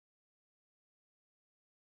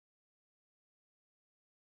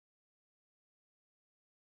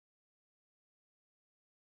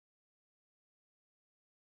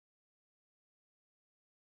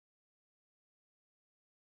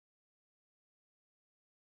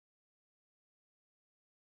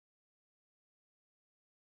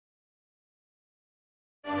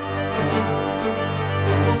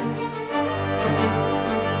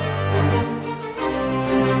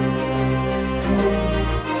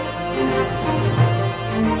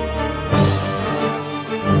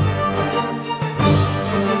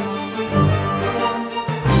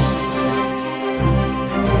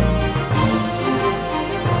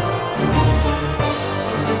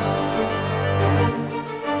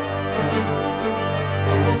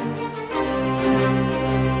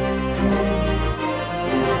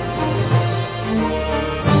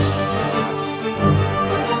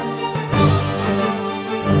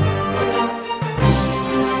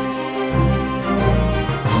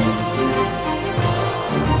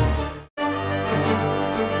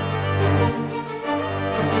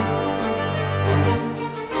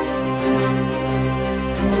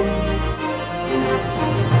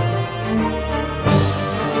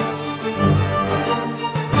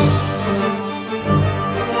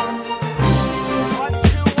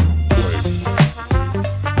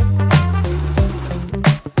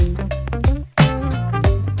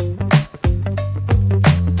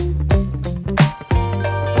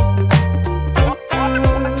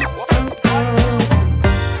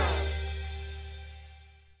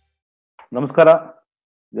ನಮಸ್ಕಾರ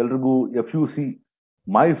ಎಲ್ರಿಗೂ F.U.C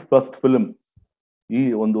my first film ಈ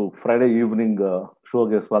ಒಂದು ಫ್ರೈಡೆ ಈವ್ನಿಂಗ್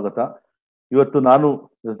ಶೋಗೆ ಸ್ವಾಗತ. ಇವತ್ತು ನಾನು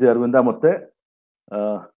SD ಅರವಿಂದ ಮತ್ತೆ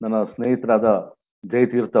ನನ್ನ ಸ್ನೇಹಿತರಾದ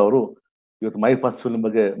ಜಯತೀರ್ಥ ಅವರು ಇವತ್ತು ಮೈ ಫಸ್ಟ್ ಫಿಲ್ಮ್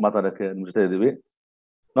ಬಗ್ಗೆ ಮಾತಾಡೋಕ್ಕೆ ನಿಮ್ಮ ಜೊತೆ ಇದ್ದೀವಿ.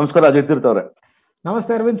 ನಮಸ್ಕಾರ ಜಯತೀರ್ಥ ಅವರೇ.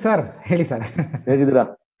 ನಮಸ್ತೆ ಅರವಿಂದ್ ಸರ್, ಹೇಳಿ ಸರ್. ಹೇಗಿದ್ದೀರಾ?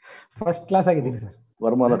 ಫಸ್ಟ್ ಕ್ಲಾಸ್ ಆಗಿದ್ದೀನಿ ಸರ್.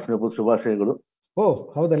 ವರಮಹಾಲಕ್ಷ್ಮಿ ಹಬ್ಬದ ಶುಭಾಶಯಗಳು. ಓ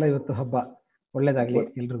ಹೌದಲ್ಲ, ಇವತ್ತು ಹಬ್ಬ ಒಳ್ಳೇದಾಗ್ಲಿ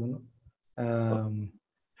ಎಲ್ರಿಗೂ.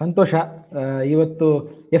 ಸಂತೋಷ. ಇವತ್ತು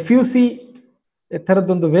F.U.C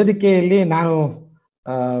ಥರದ್ದೊಂದು ವೇದಿಕೆಯಲ್ಲಿ ನಾನು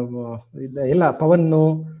ಎಲ್ಲ ಪವನ್ನು,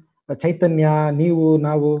 ಚೈತನ್ಯ,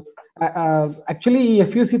 ನಾವು ಆಕ್ಚುಲಿ ಈ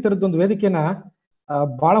F.U.C ಥರದ್ದೊಂದು ವೇದಿಕೆನ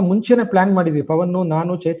ಬಹಳ ಮುಂಚೆನೆ ಪ್ಲಾನ್ ಮಾಡಿದ್ವಿ. ಪವನ್ನು,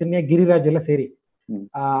 ನಾನು, ಚೈತನ್ಯ, ಗಿರಿರಾಜ್ ಎಲ್ಲ ಸೇರಿ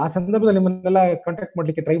ಆ ಸಂದರ್ಭದಲ್ಲಿ ನಿಮ್ಮನ್ನೆಲ್ಲ ಕಾಂಟ್ಯಾಕ್ಟ್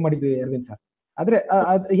ಮಾಡ್ಲಿಕ್ಕೆ ಟ್ರೈ ಮಾಡಿದ್ವಿ ಅರವಿಂದ್ ಸರ್. ಆದ್ರೆ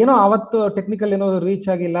ಏನೋ ಅವತ್ತು ಟೆಕ್ನಿಕಲ್ ಏನೋ ರೀಚ್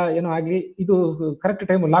ಆಗಿಲ್ಲ, ಏನೋ ಆಗ್ಲಿ. ಇದು ಕರೆಕ್ಟ್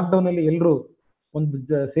ಟೈಮ್, ಲಾಕ್ಡೌನ್ ಅಲ್ಲಿ ಎಲ್ಲರೂ ಒಂದು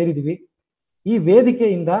ಸೇರಿದ್ವಿ. ಈ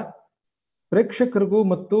ವೇದಿಕೆಯಿಂದ ಪ್ರೇಕ್ಷಕರಿಗೂ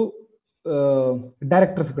ಮತ್ತು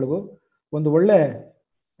ಡೈರೆಕ್ಟರ್ಸ್ಗಳಿಗೂ ಒಂದು ಒಳ್ಳೆ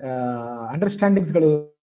ಅಂಡರ್ಸ್ಟ್ಯಾಂಡಿಂಗ್ಸ್ಗಳು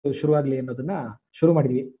ಶುರುವಾಗ್ಲಿ ಅನ್ನೋದನ್ನ ಶುರು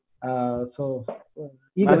ಮಾಡಿದ್ವಿ. ಸೊ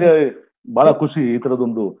ಈಗ ಬಹಳ ಖುಷಿ. ಈ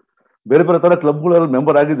ತರದೊಂದು ಬೇರೆ ಬೇರೆ ತರ ಕ್ಲಬ್ಗಳಲ್ಲಿ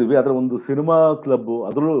ಮೆಂಬರ್ ಆಗಿದ್ದೀವಿ. ಅದರ ಒಂದು ಸಿನಿಮಾ ಕ್ಲಬ್,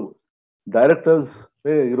 ಅದರಲ್ಲೂ ಡೈರೆಕ್ಟರ್ಸ್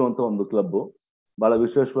ಇರುವಂತ ಒಂದು ಕ್ಲಬ್. ಬಹಳ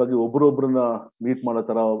ವಿಶೇಷವಾಗಿ ಒಬ್ರೊಬ್ರನ್ನ ಮೀಟ್ ಮಾಡೋ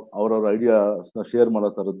ತರ, ಅವರವ್ರ ಐಡಿಯಾಸ್ನ ಶೇರ್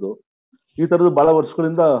ಮಾಡೋ ತರದ್ದು. ಈ ತರದ್ದು ಬಹಳ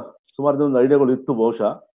ವರ್ಷಗಳಿಂದ ಸುಮಾರು ಒಂದು ಐಡಿಯಾಗಳು ಇತ್ತು ಬಹುಶಃ.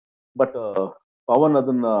 ಬಟ್ ಪವನ್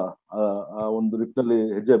ಅದನ್ನ ಒಂದು ನಿಟ್ಟಿನಲ್ಲಿ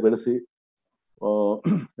ಹೆಜ್ಜೆ ಬೆಳೆಸಿ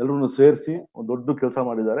ಎಲ್ಲರನ್ನು ಸೇರಿಸಿ ಒಂದು ದೊಡ್ಡ ಕೆಲಸ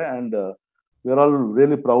ಮಾಡಿದ್ದಾರೆ. And we are all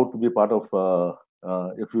really proud to B part of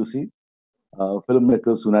F.U.C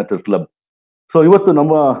Filmmakers United club. So ಇವತ್ತು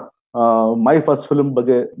ನಮ್ಮ ಮೈ ಫಸ್ಟ್ ಫಿಲ್ಮ್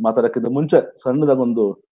ಬಗ್ಗೆ ಮಾತಾಡೋಕ್ಕಿಂತ ಮುಂಚೆ ಸಣ್ಣದಾಗಿ ಒಂದು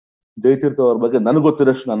ಜಯತೀರ್ಥ ಅವ್ರ ಬಗ್ಗೆ ನನಗೆ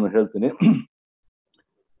ಗೊತ್ತಿರೋಷ್ಟು ನಾನು ಹೇಳ್ತೀನಿ.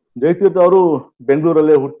 ಜಯತೀರ್ಥ ಅವರು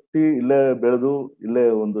ಬೆಂಗಳೂರಲ್ಲೇ ಹುಟ್ಟಿ, ಇಲ್ಲೇ ಬೆಳೆದು, ಇಲ್ಲೇ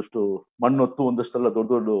ಒಂದಷ್ಟು ಮಣ್ಣೊತ್ತು ಒಂದಷ್ಟೆಲ್ಲ ದೊಡ್ಡ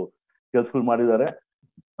ದೊಡ್ಡ ಕೆಲಸಗಳು ಮಾಡಿದ್ದಾರೆ.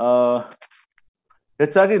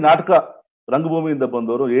 ಹೆಚ್ಚಾಗಿ ನಾಟಕ ರಂಗಭೂಮಿಯಿಂದ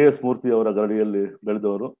ಬಂದವರು. A.S. ಮೂರ್ತಿ ಅವರ ಗರಡಿಯಲ್ಲಿ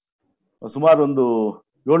ಬೆಳೆದವರು. ಸುಮಾರು ಒಂದು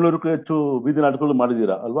 700ಕ್ಕೂ ಹೆಚ್ಚು ಬೀದಿ ನಾಟಕಗಳು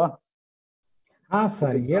ಮಾಡಿದ್ದೀರಾ ಅಲ್ವಾ?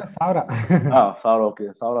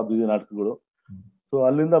 1000 ಬೀದಿ ನಾಟಕಗಳು. ಸೊ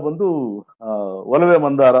ಅಲ್ಲಿಂದ ಬಂದು ಒಲವೇ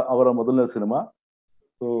ಮಂದಾರ ಅವರ ಮೊದಲನೇ ಸಿನಿಮಾ.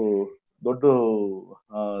 ಸೊ ದೊಡ್ಡ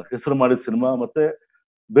ಹೆಸರು ಮಾಡಿದ ಸಿನಿಮಾ. ಮತ್ತೆ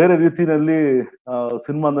ಬೇರೆ ರೀತಿಯಲ್ಲಿ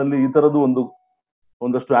ಸಿನಿಮಾನಲ್ಲಿ ಈ ತರದ್ದು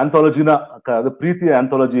ಒಂದಷ್ಟು ಆಂಥಾಲಜಿನ, ಅದು ಪ್ರೀತಿಯ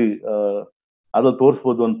ಆಂಥಾಲಜಿ ಅದ್ರಲ್ಲಿ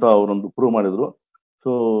ತೋರಿಸ್ಬೋದು ಅಂತ ಅವರೊಂದು ಪ್ರೂವ್ ಮಾಡಿದ್ರು.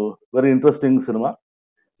 So very interesting cinema.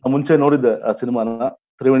 ಮುಂಚೆ ನೋಡಿದ್ದೆ ಆ ಸಿನಿಮಾನ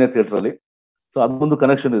ತ್ರಿವೇಣಿ ಥಿಯೇಟರ್ ಅಲ್ಲಿ. ಸೊ ಅದೊಂದು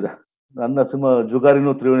ಕನೆಕ್ಷನ್ ಇದೆ. ನನ್ನ ಸಿನಿಮಾ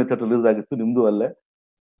ಜುಗಾರಿನೂ ತ್ರಿವೇಣಿ ಥಿಯೇಟರ್ ರಿಲೀಸ್ ಆಗಿತ್ತು, ನಿಮ್ದು ಅಲ್ಲೇ.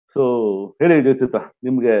 ಸೊ ಹೇಳಿ ಜಯತೀರ್ಥ,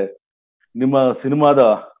 ನಿಮ್ಗೆ ನಿಮ್ಮ ಸಿನಿಮಾದ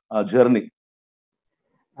ಜರ್ನಿ.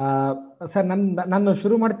 ಸರ್, ನಾನು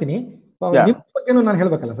ಶುರು ಮಾಡ್ತೀನಿ. ನಿಮ್ಮ ಬಗ್ಗೆನೂ ನಾನು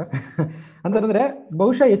ಹೇಳ್ಬೇಕಲ್ಲ ಸರ್. ಅಂತಂದ್ರೆ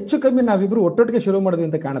ಬಹುಶಃ ಹೆಚ್ಚು ಕಮ್ಮಿ ನಾವಿಬ್ರು ಒಟ್ಟೊಟ್ಟಿಗೆ ಶುರು ಮಾಡಿದ್ವಿ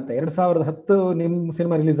ಅಂತ ಕಾಣುತ್ತೆ. 2010 ನಿಮ್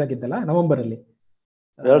ಸಿನಿಮಾ ರಿಲೀಸ್ ಆಗಿದ್ದಲ್ಲ, ನವೆಂಬರ್ ಅಲ್ಲಿ.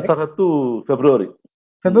 2010 ಫೆಬ್ರವರಿ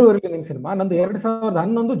ನಿಮ್ ಸಿನಿಮಾ. ನಂದು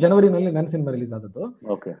 2011 ಜನವರಿನಲ್ಲಿ ನನ್ನ ಸಿನಿಮಾ ರಿಲೀಸ್ ಆದದ್ದು.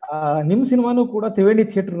 ನಿಮ್ ಸಿನಿಮಾನು ಕೂಡ ತ್ರಿವೇಣಿ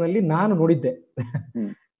ಥಿಯೇಟರ್ ನಲ್ಲಿ ನಾನು ನೋಡಿದ್ದೆ.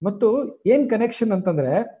 ಮತ್ತು ಏನ್ ಕನೆಕ್ಷನ್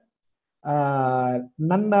ಅಂತಂದ್ರೆ,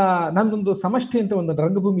 ನಂದೊಂದು ಸಮಷ್ಟಿ ಅಂತ ಒಂದು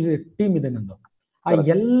ರಂಗಭೂಮಿ ಟೀಮ್ ಇದೆ ನಂದು. ಆ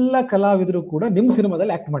ಎಲ್ಲ ಕಲಾವಿದರು ಕೂಡ ನಿಮ್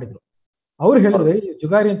ಸಿನಿಮಾದಲ್ಲಿ ಆಕ್ಟ್ ಮಾಡಿದ್ರು. ಅವ್ರು ಹೇಳಿದ್ರೆ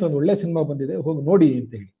ಜುಗಾರಿ ಅಂತ ಒಂದು ಒಳ್ಳೆ ಸಿನಿಮಾ ಬಂದಿದೆ, ಹೋಗಿ ನೋಡಿ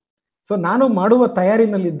ಅಂತ ಹೇಳಿ. ಸೊ ನಾನು ಮಾಡುವ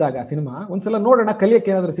ತಯಾರಿನಲ್ಲಿದ್ದಾಗ ಸಿನಿಮಾ ಒಂದ್ಸಲ ನೋಡೋಣ,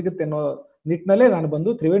 ಕಲಿಯಕ್ಕೆ ಏನಾದ್ರು ಸಿಗುತ್ತೆ ಅನ್ನೋ ನಿಟ್ಟಿನಲ್ಲೇ ನಾನು ಬಂದು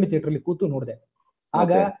ತ್ರಿವೇಣಿ ಥಿಯೇಟರ್ ಅಲ್ಲಿ ಕೂತು ನೋಡಿದೆ.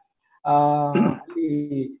 ಆಗ ಅಲ್ಲಿ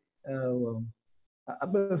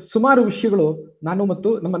ಸುಮಾರು ವಿಷಯಗಳು ನಾನು ಮತ್ತು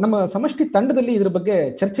ನಮ್ಮ ಸಮಷ್ಟಿ ತಂಡದಲ್ಲಿ ಇದ್ರ ಬಗ್ಗೆ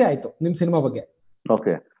ಚರ್ಚೆ ಆಯ್ತು. ನಿಮ್ ಸಿನಿಮಾ ಬಗ್ಗೆ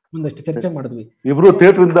ಒಂದಷ್ಟು ಚರ್ಚೆ ಮಾಡಿದ್ವಿ. ಇಬ್ರು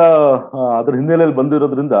ಥಿಯೇಟರ್ ಇಂದ ಅದ್ರ ಹಿನ್ನೆಲೆಯಲ್ಲಿ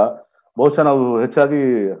ಬಂದಿರೋದ್ರಿಂದ ಬಹುಶಃ ನಾವು ಹೆಚ್ಚಾಗಿ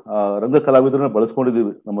ರಂಗ ಕಲಾವಿದರನ್ನ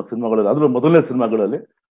ಬಳಸ್ಕೊಂಡಿದೀವಿ ನಮ್ಮ ಸಿನಿಮಾಗಳಲ್ಲಿ, ಅದ್ರ ಮೊದಲನೇ ಸಿನಿಮಾಗಳಲ್ಲಿ.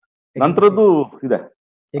 ನಂತರದ್ದು ಇದೆ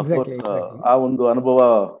ಆ ಒಂದು ಅನುಭವ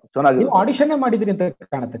ಚೆನ್ನಾಗಿದೆ. ಆಡಿಷನ್ ಮಾಡಿದ್ರಿ ಅಂತ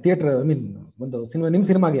ಕಾಣುತ್ತೆ ಥಿಯೇಟರ್, ಐ ಮೀನ್ ಒಂದು ಸಿನಿಮಾ, ನಿಮ್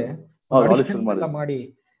ಸಿನಿಮಾಗೆ ಮಾಡಿ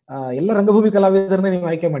ಎಲ್ಲ ರಂಗಭೂಮಿ ಕಲಾವಿದರನ್ನ ನೀವು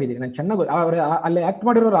ಆಯ್ಕೆ ಮಾಡಿದೀರಿ. ನಾನು ಚೆನ್ನಾಗಿ ಅಲ್ಲಿ ಆಕ್ಟ್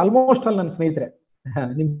ಮಾಡಿರೋರು ಆಲ್ಮೋಸ್ಟ್ ಅಲ್ಲಿ ನನ್ನ ಸ್ನೇಹಿತರೆ.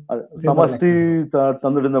 ಸಮಷ್ಟಿ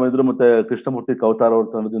ತಂಡದಿಂದ ಬಂದಿದ್ರು, ಮತ್ತೆ ಕೃಷ್ಣಮೂರ್ತಿ ಕೌತಾರ್ ಅವ್ರ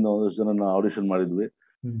ತಂಡದಿಂದ ಒಂದಷ್ಟು ಜನ ಆಡಿಷನ್ ಮಾಡಿದ್ವಿ.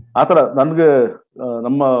 ಆತರ ನನ್ಗೆ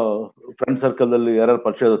ನಮ್ಮ ಫ್ರೆಂಡ್ ಸರ್ಕಲ್ ಅಲ್ಲಿ ಯಾರ್ಯಾರು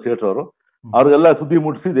ಪರಿಚಯ ಥಿಯೇಟರ್ ಅವರು, ಅವ್ರಿಗೆಲ್ಲ ಸುದ್ದಿ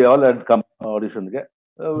ಮುಟ್ಟಿಸಿದೆ ಆಲ್ ಹ್ಯಾಡ್ ಕಮ್ ಆಡಿಷನ್ಗೆ.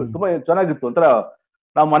 ತುಂಬಾ ಚೆನ್ನಾಗಿತ್ತು, ಒಂಥರ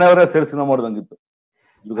ನಾವು ಮನೆಯವರೇ ಸೇರಿಸಿ ನಾವು ಮಾಡ್ದಂಗಿತ್ತು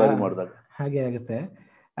ಜುಗಾರಿ ಮಾಡಿದಾಗ. ಹಾಗೆ ಆಗುತ್ತೆ.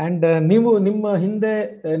 ಅಂಡ್ ನೀವು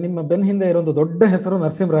ನಿಮ್ಮ ಬೆನ್ ಹಿಂದೆ ಇರೋ ಒಂದು ದೊಡ್ಡ ಹೆಸರು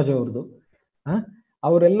ನರಸಿಂಹರಾಜು ಅವ್ರದ್ದು.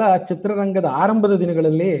 ಅವರೆಲ್ಲ ಚಿತ್ರರಂಗದ ಆರಂಭದ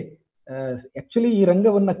ದಿನಗಳಲ್ಲಿ ಆಕ್ಚುಲಿ ಈ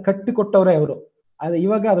ರಂಗವನ್ನ ಕಟ್ಟಿಕೊಟ್ಟವರೇ ಅವರು.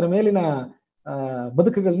 ಇವಾಗ ಅದರ ಮೇಲಿನ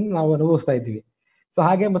ಬದುಕುಗಳನ್ನ ನಾವು ಅನುಭವಿಸ್ತಾ ಇದ್ದೀವಿ. ಸೊ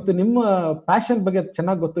ಹಾಗೆ, ಮತ್ತು ನಿಮ್ಮ ಪ್ಯಾಷನ್ ಬಗ್ಗೆ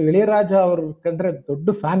ಚೆನ್ನಾಗಿ ಗೊತ್ತು. ಇಳೆಯರಾಜ ಅವ್ರ ಕಂಡ್ರೆ ದೊಡ್ಡ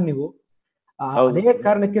ಫ್ಯಾನ್ ನೀವು. ಅದೇ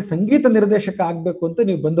ಕಾರಣಕ್ಕೆ ಸಂಗೀತ ನಿರ್ದೇಶಕ ಆಗ್ಬೇಕು ಅಂತ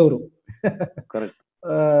ನೀವು ಬಂದವರು.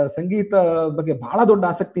 ಸಂಗೀತ ಬಗ್ಗೆ ಬಹಳ ದೊಡ್ಡ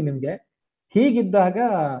ಆಸಕ್ತಿ ನಿಮ್ಗೆ. ಹೀಗಿದ್ದಾಗ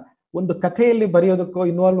ಒಂದು ಕಥೆಯಲ್ಲಿ ಬರೆಯೋದಕ್ಕೋ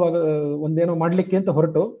ಇನ್ವಾಲ್ವ್ ಒಂದೇನೋ ಮಾಡ್ಲಿಕ್ಕೆ ಅಂತ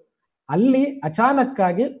ಹೊರಟು ಅಲ್ಲಿ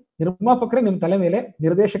ಅಚಾನಕ್ಕಾಗಿ ನಿರ್ಮಾಪಕರೇ ನಿಮ್ ತಲೆ ಮೇಲೆ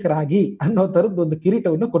ನಿರ್ದೇಶಕರಾಗಿ ಅನ್ನೋ ತರದ್ದು ಒಂದು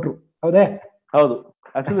ಕಿರೀಟವನ್ನು ಕೊಟ್ರು. ಹೌದೇ? ಹೌದು.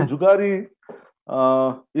 ಆಕ್ಚುಲಿ ಜುಗಾರಿ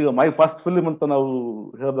ಈಗ ಮೈ ಫಸ್ಟ್ ಫಿಲ್ಮ್ ಅಂತ ನಾವು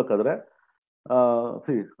ಹೇಳ್ಬೇಕಾದ್ರೆ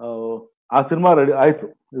ಆ ಸಿನಿಮಾ ರೆಡಿ ಆಯ್ತು.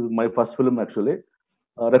 ಇದು my first film actually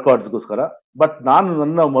ರೆಕಾರ್ಡ್ಸ್ಗೋಸ್ಕರ. But ನಾನು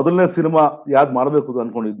ನನ್ನ ಮೊದಲನೇ ಸಿನಿಮಾ ಯಾವ್ದು ಮಾಡಬೇಕು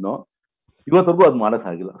ಅನ್ಕೊಂಡಿದ್ನೋ ಇವತ್ತರೆಗೂ ಅದು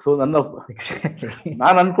ಮಾಡೋಕ್ಕಾಗಿಲ್ಲ. ಸೊ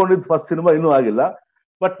ನಾನು ಅನ್ಕೊಂಡಿದ್ದು ಫಸ್ಟ್ ಸಿನಿಮಾ ಇನ್ನೂ ಆಗಿಲ್ಲ,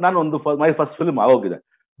 ಬಟ್ ನಾನು ಒಂದು ಮೈ ಫಸ್ಟ್ ಫಿಲ್ಮ್ ಆಗೋಗಿದೆ.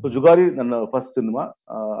 ಸೊ ಜುಗಾರಿ ನನ್ನ ಫಸ್ಟ್ ಸಿನಿಮಾ.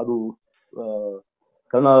 ಅದು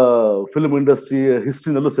ಕನ್ನಡ ಫಿಲ್ಮ್ ಇಂಡಸ್ಟ್ರಿ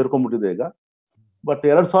ಹಿಸ್ಟ್ರಿನಲ್ಲೂ ಸೇರ್ಕೊಂಡ್ಬಿಟ್ಟಿದೆ ಈಗ. ಬಟ್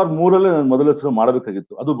 2003 ನಾನು ಮೊದಲನೇ ಸಿನಿಮಾ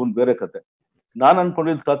ಮಾಡಬೇಕಾಗಿತ್ತು. ಅದು ಒಂದು ಬೇರೆ ಕತೆ. ನಾನು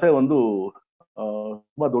ಅನ್ಕೊಂಡಿದ್ದ ಕತೆ ಒಂದು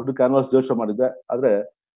ತುಂಬಾ ದೊಡ್ಡ ಕ್ಯಾನ್ವಾಸ್ ಯೋಚನೆ ಮಾಡಿದ್ದೆ. ಆದ್ರೆ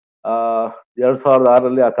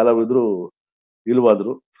 2006 ಆ ಕಲಾವಿದ್ರು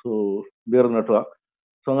ಇಲ್ವಾದ್ರು. ಸೊ ಬೇರೆ ನಟ.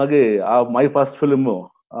 ಸೊ ಹಾಗಾಗಿ ಆ ಮೈ ಫಸ್ಟ್ ಫಿಲ್ಮ್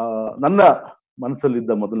ನನ್ನ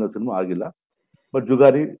ಮನಸ್ಸಲ್ಲಿದ್ದ ಮೊದಲನೇ ಸಿನಿಮಾ ಆಗಿಲ್ಲ. ಬಟ್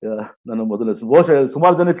ಜುಗಾರಿ ನನ್ನ ಮೊದಲನೇ ಸಿನಿಮಾ. ಬಹುಶಃ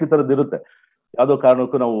ಸುಮಾರು ಜನಕ್ಕೆ ಈ ಥರದ್ದು ಇರುತ್ತೆ, ಯಾವುದೋ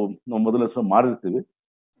ಕಾರಣಕ್ಕೂ ನಾವು ಮೊದಲನೇ ಸಿನಿಮಾ ಮಾಡಿರ್ತೀವಿ.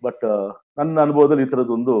 ಬಟ್ ನನ್ನ ಅನುಭವದಲ್ಲಿ ಈ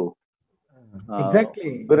ಥರದ್ದೊಂದು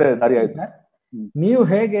ಬೇರೆ ದಾರಿ ಆಯ್ತು. ನೀವು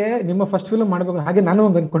ಹೇಗೆ ನಿಮ್ಮ ಫಸ್ಟ್ ಫಿಲ್ಮ್ ಮಾಡ್ಬೇಕು ಹಾಗೆ ನಾನು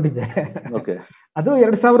ಒಂದು ಅನ್ಕೊಂಡಿದ್ದೆ. ಓಕೆ. ಅದು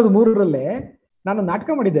 2003 ನಾನು ನಾಟಕ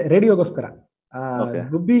ಮಾಡಿದ್ದೆ ರೇಡಿಯೋಗೋಸ್ಕರ.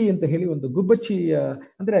 ಗುಬ್ಬಿ ಅಂತ ಹೇಳಿ ಒಂದು ಗುಬ್ಬಚ್ಚಿ,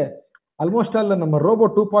 ಅಂದ್ರೆ ಆಲ್ಮೋಸ್ಟ್ ಆಲ್ ನಮ್ಮ ರೋಬೋ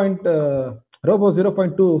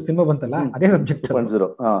 0.2 ಸಿನಿಮಾ ಬಂತಲ್ಲ, ಅದೇ ಸಬ್ಜೆಕ್ಟ್.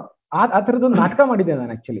 ಆ ತರದೊಂದು ನಾಟಕ ಮಾಡಿದ್ದೆ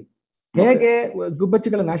ನಾನು ಆಕ್ಚುಲಿ. ಹೇಗೆ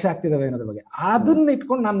ಗುಬ್ಬಚ್ಚಿಗಳ ನಾಶ ಆಗ್ತಿದಾವೆ ಅನ್ನೋದ್ರ ಬಗ್ಗೆ. ಅದನ್ನ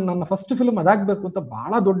ಇಟ್ಕೊಂಡು ನಾನು ನನ್ನ ಫಸ್ಟ್ ಫಿಲ್ಮ್ ಅದಾಗ್ಬೇಕು ಅಂತ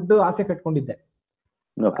ಬಹಳ ದೊಡ್ಡ ಆಸೆ ಕಟ್ಕೊಂಡಿದ್ದೆ.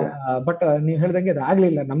 ಬಟ್ ನೀವ್ ಹೇಳ್ದಂಗೆ ಅದು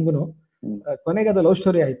ಆಗ್ಲಿಲ್ಲ ನಮ್ಗುನು. ಕೊನೆಗೆ ಅದು ಲವ್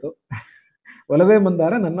ಸ್ಟೋರಿ ಆಯ್ತು. ಒಲವೇ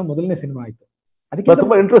ಮಂದಾರ ನನ್ನ ಮೊದಲನೇ ಸಿನಿಮಾ ಆಯ್ತು. ಅದಕ್ಕೆ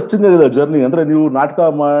ತುಂಬಾ ಇಂಟ್ರೆಸ್ಟಿಂಗ್ ಆಗಿದೆ ಜರ್ನಿ. ಅಂದ್ರೆ ನೀವು ನಾಟಕ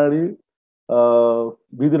ಮಾಡಿ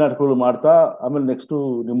ಬೀದಿ ನಾಟಕಗಳು ಮಾಡ್ತಾ ಆಮೇಲೆ ನೆಕ್ಸ್ಟ್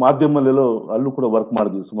ನೀವು ಮಾಧ್ಯಮದಲ್ಲೆಲ್ಲೋ ಅಲ್ಲೂ ಕೂಡ ವರ್ಕ್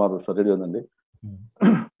ಮಾಡಿದ್ವಿ ಸುಮಾರು ವರ್ಷ ರೇಡಿಯೋನಲ್ಲಿ.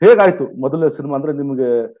 ಹೇಗಾಯ್ತು ಮೊದಲನೇ ಸಿನಿಮಾ? ಅಂದ್ರೆ ನಿಮ್ಗೆ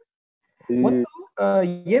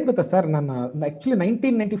ಏನ್ ಗೊತ್ತಾ ಸರ್, ನನ್ನ ಆಕ್ಚುಲಿ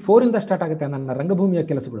 1994 ಸ್ಟಾರ್ಟ್ ಆಗುತ್ತೆ ನನ್ನ ರಂಗಭೂಮಿಯ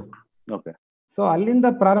ಕೆಲಸಗಳು. ಸೊ ಅಲ್ಲಿಂದ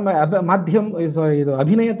ಪ್ರಾರಂಭ. ಮಾಧ್ಯಮ ಇದು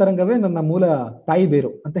ಅಭಿನಯ ತರಂಗವೇ ನನ್ನ ಮೂಲ ತಾಯಿ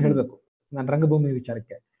ಬೇರು ಅಂತ ಹೇಳ್ಬೇಕು ನಾನು ರಂಗಭೂಮಿ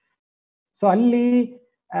ವಿಚಾರಕ್ಕೆ. ಸೊ ಅಲ್ಲಿ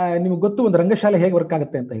ನಿಮ್ಗೆ ಗೊತ್ತು ಒಂದು ರಂಗಶಾಲೆ ಹೇಗೆ ವರ್ಕ್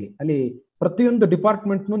ಆಗುತ್ತೆ ಅಂತ ಹೇಳಿ. ಅಲ್ಲಿ ಪ್ರತಿಯೊಂದು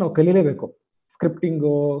ಡಿಪಾರ್ಟ್ಮೆಂಟ್ನು ನಾವು ಕಲೀಲೇಬೇಕು.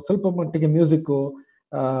 ಸ್ಕ್ರಿಪ್ಟಿಂಗು, ಸ್ವಲ್ಪ ಮಟ್ಟಿಗೆ music,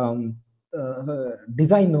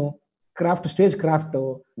 design, craft, stage craft,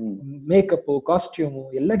 makeup, costume,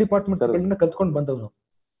 ಎಲ್ಲ ಡಿಪಾರ್ಟ್ಮೆಂಟ್ಗಳನ್ನ ಕಲ್ತ್ಕೊಂಡು ಬಂದವನು.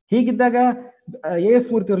 ಹೀಗಿದ್ದಾಗ AS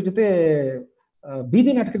ಮೂರ್ತಿ ಅವ್ರ ಜೊತೆ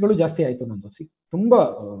ಬೀದಿ ನಾಟಕಗಳು ಜಾಸ್ತಿ ಆಯ್ತು ನಂದು. ತುಂಬಾ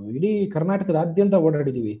ಇಡೀ ಕರ್ನಾಟಕದಾದ್ಯಂತ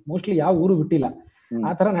ಓಡಾಡಿದೀವಿ. ಮೋಸ್ಟ್ಲಿ ಯಾವ ಊರು ಬಿಟ್ಟಿಲ್ಲ,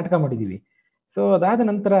 ಆ ತರ ನಾಟಕ ಮಾಡಿದೀವಿ. ಸೊ ಅದಾದ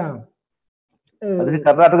ನಂತರ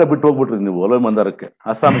ಕರ್ನಾಟಕ ಬಿಟ್ಟು ಹೋಗ್ಬಿಟ್ರಿ ನೀವು ಒಲವೇ ಮಂದಾರಕ್ಕೆ,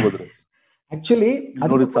 ಅಸ್ಸಾಂ ಹೋದ್ರಿ. ಆಕ್ಚುಲಿ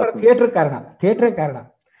ಥಿಯೇಟ್ರೇ ಕಾರಣ.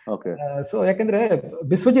 ಸೊ ಯಾಕಂದ್ರೆ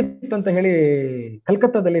ಬಿಸ್ವಜಿತ್ ಅಂತ ಹೇಳಿ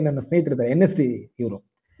ಕಲ್ಕತ್ತಾದಲ್ಲಿ ನನ್ನ ಸ್ನೇಹಿತರಿದ್ದಾರೆ, NSD ಇವರು.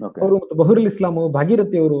 ಅವರು ಮತ್ತು ಬಹರುಲ್ ಇಸ್ಲಾಂ,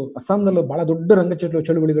 ಭಾಗೀರಥಿ ಅವರು ಅಸ್ಸಾಂನಲ್ಲೂ ಬಹಳ ದೊಡ್ಡ ರಂಗ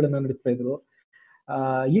ಚಳುವಳಿಗಳನ್ನ ನಡೆಸ್ತಾ ಇದ್ರು.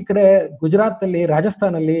 ಈ ಕಡೆ ಗುಜರಾತ್ ಅಲ್ಲಿ,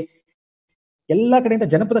 ರಾಜಸ್ಥಾನಲ್ಲಿ ಎಲ್ಲಾ ಕಡೆಯಿಂದ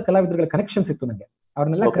ಜನಪದ ಕಲಾವಿದರುಗಳ ಕನೆಕ್ಷನ್ಸ್ ಇತ್ತು ನನಗೆ.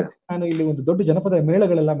 ಅವ್ರನ್ನೆಲ್ಲ ಕರೆಸಿ ನಾನು ಇಲ್ಲಿ ಒಂದು ದೊಡ್ಡ ಜನಪದ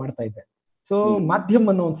ಮೇಳಗಳೆಲ್ಲ ಮಾಡ್ತಾ ಇದ್ದೆ. ಸೊ ಮಾಧ್ಯಮ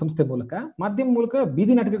ಅನ್ನೋ ಒಂದು ಸಂಸ್ಥೆ ಮೂಲಕ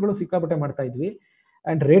ಬೀದಿ ನಾಟಕಗಳು ಸಿಕ್ಕಾಪಟ್ಟೆ ಮಾಡ್ತಾ ಇದ್ವಿ.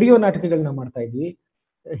 ಅಂಡ್ ರೇಡಿಯೋ ನಾಟಕಗಳನ್ನ ಮಾಡ್ತಾ ಇದ್ವಿ.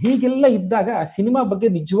 ಹೀಗೆಲ್ಲ ಇದ್ದಾಗ ಆ ಸಿನಿಮಾ ಬಗ್ಗೆ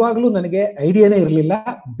ನಿಜವಾಗ್ಲೂ ನನಗೆ ಐಡಿಯಾನೇ ಇರಲಿಲ್ಲ.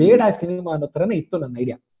 ಬೇಡ ಸಿನಿಮಾ ಅನ್ನೋ ತರನೇ ಇತ್ತು ನನ್ನ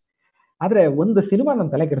ಐಡಿಯಾ. ಆದ್ರೆ ಒಂದು ಸಿನಿಮಾ ನನ್ನ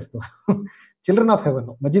ತಲೆ ಕೆಡಿಸ್ತು. ಚಿಲ್ಡ್ರನ್ ಆಫ್ ಹೆವನ್,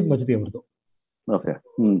 ಮಜೀದ್ ಅವ್ರದ್ದು.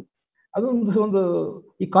 ಒಂದು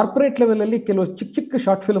ಈ ಕಾರ್ಪೊರೇಟ್ ಲೆವೆಲ್ ಅಲ್ಲಿ ಕೆಲವು ಚಿಕ್ಕ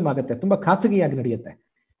ಶಾರ್ಟ್ ಫಿಲ್ಮ್ ಆಗುತ್ತೆ, ತುಂಬಾ ಖಾಸಗಿಯಾಗಿ ನಡೆಯುತ್ತೆ.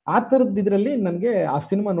 ಆ ತರದ್ ಇದ್ರಲ್ಲಿ ನನಗೆ ಆ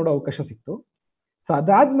ಸಿನಿಮಾ ನೋಡೋ ಅವಕಾಶ ಸಿಕ್ತು. ಸೊ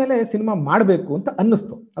ಅದಾದ್ಮೇಲೆ ಸಿನಿಮಾ ಮಾಡ್ಬೇಕು ಅಂತ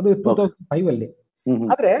ಅನ್ನಿಸ್ತು. ಅದು 2005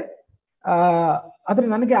 ಆದ್ರೆ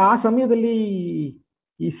ನನಗೆ ಆ ಸಮಯದಲ್ಲಿ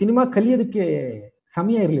ಈ ಸಿನಿಮಾ ಕಲಿಯೋದಕ್ಕೆ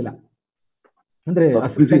ಸಮಯ ಇರಲಿಲ್ಲ. ಅಂದ್ರೆ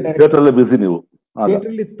ಥಿಯೇಟರ್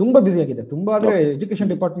ತುಂಬಾ ಬಿಸಿ ಆಗಿದೆ. ತುಂಬಾ ಅಂದ್ರೆ ಎಜುಕೇಶನ್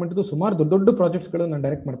ಡಿಪಾರ್ಟ್ಮೆಂಟ್ ಸುಮಾರು ದೊಡ್ಡ ಪ್ರಾಜೆಕ್ಟ್ಸ್ ಗಳು ನಾನು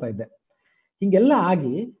ಡೈರೆಕ್ಟ್ ಮಾಡ್ತಾ ಇದ್ದೆ. ಹಿಂಗೆಲ್ಲ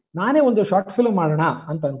ಆಗಿ ನಾನೇ ಒಂದು ಶಾರ್ಟ್ ಫಿಲ್ಮ್ ಮಾಡೋಣ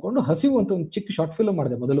ಅಂತ ಅನ್ಕೊಂಡು ಹಸಿವು ಅಂತ ಒಂದು ಚಿಕ್ಕ ಶಾರ್ಟ್ ಫಿಲ್ಮ್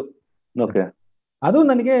ಮಾಡಿದೆ ಮೊದಲು. ಅದು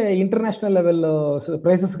ನನಗೆ ಇಂಟರ್ನ್ಯಾಷನಲ್ ಲೆವೆಲ್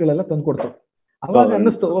ಪ್ರೈಸಸ್ ಗಳೆಲ್ಲ ತಂದ್ಕೊಡ್ತು. ಅವಾಗ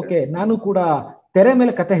ಅನ್ನಿಸ್ತು, ಓಕೆ ನಾನು ಕೂಡ ತೆರೆ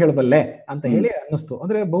ಮೇಲೆ ಕತೆ ಹೇಳಬಲ್ಲೆ ಅಂತ ಹೇಳಿ ಅನ್ನಿಸ್ತು.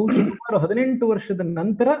 ಅಂದ್ರೆ ಬಹುಶಃ ಸುಮಾರು 18 ವರ್ಷದ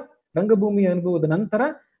ನಂತರ, ರಂಗಭೂಮಿ ಅನುಭವದ ನಂತರ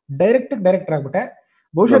ಡೈರೆಕ್ಟರ್ ಆಗ್ಬಿಟ್ಟೆ.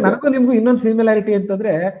 ಬಹುಶಃ ನನಗೂ ನಿಮ್ಗೂ ಇನ್ನೊಂದು ಸಿಮಿಲಾರಿಟಿ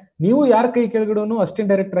ಅಂತಂದ್ರೆ, ನೀವು ಯಾರ ಕೈ ಕೆಳಗಡೆನೂ ಅಸಿಸ್ಟೆಂಟ್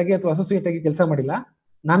ಡೈರೆಕ್ಟರ್ ಆಗಿ ಅಥವಾ ಅಸೋಸಿಯೇಟ್ ಆಗಿ ಕೆಲಸ ಮಾಡಿಲ್ಲ,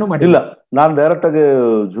 ನಾನು ಮಾಡಿಲ್ಲ. ನಾನು ಡೈರೆಕ್ಟ್ ಆಗಿ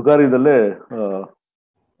ಜುಗಾರಿದಲ್ಲೇ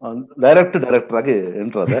ಡೈರೆಕ್ಟರ್ ಆಗಿ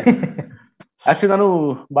ಎಂಟರ್ ಆದೆ. ಆಕ್ಚುಲಿ ನಾನು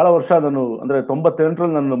ಬಹಳ ವರ್ಷ ಅಂದ್ರೆ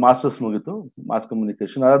 98ರಲ್ಲಿ ನನ್ನ ಮಾಸ್ಟರ್ಸ್ ಮುಗೀತು, ಮಾಸ್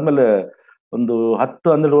ಕಮ್ಯುನಿಕೇಶನ್. ಅದಾದ್ಮೇಲೆ ಒಂದು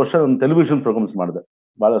 10-12 ವರ್ಷ ನಾನು ಟೆಲಿವಿಷನ್ ಪ್ರೋಗ್ರಾಮ್ಸ್ ಮಾಡಿದೆ.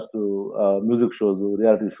 ಬಹಳಷ್ಟು ಮ್ಯೂಸಿಕ್ ಶೋಸ್,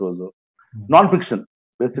 ರಿಯಾಲಿಟಿ ಶೋಸ್, ನಾನ್ ಫಿಕ್ಷನ್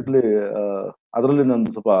ಬೇಸಿಕ್ಲಿ. ಅದರಲ್ಲಿ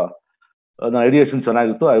ನಂದು ಸ್ವಲ್ಪ ನನ್ನ ಐಡಿಯೇಷನ್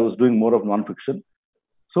ಚೆನ್ನಾಗಿತ್ತು. I was doing more of non fiction.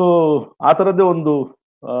 So ಆ ಥರದ್ದೇ ಒಂದು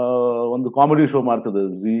ಒಂದು ಕಾಮಿಡಿ ಶೋ ಮಾಡ್ತಿದ್ದೆ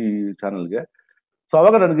ಜಿ ಚಾನೆಲ್ಗೆ. ಸೊ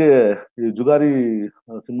ಅವಾಗ ನನಗೆ ಈ ಜುಗಾರಿ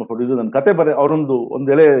ಸಿನಿಮಾ ಪ್ರೊಡ್ಯೂಸರ್ ನನ್ನ ಕತೆ ಒಂದು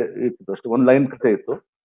ಎಳೆ ಇತ್ತು ಅಷ್ಟೇ, ಒಂದು ಲೈನ್ ಕತೆ ಇತ್ತು.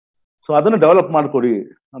 ಸೊ ಅದನ್ನು ಡೆವಲಪ್ ಮಾಡಿಕೊಡಿ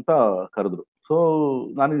ಅಂತ ಕರೆದ್ರು. ಸೊ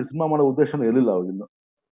ನಾನು ಈ ಸಿನಿಮಾ ಮಾಡೋ ಉದ್ದೇಶನೂ ಇರಲಿಲ್ಲ ಅವಾಗಿನ್ನು.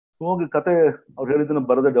 ಹೋಗಿ ಕತೆ ಅವ್ರು ಹೇಳಿದ್ದನ್ನು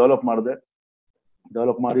ಬರದೆ ಡೆವಲಪ್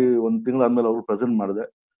ಮಾಡಿ ಒಂದು ತಿಂಗಳಾದ್ಮೇಲೆ ಅವ್ರು ಪ್ರೆಸೆಂಟ್ ಮಾಡಿದೆ.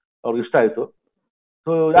 ಅವ್ರಿಗೆ ಇಷ್ಟ ಆಯ್ತು.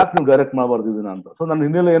 ಸೊ ಯಾಕೆ ನೀವು ಡೈರೆಕ್ಟ್ ಮಾಡಬಾರ್ದು ಇದನ್ನ ಅಂತ. ಸೊ ನನ್ನ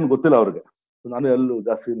ಹಿನ್ನೆಲೆ ಏನು ಗೊತ್ತಿಲ್ಲ ಅವ್ರಿಗೆ. ನಾನು ಎಲ್ಲೂ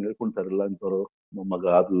ಜಾಸ್ತಿ ಹೇಳ್ಕೊಳ್ತಾ ಇರಲಿಲ್ಲ ಇಂಥವ್ರು ಮಗ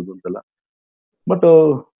ಅದು ಇದು ಅಂತೆಲ್ಲ. ಬಟ್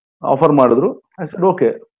ಆಫರ್ ಮಾಡಿದ್ರು. I said okay.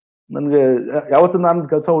 ನನಗೆ ಯಾವತ್ತು ನಾನು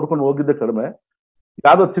ಕೆಲಸ ಹುಡ್ಕೊಂಡು ಹೋಗಿದ್ದೆ ಕಡಿಮೆ,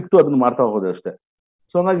 ಯಾವ್ದಾದ್ರು ಸಿಕ್ತು ಅದನ್ನ ಮಾಡ್ತಾ ಹೋದೆ ಅಷ್ಟೇ.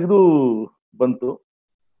 ಸೊ ಹಂಗಾಗಿ ಇದು ಬಂತು.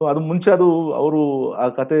 ಸೊ ಅದು ಮುಂಚೆ ಅವರು ಆ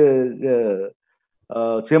ಕತೆಗೆ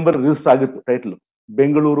ಚೇಂಬರ್ ರಿಜಿಸ್ಟರ್ ಆಗಿತ್ತು ಟೈಟ್ಲ್,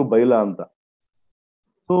 ಬೆಂಗಳೂರು ಬೈಲ ಅಂತ.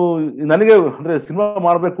 ಸೊ ನನಗೆ ಅಂದ್ರೆ ಸಿನಿಮಾ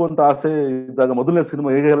ಮಾಡಬೇಕು ಅಂತ ಆಸೆ ಇದ್ದಾಗ ಮೊದಲನೇ ಸಿನಿಮಾ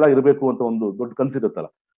ಹೇಗೆಲ್ಲ ಇರಬೇಕು ಅಂತ ಒಂದು ದೊಡ್ಡ ಕನಸಿರುತ್ತಲ್ಲ.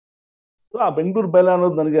 ಸೊ ಆ ಬೆಂಗಳೂರು ಬೈಲ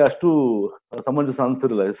ಅನ್ನೋದು ನನಗೆ ಅಷ್ಟು ಸಮಂಜಸ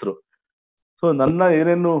ಅನ್ಸಿರಲಿಲ್ಲ ಹೆಸರು. ಸೊ ನನ್ನ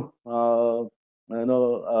ಏನೇನು ಏನೋ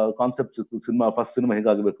ಕಾನ್ಸೆಪ್ಟ್ ಇತ್ತು, ಫಸ್ಟ್ ಸಿನಿಮಾ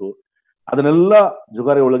ಹೇಗಾಗಬೇಕು ಅದನ್ನೆಲ್ಲ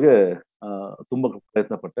ಜುಗಾರಿ ಒಳಗೆ ತುಂಬಾ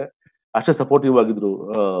ಪ್ರಯತ್ನ ಪಟ್ಟೆ. ಅಷ್ಟೇ ಸಪೋರ್ಟಿವ್ ಆಗಿದ್ರು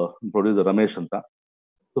ಪ್ರೊಡ್ಯೂಸರ್ ರಮೇಶ್ ಅಂತ.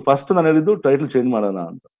 ಸೊ ಫಸ್ಟ್ ನಾನು ಹೇಳಿದ್ದು ಟೈಟಲ್ ಚೇಂಜ್ ಮಾಡೋಣ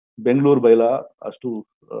ಅಂತ. ಬೆಂಗಳೂರು ಬೈಲ ಅಷ್ಟು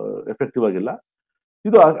ಎಫೆಕ್ಟಿವ್ ಆಗಿಲ್ಲ.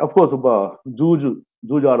 ಇದು ಅಫ್ಕೋರ್ಸ್ ಒಬ್ಬ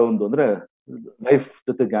ಜೂಜ್ ಆಡೋ ಒಂದು, ಅಂದ್ರೆ ಲೈಫ್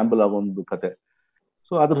ಜೊತೆ ಗ್ಯಾಂಬಲ್ ಆಗೋ ಒಂದು ಕತೆ.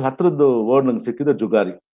 ಸೊ ಅದ್ರ ಹತ್ರದ ವರ್ಡ್ ನಂಗೆ ಸಿಕ್ಕಿದೆ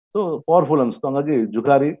ಜುಗಾರಿ. ಸೊ ಪವರ್ಫುಲ್ ಅನ್ಸ್ತು. ಹಂಗಾಗಿ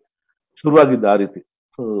ಜುಗಾರಿ ಶುರುವಾಗಿದ್ದ ಆ ರೀತಿ.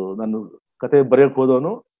 ಸೊ ನಾನು ಕತೆ ಬರೆಯಕ್ಕೆ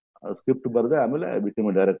ಹೋದವನು, ಸ್ಕ್ರಿಪ್ಟ್ ಬರೆದೆ, ಆಮೇಲೆ ಐ ಬಿಕೇಮ್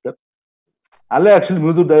ಎ ಡೈರೆಕ್ಟರ್. ಅಲ್ಲೇ ಆಕ್ಚುಲಿ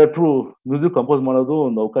ಮ್ಯೂಸಿಕ್ ಕಂಪೋಸ್ ಮಾಡೋದು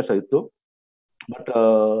ಒಂದು ಅವಕಾಶ ಇತ್ತು. ಬಟ್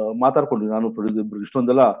ಮಾತಾಡ್ಕೊಂಡ್ವಿ ನಾನು ಪ್ರೊಡ್ಯೂಸರ್,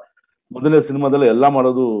 ಇಷ್ಟೊಂದೆಲ್ಲ ಮೊದಲನೇ ಸಿನಿಮಾದಲ್ಲ ಎಲ್ಲ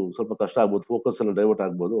ಮಾಡೋದು ಸ್ವಲ್ಪ ಕಷ್ಟ ಆಗ್ಬೋದು, ಫೋಕಸ್ ಎಲ್ಲ ಡೈವರ್ಟ್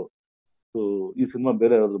ಆಗ್ಬೋದು. ಸೊ ಈ ಸಿನಿಮಾ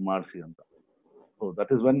ಬೇರೆ ಯಾರಾದ್ರು ಮಾಡಿಸಿ ಅಂತ. So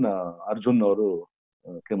that is when Arjun ಅವರು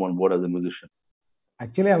came on board as A musician.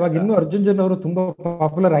 Actually ಅವಾಗ ಇನ್ನೂ ಅರ್ಜುನ್ ಜನ್ ಅವರು ತುಂಬಾ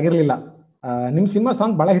ಪಾಪ್ಯುಲರ್ ಆಗಿರ್ಲಿಲ್ಲ. ನಿಮ್ ಸಿನಿಮಾ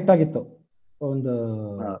ಸಾಂಗ್ ಬಹಳ ಹಿಟ್ ಆಗಿತ್ತು. ಒಂದು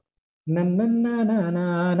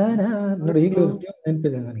ನೋಡಿ ಈಗಲೂ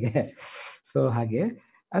ನೆನಪಿದೆ ನನಗೆ. ಸೊ ಹಾಗೆ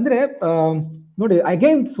ಅಂದ್ರೆ ನೋಡಿ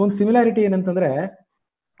ಅಗೈನ್ ಒಂದು ಸಿಮಿಲಾರಿಟಿ ಏನಂತಂದ್ರೆ,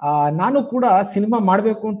 ನಾನು ಕೂಡ ಸಿನಿಮಾ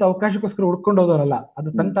ಮಾಡ್ಬೇಕು ಅಂತ ಅವಕಾಶಕ್ಕೋಸ್ಕರ ಹುಡ್ಕೊಂಡು ಹೋದವನಲ್ಲ, ಅದು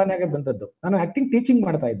ತಂತಾನಾಗೆ ಬಂದದ್ದು. ನಾನು ಆಕ್ಟಿಂಗ್ ಟೀಚಿಂಗ್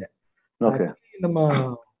ಮಾಡ್ತಾ ಇದ್ದೆ. ನಮ್ಮ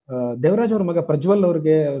ದೇವರಾಜ್ ಅವ್ರ ಮಗ ಪ್ರಜ್ವಲ್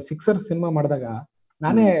ಅವ್ರಿಗೆ ಸಿಕ್ಸರ್ ಸಿನಿಮಾ ಮಾಡಿದಾಗ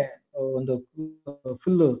ನಾನೇ ಒಂದು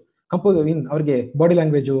ಫುಲ್ ಕಂಪೋಸ್ ಅವ್ರಿಗೆ body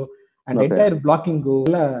language and entire blocking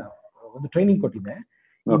ಎಲ್ಲ ಒಂದು ಟ್ರೈನಿಂಗ್ ಕೊಟ್ಟಿದ್ದೆ.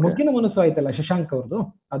 ಈ ಮುಗ್ಗಿನ ಮನಸ್ಸು ಆಯ್ತಲ್ಲ ಶಶಾಂಕ್ ಅವ್ರದ್ದು,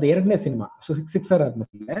 ಅದು 2ನೇ ಸಿನಿಮಾ ಸಿಕ್ಸರ್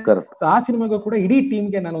ಆದ್ಮೇಲೆ. ಸೊ ಆ ಸಿನಿಮಾಗೂ ಕೂಡ ಇಡೀ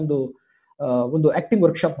ಟೀಮ್ಗೆ ನಾನೊಂದು ಆಕ್ಟಿಂಗ್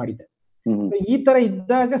ವರ್ಕ್ಶಾಪ್ ಮಾಡಿದ್ದೆ. ಈ ತರ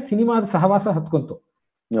ಇದ್ದಾಗ ಸಿನಿಮಾದ ಸಹವಾಸ ಹತ್ಕೊಂತು.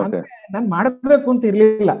 ನಾನ್ ಮಾಡ್ಬೇಕು ಅಂತ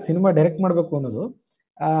ಇರ್ಲಿಲ್ಲ ಸಿನಿಮಾ ಡೈರೆಕ್ಟ್ ಮಾಡ್ಬೇಕು ಅನ್ನೋದು.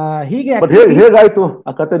 ಹೀಗೆ ಹೇಗಾಯ್ತು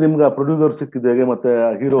ಆ ಕತೆ ನಿಮ್ಗೆ ಪ್ರೊಡ್ಯೂಸರ್ ಸಿಕ್ಕಿದೆ ಮತ್ತೆ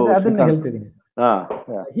ಹೀರೋ? ಅದನ್ನ ಹೇಳ್ತಿದ್ದೀನಿ.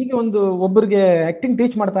 ಹೀಗೆ ಒಬ್ಬರಿಗೆ ಆಕ್ಟಿಂಗ್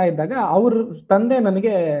ಟೀಚ್ ಮಾಡ್ತಾ ಇದ್ದಾಗ ಅವ್ರ ತಂದೆ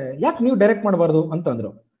ನನಗೆ ಯಾಕೆ ನೀವು ಡೈರೆಕ್ಟ್ ಮಾಡಬಾರ್ದು ಅಂತಂದ್ರು.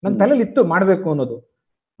 ನನ್ನ ತಲೆಯಲ್ಲಿ ಇತ್ತು ಮಾಡ್ಬೇಕು ಅನ್ನೋದು.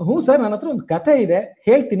 ಹ್ಞೂ ಸರ್, ನನ್ನ ಹತ್ರ ಒಂದು ಕತೆ ಇದೆ,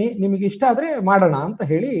 ಹೇಳ್ತೀನಿ, ನಿಮಗೆ ಇಷ್ಟ ಆದ್ರೆ ಮಾಡೋಣ ಅಂತ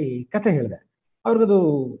ಹೇಳಿ ಕತೆ ಹೇಳಿದೆ. ಅವ್ರಿಗದು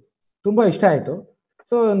ತುಂಬಾ ಇಷ್ಟ ಆಯ್ತು.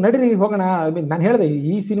 ಸೊ ನಡೀರಿ ಹೋಗೋಣ. ನಾನು ಹೇಳಿದೆ,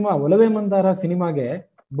 ಈ ಸಿನಿಮಾ ಒಲವೇ ಮಂದಾರ ಸಿನಿಮಾಗೆ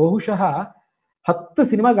ಬಹುಶಃ 10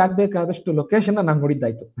 ಸಿನಿಮಾಗೆ ಆಗ್ಬೇಕಾದಷ್ಟು ಲೊಕೇಶನ್ ನಾನು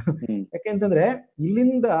ನೋಡಿದ್ದಾಯ್ತು. ಯಾಕೆಂತಂದ್ರೆ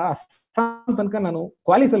ಇಲ್ಲಿಂದ ಅಸ್ಸಾಂ ತನಕ ನಾನು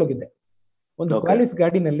ಕ್ವಾಲಿಸಲ್ಲಿ ಹೋಗಿದ್ದೆ. ಒಂದು ಕ್ವಾಲಿಸ್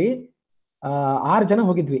ಗಾಡಿನಲ್ಲಿ 6 ಜನ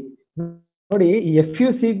ಹೋಗಿದ್ವಿ. ನೋಡಿ, ಈ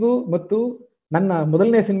F.U.C ಮತ್ತು ನನ್ನ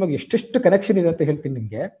ಮೊದಲನೇ ಸಿನಿಮಾಗೆ ಎಷ್ಟೆಷ್ಟು ಕನೆಕ್ಷನ್ ಇದೆ ಅಂತ ಹೇಳ್ತೀನಿ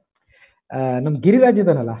ನಿಮ್ಗೆ. ನಮ್ ಗಿರಿರಾಜ್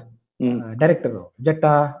ಇದಾನಲ್ಲ ಡೈರೆಕ್ಟರ್, ಜಟ್ಟ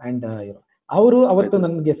ಅಂಡ್ ಅವರು ಅವತ್ತು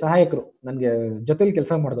ನನ್ಗೆ ಸಹಾಯಕರು, ನನ್ಗೆ ಜೊತೆಲಿ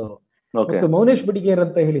ಕೆಲಸ ಮಾಡಿದವರು. ಮತ್ತು ಮೌನೇಶ್ ಬಿಡಿಗೇರ್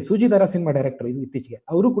ಅಂತ ಹೇಳಿ ಸೂಜಿದಾರ ಸಿನಿಮಾ ಡೈರೆಕ್ಟರ್ ಇತ್ತೀಚೆಗೆ,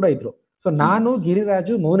 ಅವರು ಕೂಡ ಇದ್ರು. ಸೊ ನಾನು,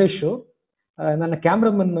 ಗಿರಿರಾಜು, ಮೌನೇಶ್, ನನ್ನ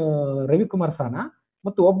ಕ್ಯಾಮ್ರಾಮನ್ ರವಿಕುಮಾರ್ ಸಾನಾ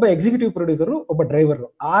ಮತ್ತು ಒಬ್ಬ ಎಕ್ಸಿಕ್ಯೂಟಿವ್ ಪ್ರೊಡ್ಯೂಸರ್, ಒಬ್ಬ ಡ್ರೈವರ್,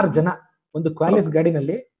 6 ಜನ ಒಂದು ಕ್ವಾಲಿಸ್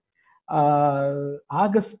ಗಾಡಿನಲ್ಲಿ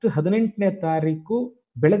ಆಗಸ್ಟ್ 18ನೇ ತಾರೀಕು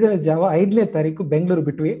ಬೆಳಗಿನ ಜಾವ 5ನೇ ತಾರೀಕು ಬೆಂಗಳೂರು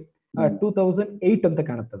ಬಿಟ್ವಿ. 2008 ಅಂತ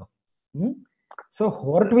ಕಾಣುತ್ತದ. ಸೊ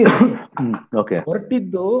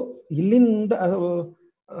ಹೊರಟಿದ್ದು ಇಲ್ಲಿಂದ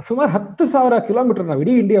ಸುಮಾರು 10,000 ಕಿಲೋಮೀಟರ್ ನಾವು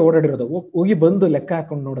ಇಡೀ ಇಂಡಿಯಾ ಓಡಾಡಿರೋದು. ಹೋಗಿ ಬಂದು ಲೆಕ್ಕ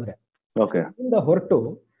ಹಾಕೊಂಡು ನೋಡಿದ್ರೆ ಇಲ್ಲಿಂದ ಹೊರಟು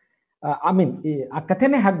ಆ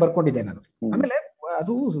ಕಥೆನೇ ಹಾಗೆ ಬರ್ಕೊಂಡಿದ್ದೆ ನಾನು. ಆಮೇಲೆ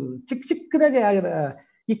ಅದು ಚಿಕ್ಕದಾಗಿ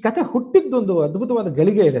ಈ ಕತೆ ಹುಟ್ಟಿದ್ದೊಂದು ಅದ್ಭುತವಾದ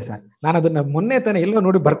ಗಳಿಗೆ ಇದೆ ಸರ್. ನಾನು ಅದನ್ನ ಮೊನ್ನೆ ತಾನೆ ಎಲ್ಲೋ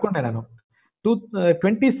ನೋಡಿ ಬರ್ಕೊಂಡೆ. ನಾನು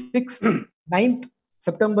 26/9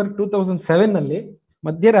 ಸೆಪ್ಟೆಂಬರ್ 2007 ನಲ್ಲಿ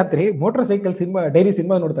ಮಧ್ಯರಾತ್ರಿ motor cycle cinema dairy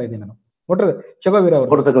cinema ನೋಡ್ತಾ ಇದ್ದೆ ನಾನು. ಚಗೋವೀರ ಅವರು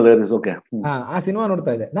ಆ ಸಿನಿಮಾ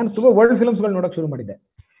ನೋಡ್ತಾ ಇದ್ದೆ. ನಾನು ತುಂಬಾ ವರ್ಲ್ಡ್ ಫಿಲ್ಮ್ಸ್ ಗಳು ನೋಡಕ್ ಶುರು ಮಾಡಿದ್ದೆ.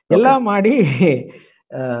 ಎಲ್ಲಾ ಮಾಡಿ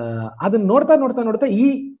ಅದನ್ನ ನೋಡ್ತಾ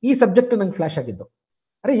ಈ ಸಬ್ಜೆಕ್ಟ್ ನಂಗೆ ಫ್ಲಾಶ್ ಆಗಿದ್ದು.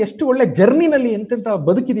 ಅರೆ, ಎಷ್ಟು ಒಳ್ಳೆ ಜರ್ನಿನಲ್ಲಿ ಎಂತೆಂತ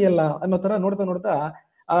ಬದುಕಿದೆಯಲ್ಲ ಅನ್ನೋ ತರ ನೋಡ್ತಾ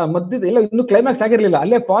ಮಧ್ಯದ ಎಲ್ಲ ಇನ್ನು ಕ್ಲೈಮ್ಯಾಕ್ಸ್ ಆಗಿರ್ಲಿಲ್ಲ,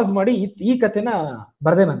 ಅಲ್ಲೇ ಪಾಸ್ ಮಾಡಿ ಈ ಕಥೆನ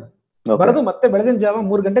ಬರೆದೆ ನಾನು. ಬರೆದು ಮತ್ತೆ ಬೆಳಗಿನ ಜಾವ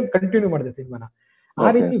 3 ಗಂಟೆಗೆ ಕಂಟಿನ್ಯೂ ಮಾಡಿದೆ ಸಿನಿಮಾನ.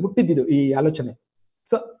 ಆ ರೀತಿ ಹುಟ್ಟಿದ್ದು ಈ ಆಲೋಚನೆ.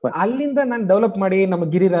 ಸೊ ಅಲ್ಲಿಂದ ನಾನು ಡೆವಲಪ್ ಮಾಡಿ ನಮ್ಮ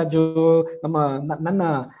ಗಿರಿರಾಜು ನನ್ನ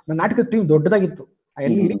ನಾಟಕದ ಟೀಮ್ ದೊಡ್ಡದಾಗಿತ್ತು.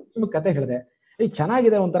 ಅಲ್ಲಿ ಇಡೀ ಕತೆ ಹೇಳಿದೆ,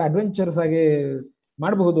 ಚೆನ್ನಾಗಿದೆ, ಒಂಥರ ಅಡ್ವೆಂಚರ್ಸ್ ಆಗಿ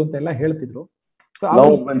ಮಾಡಬಹುದು ಅಂತೆಲ್ಲ ಹೇಳ್ತಿದ್ರು. ಸೊ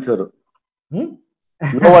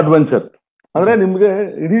ಅಡ್ವೆಂಚರ್ ಅಂದ್ರೆ ನಿಮ್ಗೆ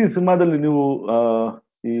ಇಡೀ ಸಿನಿಮಾದಲ್ಲಿ ನೀವು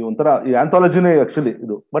ಈ ಒಂಥರ ಈ ಆಂಥಾಲಜಿನೇ ಆಕ್ಚುಲಿ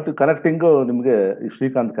ಇದು, ಬಟ್ ಕನೆಕ್ಟಿಂಗ್ ನಿಮ್ಗೆ ಈ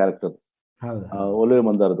ಶ್ರೀಕಾಂತ್ ಕ್ಯಾರೆಕ್ಟರ್ ಒಲೆ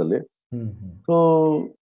ಮಂದಾರದಲ್ಲಿ. ಸೊ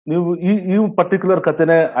ನೀವು ಈ ಪರ್ಟಿಕ್ಯುಲರ್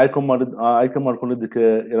ಕಥೆನೆ ಆಯ್ಕೆ ಮಾಡ್ಕೊಂಡಿದ್ದಕ್ಕೆ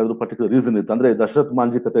ಏನಾದ್ರು ಪರ್ಟಿಕ್ಯುಲರ್ ರೀಸನ್ ಇತ್ತು? ಅಂದ್ರೆ ದಶರಥ್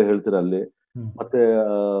ಮಾಂಜಿ ಕತೆ ಹೇಳ್ತೀರಾ ಅಲ್ಲಿ, ಮತ್ತೆ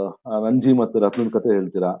ರಂಜಿ ಮತ್ತೆ ರತ್ನನ್ ಕತೆ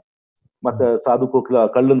ಹೇಳ್ತೀರಾ, ಮತ್ತೆ ಸಾಧು ಕೋಕಿಲ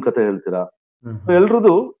ಕಳ್ಳನ್ ಕತೆ ಹೇಳ್ತೀರಾ.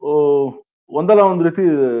 ಎಲ್ರದು ಒಂದಲ್ಲ ಒಂದ್ ರೀತಿ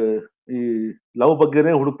ಈ ಲವ್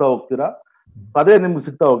ಬಗ್ಗೆನೇ ಹುಡುಕ್ತಾ ಹೋಗ್ತೀರಾ, ಅದೇ ನಿಮ್ಗೆ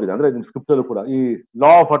ಸಿಗ್ತಾ ಹೋಗಿದೆ. ಅಂದ್ರೆ ನಿಮ್ ಸ್ಕ್ರಿಪ್ಟ್ ಅಲ್ಲೂ ಕೂಡ ಈ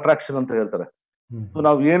ಲಾ ಆಫ್ ಅಟ್ರಾಕ್ಷನ್ ಅಂತ ಹೇಳ್ತಾರೆ. ಸೊ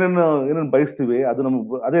ನಾವು ಏನೇನ್ ಬಯಸ್ತೀವಿ ಅದು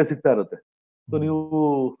ನಮ್ಗೆ ಅದೇ ಸಿಗ್ತಾ ಇರುತ್ತೆ. ಸೊ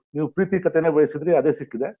ನೀವು ಪ್ರೀತಿ ಕಥೆನೇ ಬಯಸಿದ್ರಿ, ಅದೇ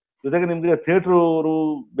ಸಿಕ್ಕಿದೆ. ಜೊತೆಗೆ ನಿಮ್ಗೆ ಥಿಯೇಟರ್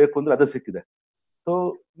ಬೇಕು ಅಂದ್ರೆ ಅದೇ ಸಿಕ್ಕಿದೆ. ಸೊ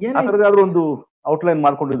ಆ ತರದ ಯಾವ್ದು ಒಂದು ಔಟ್ಲೈನ್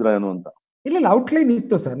ಮಾಡ್ಕೊಂಡಿದ್ರ ಏನು ಅಂತ? ಇಲ್ಲ, ಔಟ್ಲೈನ್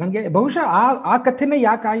ಇತ್ತು ಸರ್. ನಂಗೆ ಬಹುಶಃ ಆ ಕಥೆನೇ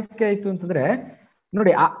ಯಾಕೆ ಆಯ್ಕೆ ಆಯ್ತು ಅಂತಂದ್ರೆ,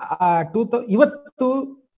 ನೋಡಿ ಇವತ್ತು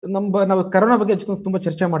ನಾವು ಕರೋನಾ ಬಗ್ಗೆ ತುಂಬಾ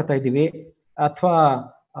ಚರ್ಚೆ ಮಾಡ್ತಾ ಇದ್ದೀವಿ, ಅಥವಾ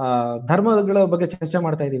ಧರ್ಮಗಳ ಬಗ್ಗೆ ಚರ್ಚೆ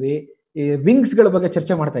ಮಾಡ್ತಾ ಇದೀವಿ, ಈ ವಿಂಗ್ಸ್ ಗಳ ಬಗ್ಗೆ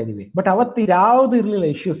ಚರ್ಚೆ ಮಾಡ್ತಾ ಇದೀವಿ. ಬಟ್ ಅವತ್ತು ಯಾವ್ದು ಇರ್ಲಿಲ್ಲ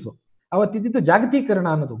ಇಶ್ಯೂಸ್. ಅವತ್ತಿದ್ದು ಜಾಗತೀಕರಣ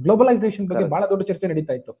ಅನ್ನೋದು, ಗ್ಲೋಬಲೈಸೇಷನ್ ಬಗ್ಗೆ ಬಹಳ ದೊಡ್ಡ ಚರ್ಚೆ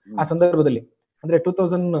ನಡೀತಾ ಇತ್ತು ಆ ಸಂದರ್ಭದಲ್ಲಿ. ಅಂದ್ರೆ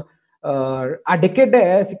 2000 ಆ ಡೆಕೆಡ್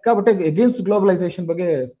ಸಿಕ್ಕಾಬಟ್ಟೆ ಎಗೇನ್ಸ್ಟ್ ಗ್ಲೋಬಲೈಸೇಷನ್ ಬಗ್ಗೆ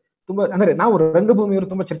ತುಂಬಾ, ಅಂದ್ರೆ ನಾವು ರಂಗಭೂಮಿಯವರು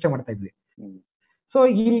ತುಂಬಾ ಚರ್ಚೆ ಮಾಡ್ತಾ ಇದ್ವಿ. ಸೊ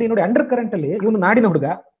ಇಲ್ಲಿ ನೋಡಿ, ಅಂಡರ್ ಕರೆಂಟ್ ಅಲ್ಲಿ ಇವನು ನಾಡಿನ ಹುಡುಗ,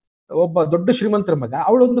 ಒಬ್ಬ ದೊಡ್ಡ ಶ್ರೀಮಂತರ ಮಗ,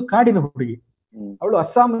 ಅವಳೊಂದು ಕಾಡಿನ ಹುಡುಗಿ, ಅವಳು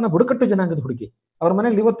ಅಸ್ಸಾಂನ ಬುಡಕಟ್ಟು ಜನಾಂಗದ ಹುಡುಗಿ, ಅವ್ರ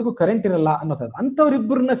ಮನೇಲಿ ಇವತ್ತಿಗೂ ಕರೆಂಟ್ ಇರಲ್ಲ ಅನ್ನೋದು.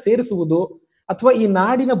 ಅಂತವ್ರಿಬ್ಬರನ್ನ ಸೇರಿಸುವುದು, ಅಥವಾ ಈ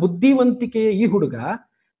ನಾಡಿನ ಬುದ್ಧಿವಂತಿಕೆಯ ಈ ಹುಡುಗ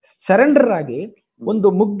ಸರೆಂಡರ್ ಆಗಿ ಒಂದು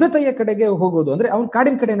ಮುಗ್ಧತೆಯ ಕಡೆಗೆ ಹೋಗೋದು, ಅಂದ್ರೆ ಅವ್ನ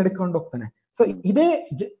ಕಾಡಿನ ಕಡೆ ನಡ್ಕೊಂಡು ಹೋಗ್ತಾನೆ. ಸೊ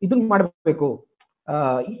ಇದನ್ನ ಮಾಡ್ಬೇಕು.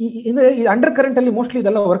 ಈ ಅಂಡರ್ ಕರೆಂಟ್ ಅಲ್ಲಿ ಮೋಸ್ಟ್ಲಿ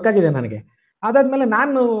ಇದೆಲ್ಲ ವರ್ಕ್ ಆಗಿದೆ ನನಗೆ. ಅದಾದ್ಮೇಲೆ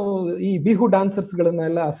ನಾನು ಈ ಬಿಹು ಡಾನ್ಸರ್ಸ್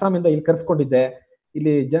ಗಳನ್ನೆಲ್ಲ ಅಸ್ಸಾಮಿಂದ ಇಲ್ಲಿ ಕರ್ಸ್ಕೊಂಡಿದ್ದೆ.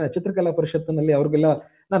 ಇಲ್ಲಿ ಚಿತ್ರಕಲಾ ಪರಿಷತ್ತಿನಲ್ಲಿ ಅವ್ರಿಗೆಲ್ಲ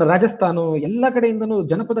ನಾನು ರಾಜಸ್ಥಾನ ಎಲ್ಲ ಕಡೆಯಿಂದನೂ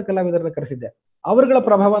ಜನಪದ ಕಲಾವಿದರನ್ನ ಕರೆಸಿದ್ದೆ. ಅವರುಗಳ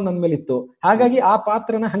ಪ್ರಭಾವ ನನ್ನ ಮೇಲೆ ಇತ್ತು. ಹಾಗಾಗಿ ಆ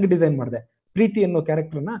ಪಾತ್ರನ ಹಂಗೆ ಡಿಸೈನ್ ಮಾಡಿದೆ. ಪ್ರೀತಿ ಅನ್ನೋ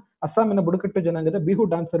ಕ್ಯಾರೆಕ್ಟರ್ನ ಅಸ್ಸಾಮಿನ ಬುಡಕಟ್ಟು ಜನಾಂಗದ ಬಿಹು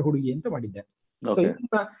ಡಾನ್ಸರ್ ಹುಡುಗಿ ಅಂತ ಮಾಡಿದ್ದೆ. ಸೊ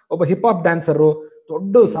ಇವನ್ನ ಒಬ್ಬ ಹಿಪ್ ಹಾಪ್ ಡ್ಯಾನ್ಸರು,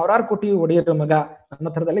 ದೊಡ್ಡ 1000 ಕೋಟಿ ಒಡೆಯರ ಮಗ ಅನ್ನೋ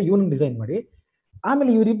ತರದಲ್ಲ ಇವನ್ ಡಿಸೈನ್ ಮಾಡಿ,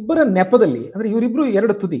 ಆಮೇಲೆ ಇವರಿಬ್ಬರ ನೆಪದಲ್ಲಿ, ಅಂದ್ರೆ ಇವರಿಬ್ರು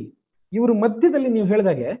ಎರಡು ತುದಿ, ಇವ್ರ ಮಧ್ಯದಲ್ಲಿ ನೀವು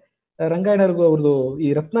ಹೇಳಿದಾಗೆ ರಂಗಾಯಣರ್ಗೂ ಅವ್ರದ್ದು ಈ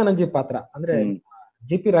ರತ್ನಾನಂಜಿ ಪಾತ್ರ, ಅಂದ್ರೆ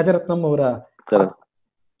ಜಿ.ಪಿ. ರಾಜರತ್ನಂ ಅವರ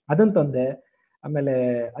ಅದನ್ ತಂದೆ. ಆಮೇಲೆ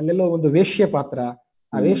ಅಲ್ಲೆಲ್ಲೋ ಒಂದು ವೇಶ್ಯ ಪಾತ್ರ,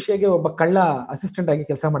 ಆ ವೇಶ್ಯಗೆ ಒಬ್ಬ ಕಳ್ಳ ಅಸಿಸ್ಟೆಂಟ್ ಆಗಿ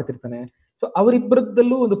ಕೆಲಸ ಮಾಡ್ತಿರ್ತಾನೆ. ಸೊ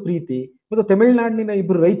ಅವರಿಬ್ಬರದಲ್ಲೂ ಒಂದು ಪ್ರೀತಿ. ಮತ್ತು ತಮಿಳುನಾಡಿನ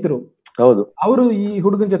ಇಬ್ರು ರೈತರು, ಅವರು ಈ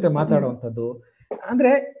ಹುಡುಗನ ಜೊತೆ ಮಾತಾಡುವಂಥದ್ದು.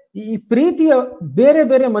 ಅಂದ್ರೆ ಈ ಪ್ರೀತಿಯ ಬೇರೆ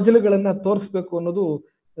ಬೇರೆ ಮಜಲುಗಳನ್ನ ತೋರಿಸ್ಬೇಕು ಅನ್ನೋದು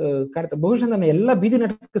ಕಾಡ್ತಾ. ಬಹುಶಃ ನನ್ನ ಎಲ್ಲ ಬೀದಿ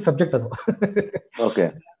ನಾಟಕ ಸಬ್ಜೆಕ್ಟ್ ಅದು.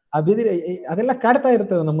 ಆ ಬೀದಿ ಅದೆಲ್ಲ ಕಾಡ್ತಾ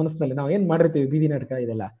ಇರ್ತದೆ ನಮ್ಮ ಮನಸ್ಸಿನಲ್ಲಿ. ನಾವು ಏನ್ ಮಾಡಿರ್ತೀವಿ ಬೀದಿ ನಾಟಕ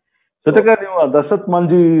ಇದೆಲ್ಲ. ಜೊತೆಗೆ ನೀವು ದಶರಥ್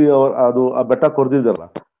ಮಾಂಜಿ ಅದು ಆ ಬೆಟ್ಟ ಕೊರ್ದಿದ್ರಲ್ಲ,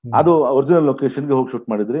 ಅದು ಒರಿಜಿನಲ್ ಲೊಕೇಶನ್ಗೆ ಹೋಗಿ ಶೂಟ್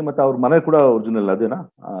ಮಾಡಿದ್ರಿ, ಮತ್ತೆ ಅವ್ರ ಮನೆ ಕೂಡ ಒರಿಜಿನಲ್ ಅದೇನಾ?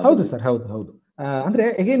 ಹೌದು ಸರ್, ಹೌದು. ಅಂದ್ರೆ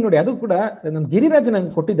ಹೇಗೇನ್ ನೋಡಿ, ಅದು ಕೂಡ ನಮ್ ಗಿರಿರಾಜ್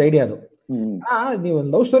ನಂಗೆ ಕೊಟ್ಟಿದ್ದ ಐಡಿಯಾ ಅದು. ನೀವು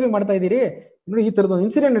ಲವ್ ಸ್ಟೋರಿ ಮಾಡ್ತಾ ಇದ್ದೀರಿ ನೋಡಿ, ಈ ತರದ ಒಂದು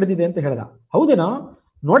ಇನ್ಸಿಡೆಂಟ್ ನಡೆದಿದೆ ಅಂತ ಹೇಳ್ದ. ಹೌದೇನಾ,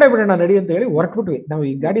 ನೋಡೇ ಬಿಡೋಣ ನಡಿ ಅಂತ ಹೇಳಿ ಹೊರಟ್ಬಿಟ್ವಿ. ನಾವು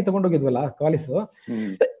ಈ ಗಾಡಿ ತಗೊಂಡೋಗಿದ್ವಲ್ಲ ಕಾಲೇಜು,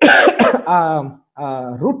 ಆ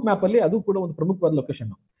ರೂಟ್ ಮ್ಯಾಪ್ ಅಲ್ಲಿ ಅದು ಕೂಡ ಒಂದು ಪ್ರಮುಖವಾದ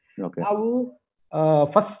ಲೊಕೇಶನ್. ನಾವು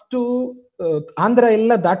ಫಸ್ಟ್ ಆಂಧ್ರ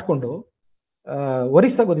ಎಲ್ಲ ದಾಟ್ಕೊಂಡು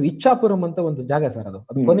ಒರಿಸ್ಸಾಗ ಹೋದ್ವಿ. ಇಚ್ಛಾಪುರಂ ಅಂತ ಒಂದು ಜಾಗ ಸರ್, ಅದು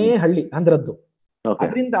ಕೊನೆ ಹಳ್ಳಿ ಆಂಧ್ರದ್ದು.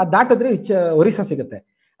 ಅದರಿಂದ ದಾಟಿದ್ರೆ ಒರಿಸ್ಸಾ ಸಿಗುತ್ತೆ.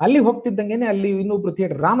 ಅಲ್ಲಿ ಹೋಗ್ತಿದ್ದಂಗೆನೆ ಅಲ್ಲಿ ಇನ್ನೊಬ್ರು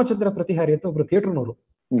ಥಿಯೇಟರ್, ರಾಮಚಂದ್ರ ಪ್ರತಿಹಾರಿ ಅಂತ ಒಬ್ರು ಥಿಯೇಟರ್ನವರು.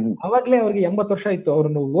 ಅವಾಗ್ಲೇ ಅವ್ರಿಗೆ 80 ವರ್ಷ ಇತ್ತು.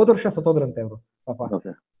 ಅವ್ರನ್ನು ಹೋದ ವರ್ಷ ಸತ್ತೋದ್ರಂತೆ ಅವರು ಪಾಪ.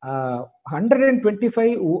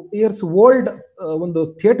 125 ಇಯರ್ಸ್ ಓಲ್ಡ್ ಒಂದು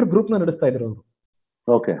ಥಿಯೇಟರ್ ಗ್ರೂಪ್ ನ ನಡೆಸ್ತಾ ಇದ್ರು ಅವರು.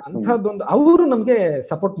 ಅಂಥದ್ದೊಂದು ಅವರು ನಮ್ಗೆ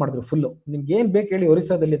ಸಪೋರ್ಟ್ ಮಾಡಿದ್ರು ಫುಲ್. ನಿಮ್ಗೆ ಏನ್ ಬೇಕು ಹೇಳಿ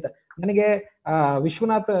ಒರಿಸ್ಸಾದಲ್ಲಿ ಅಂತ. ನನಗೆ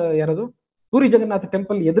ವಿಶ್ವನಾಥ ಯಾರದು ಪೂರಿ ಜಗನ್ನಾಥ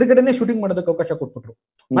ಟೆಂಪಲ್ ಎದುರುಗಡೆನೆ ಶೂಟಿಂಗ್ ಮಾಡೋದಕ್ಕೆ ಅವಕಾಶ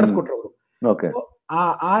ಮಾಡಿಸ್ಕೊಟ್ರು ಅವರು.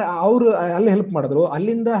 ಅವ್ರು ಅಲ್ಲಿ ಹೆಲ್ಪ್ ಮಾಡಿದ್ರು.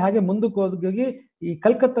 ಅಲ್ಲಿಂದ ಹಾಗೆ ಮುಂದಕ್ಕೆ ಹೋಗಿ ಈ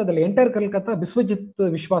ಕಲ್ಕತ್ತಾದಲ್ಲಿ ಎಂಟೈರ್ ಕಲ್ಕತ್ತಾ ಬಿಸ್ವಜಿತ್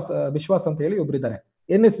ವಿಶ್ವಾಸ್ ಅಂತ ಹೇಳಿ ಒಬ್ರು ಇದ್ದಾರೆ,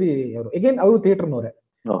 NSV ಅವರು. ಎಗೇನ್ ಅವರು ಥಿಯೇಟರ್ನವರೇ.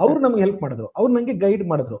 ಅವ್ರು ನಮ್ಗೆ ಹೆಲ್ಪ್ ಮಾಡಿದ್ರು. ಅವ್ರು ನಂಗೆ ಗೈಡ್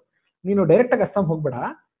ಮಾಡಿದ್ರು, ನೀನು ಡೈರೆಕ್ಟ್ ಆಗಿ ಅಸ್ಸಾಂ ಹೋಗ್ಬೇಡ,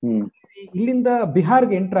 ಇಲ್ಲಿಂದ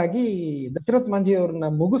ಬಿಹಾರ್ಗೆ ಎಂಟರ್ ಆಗಿ ದಶರಥ್ ಮಾಂಜಿ ಅವ್ರನ್ನ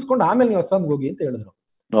ಮುಗಿಸ್ಕೊಂಡು ಆಮೇಲೆ ನೀವು ಅಸ್ಸಾಂಗೆ ಹೋಗಿ ಅಂತ ಹೇಳಿದ್ರು.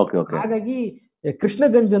 ಹಾಗಾಗಿ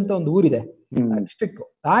ಕೃಷ್ಣಗಂಜ್ ಅಂತ ಒಂದು ಊರಿದೆ ಡಿಸ್ಟ್ರಿಕ್ಟ್.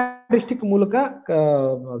 ಆ ಡಿಸ್ಟ್ರಿಕ್ಟ್ ಮೂಲಕ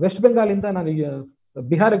ವೆಸ್ಟ್ ಬೆಂಗಾಲ್ ಇಂದ ನಾನು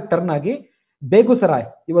ಬಿಹಾರಿಗೆ ಟರ್ನ್ ಆಗಿ ಬೇಗುಸರಾಯ್,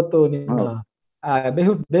 ಇವತ್ತು ನಿಮ್ಮ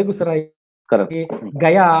ಬೇಗುಸರಾಯ್,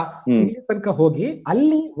 ಗಯಾ ಇಲ್ಲಿ ತನಕ ಹೋಗಿ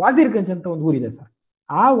ಅಲ್ಲಿ ವಾಜೀರ್ಗಂಜ್ ಅಂತ ಒಂದು ಊರಿದೆ ಸರ್.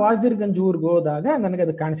 ಆ ವಾಜೀರ್ಗಂಜ್ ಊರ್ಗೆ ಹೋದಾಗ ನನಗೆ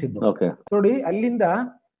ಅದು ಕಾಣಿಸಿದ್ದು ನೋಡಿ. ಅಲ್ಲಿಂದ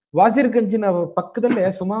ವಾಜೀರ್ಗಂಜಿನ ಪಕ್ಕದಲ್ಲೇ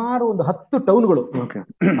ಸುಮಾರು ಒಂದು 10 ಟೌನ್ಗಳು.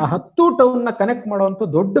 ಆ 10 ಟೌನ್ ನ ಕನೆಕ್ಟ್ ಮಾಡುವಂತ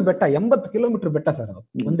ದೊಡ್ಡ ಬೆಟ್ಟ, 80 ಕಿಲೋಮೀಟರ್ ಬೆಟ್ಟ ಸರ್ ಅದು.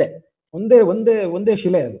 ಒಂದೇ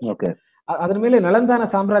ಶಿಲೆ ಅದು. ಅದ್ರ ಮೇಲೆ ನಳಂದಾನ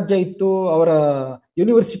ಸಾಮ್ರಾಜ್ಯ ಇತ್ತು, ಅವರ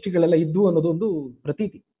ಯೂನಿವರ್ಸಿಟಿಗಳೆಲ್ಲ ಇದ್ವು ಅನ್ನೋದು ಒಂದು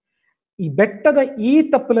ಪ್ರತೀತಿ. ಈ ಬೆಟ್ಟದ ಈ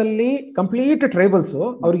ತಪ್ಪಲಲ್ಲಿ ಕಂಪ್ಲೀಟ್ ಟ್ರೈಬಲ್ಸ್,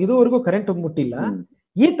 ಅವ್ರಿಗೆ ಇದುವರೆಗೂ ಕರೆಂಟ್ ಮುಟ್ಟಿಲ್ಲ.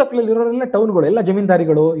 ಈ ತಪ್ಪಲಲ್ಲಿ ಇರೋರೆಲ್ಲ ಟೌನ್ಗಳು, ಎಲ್ಲ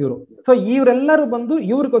ಜಮೀನ್ದಾರಿಗಳು ಇವರು. ಸೊ ಇವರೆಲ್ಲರೂ ಬಂದು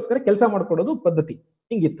ಇವ್ರಿಗೋಸ್ಕರ ಕೆಲಸ ಮಾಡ್ಕೊಡೋದು ಪದ್ಧತಿ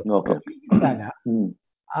ಹಿಂಗಿತ್ತು. ಇದ್ದಾಗ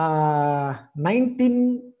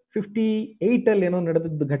 1958 ಅಲ್ಲಿ ಏನೋ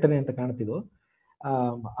ನಡೆದದ್ದು ಘಟನೆ ಅಂತ ಕಾಣ್ತಿದ್ದು.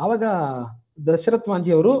 ಆವಾಗ ದಶರಥ್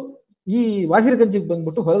ಮಾಂಜಿ ಅವರು ಈ ವಾಜಿರಗಂಜಿಗೆ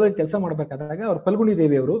ಬಂದ್ಬಿಟ್ಟು ಹೊಲದಲ್ಲಿ ಕೆಲಸ ಮಾಡ್ಬೇಕಾದಾಗ ಅವ್ರ ಫಲ್ಗುಣಿ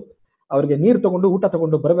ದೇವಿ ಅವರು ಅವ್ರಿಗೆ ನೀರು ತಗೊಂಡು ಊಟ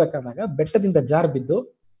ತಗೊಂಡು ಬರಬೇಕಾದಾಗ ಬೆಟ್ಟದಿಂದ ಜಾರ್ ಬಿದ್ದು,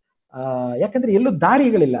 ಯಾಕಂದ್ರೆ ಎಲ್ಲೂ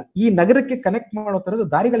ದಾರಿಗಳಿಲ್ಲ, ಈ ನಗರಕ್ಕೆ ಕನೆಕ್ಟ್ ಮಾಡೋ ತರದ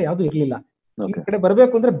ದಾರಿಗಳು ಯಾವ್ದು ಇರ್ಲಿಲ್ಲ. ಈ ಕಡೆ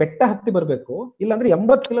ಬರ್ಬೇಕು ಅಂದ್ರೆ ಬೆಟ್ಟ ಹತ್ತಿ ಬರ್ಬೇಕು, ಇಲ್ಲಾಂದ್ರೆ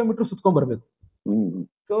 80 ಕಿಲೋಮೀಟರ್ ಸುತ್ಕೊಂಡ್ ಬರ್ಬೇಕು.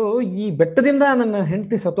 ಸೊ ಈ ಬೆಟ್ಟದಿಂದ ನನ್ನ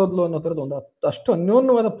ಹೆಂಡತಿ ಸತ್ತೋದ್ಲು ಅನ್ನೋ ತರದ್ ಒಂದು ಅಷ್ಟು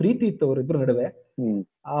ಅನ್ಯೋನ್ಯವಾದ ಪ್ರೀತಿ ಇತ್ತು ಅವರಿಬ್ರು ನಡುವೆ.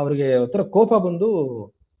 ಅವ್ರಿಗೆ ಒಂಥರ ಕೋಪ ಬಂದು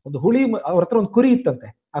ಒಂದು ಹುಳಿ, ಅವ್ರ ಹತ್ರ ಒಂದು ಕುರಿ ಇತ್ತಂತೆ,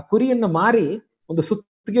 ಆ ಕುರಿಯನ್ನ ಮಾರಿ ಒಂದು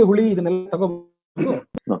ಸುತ್ತಿಗೆ ಹುಳಿ ಇದನ್ನೆಲ್ಲ ತಗೊಂಡು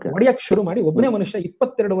ಹೊಡಿಯಕ್ ಶುರು ಮಾಡಿ ಒಬ್ಬನೇ ಮನುಷ್ಯ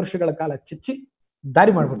 22 ವರ್ಷಗಳ ಕಾಲ ಚಿಚ್ಚಿ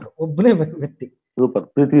ದಾರಿ ಮಾಡ್ಬಿಟ್ರು, ಒಬ್ಬನೇ ವ್ಯಕ್ತಿ.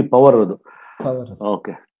 ಪ್ರೀತಿ ಪವರ್ ಅದು.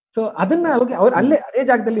 ಸೊ ಅದನ್ನ ಅವ್ರು ಅಲ್ಲೇ ಅದೇ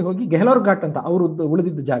ಜಾಗದಲ್ಲಿ ಹೋಗಿ ಗೆಹ್ಲೋರ್ ಘಾಟ್ ಅಂತ ಅವ್ರು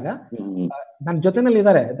ಉಳಿದಿದ್ದ ಜಾಗ, ನನ್ನ ಜೊತೆನಲ್ಲಿ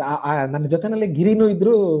ಇದಾರೆ, ನನ್ನ ಜೊತೆನಲ್ಲಿ ಗಿರಿನೂ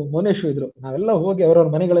ಇದ್ರು, ಮೋನೇಶು ಇದ್ರು. ನಾವೆಲ್ಲ ಹೋಗಿ ಅವ್ರವ್ರ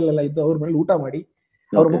ಮನೆಗಳಲ್ಲೆಲ್ಲ ಇದ್ದು ಅವ್ರ ಮನೇಲಿ ಊಟ ಮಾಡಿ,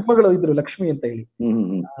 ಅವ್ರ ಮೊಮ್ಮಗಳು ಇದ್ರು ಲಕ್ಷ್ಮಿ ಅಂತ ಹೇಳಿ,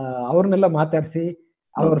 ಅವ್ರನ್ನೆಲ್ಲ ಮಾತಾಡ್ಸಿ,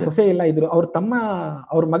 ಅವ್ರ ಸೊಸೆ ಎಲ್ಲ ಇದ್ರು, ಅವ್ರ ತಮ್ಮ,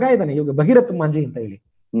 ಅವ್ರ ಮಗ ಇದ್ದಾನೆ ಇವಾಗ ಭಗೀರಥ್ ಮಾಂಜಿ ಅಂತ ಹೇಳಿ,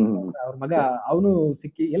 ಅವ್ರ ಮಗ, ಅವನು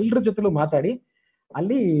ಸಿಕ್ಕಿ ಎಲ್ಲರ ಜೊತೆಲೂ ಮಾತಾಡಿ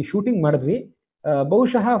ಅಲ್ಲಿ ಶೂಟಿಂಗ್ ಮಾಡಿದ್ವಿ.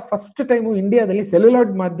 ಬಹುಶಃ ಫಸ್ಟ್ ಟೈಮು ಇಂಡಿಯಾದಲ್ಲಿ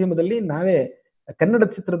ಸೆಲ್ಯುಲಾಯ್ಡ್ ಮಾಧ್ಯಮದಲ್ಲಿ ನಾವೇ ಕನ್ನಡ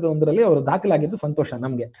ಚಿತ್ರದ ಒಂದರಲ್ಲಿ ಅವರು ದಾಖಲಾಗಿದ್ದು ಸಂತೋಷ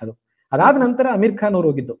ನಮ್ಗೆ. ಅದು ಅದಾದ ನಂತರ ಅಮೀರ್ ಖಾನ್ ಅವ್ರು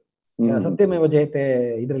ಹೋಗಿದ್ದು ಸತ್ಯಮೇವ ಜಯತೆ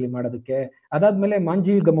ಇದರಲ್ಲಿ ಮಾಡೋದಕ್ಕೆ. ಅದಾದ್ಮೇಲೆ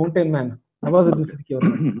Manjhi the mountain man, Nawazuddin Siddiqui ಅವರು,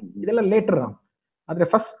 ಇದೆಲ್ಲ ಲೇಟರ್. ಆದ್ರೆ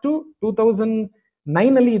ಫಸ್ಟ್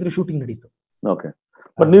 2009 ಅಲ್ಲಿ ಇದ್ರ ಶೂಟಿಂಗ್ ನಡೀತು.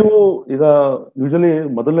 ಬಟ್ ನೀವು ಈಗ ಯೂಶಲಿ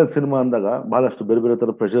ಮೊದಲನೇ ಸಿನಿಮಾ ಅಂದಾಗ ಬಹಳಷ್ಟು ಬೇರೆ ಬೇರೆ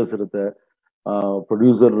ತರ ಪ್ರೆಷರ್ಸ್ ಇರುತ್ತೆ.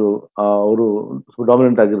 ಪ್ರೊಡ್ಯೂಸರ್ ಅವರು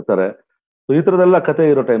ಡಾಮಿನೆಂಟ್ ಆಗಿರ್ತಾರೆ. ಸೊ ಈ ತರದೆಲ್ಲ ಕತೆ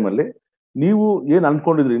ಇರೋ ಟೈಮಲ್ಲಿ ನೀವು ಏನ್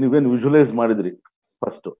ಅನ್ಕೊಂಡಿದ್ರಿ, ನೀವೇನ್ ವಿಜುವಲೈಸ್ ಮಾಡಿದ್ರಿ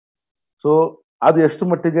ಫಸ್ಟ್, ಸೊ ಅದು ಎಷ್ಟು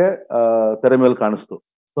ಮಟ್ಟಿಗೆ ತೆರೆ ಮೇಲೆ ಕಾಣಿಸ್ತು?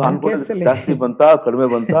 ಜಾಸ್ತಿ ಬಂತ, ಕಡಿಮೆ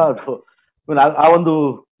ಬಂತ, ಅಥವಾ ಆ ಒಂದು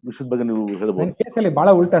ವಿಷಯದ ಬಗ್ಗೆ ನೀವು ಹೇಳ್ಬೋದು? ನನ್ನ ಕೇಸಲ್ಲಿ ಬಹಳ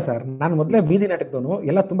ಉಲ್ಟಾ ಸರ್. ನಾನು ಮೊದಲೇ ಬೀದಿ ನಾಟಕದವನು,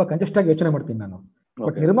 ಎಲ್ಲ ತುಂಬಾ ಕಂಜೆಸ್ಟ್ ಆಗಿ ಯೋಚನೆ ಮಾಡ್ತೀನಿ ನಾನು.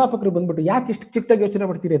 ಬಟ್ ನಿರ್ಮಾಪಕರು ಬಂದ್ಬಿಟ್ಟು ಯಾಕೆ ಇಷ್ಟು ಚಿಕ್ಕದಾಗಿ ಯೋಚನೆ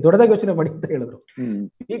ಮಾಡ್ತೀರಿ, ದೊಡ್ಡದಾಗಿ ಯೋಚನೆ ಮಾಡಿ ಅಂತ ಹೇಳಿದ್ರು.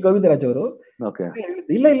 ಈ ಗೋವಿಂದರಾಜ್ ಅವರು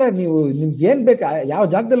ಇಲ್ಲ ಇಲ್ಲ, ನೀವು ನಿಮ್ಗೆ ಏನ್ ಬೇಕು, ಯಾವ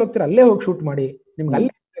ಜಾಗದಲ್ಲಿ ಹೋಗ್ತೀರಾ ಅಲ್ಲೇ ಹೋಗಿ ಶೂಟ್ ಮಾಡಿ, ನಿಮ್ಗೆ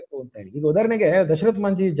ಅಲ್ಲೇ ಬೇಕು ಅಂತ ಹೇಳಿ. ಈಗ ಉದಾಹರಣೆಗೆ ದಶರಥ್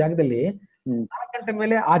ಮಾಂಜಿ ಜಾಗದಲ್ಲಿ 4 ಗಂಟೆ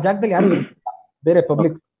ಮೇಲೆ ಆ ಜಾಗದಲ್ಲಿ ಯಾರು ಬೇರೆ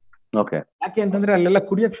ಪಬ್ಲಿಕ್, ಯಾಕೆ ಅಂತಂದ್ರೆ ಅಲ್ಲೆಲ್ಲ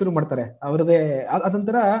ಕುಡಿಯಕ್ ಶುರು ಮಾಡ್ತಾರೆ ಅವ್ರದೇ.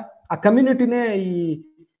 ಅದೊಂಥರ ಆ ಕಮ್ಯುನಿಟಿನೇ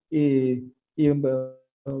ಈ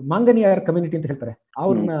ಮಾಂಗನಿಯಾರ್ ಕಮ್ಯುನಿಟಿ ಅಂತ ಹೇಳ್ತಾರೆ,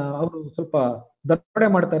 ಅವ್ರನ್ನ ಅವರು ಸ್ವಲ್ಪ ದಟ್ಟಣೆ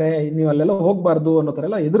ಮಾಡ್ತಾರೆ, ನೀವು ಅಲ್ಲೆಲ್ಲ ಹೋಗ್ಬಾರ್ದು ಅನ್ನೋ ತರ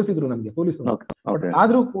ಎಲ್ಲ ಎದುರಿಸಿದ್ರು ನಮ್ಗೆ ಪೊಲೀಸರು.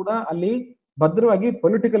 ಆದ್ರೂ ಕೂಡ ಅಲ್ಲಿ ಭದ್ರವಾಗಿ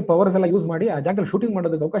ಪೊಲಿಟಿಕಲ್ ಪವರ್ಸ್ ಎಲ್ಲ ಯೂಸ್ ಮಾಡಿ ಆ ಜಾಗದಲ್ಲಿ ಶೂಟಿಂಗ್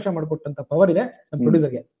ಮಾಡೋದಕ್ಕೆ ಅವಕಾಶ ಮಾಡಿಕೊಟ್ಟಂತ ಪವರ್ ಇದೆ ನಮ್ಮ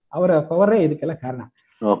ಪ್ರೊಡ್ಯೂಸರ್ಗೆ. ಅವರ ಪವರೇ ಇದಕ್ಕೆಲ್ಲ ಕಾರಣ.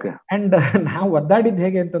 ಅಂಡ್ ನಾವು ಒದ್ದಾಡಿದ್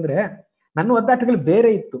ಹೇಗೆ ಅಂತಂದ್ರೆ, ನನ್ನ ಒದ್ದಾಟಗಳು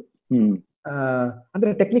ಬೇರೆ ಇತ್ತು.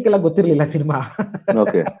 ಅಂದ್ರೆ ಟೆಕ್ನಿಕಲ್ ಆಗಿ ಗೊತ್ತಿರ್ಲಿಲ್ಲ ಸಿನಿಮಾ.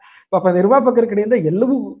 ಪಾಪ ನಿರ್ಮಾಪಕರ ಕಡೆಯಿಂದ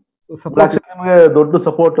ಎಲ್ಲವೂ ನಿಮಗೆ ದೊಡ್ಡ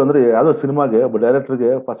ಸಪೋರ್ಟ್ ಅಂದ್ರೆ ಯಾವ್ದೋ ಸಿನಿಮಾಗೆ ಡೈರೆಕ್ಟರ್ಗೆ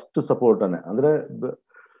ಫಸ್ಟ್ ಸಪೋರ್ಟ್ ಅಂದ್ರೆ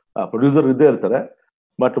ಪ್ರೊಡ್ಯೂಸರ್ ಇದ್ದೇ ಇರ್ತಾರೆ,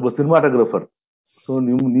 ಬಟ್ ಒಬ್ಬ ಸಿನಿಮಾಟೋಗ್ರಫರ್. ಸೊ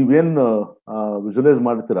ನೀವೇನ್ ವಿಜುವಲೈಸ್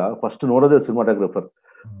ಮಾಡ್ತೀರಾ ಫಸ್ಟ್ ನೋಡೋದೇ ಸಿನಿಮಾಟೋಗ್ರಫರ್.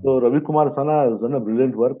 ಸೊ ರವಿಕುಮಾರ್ ಸನ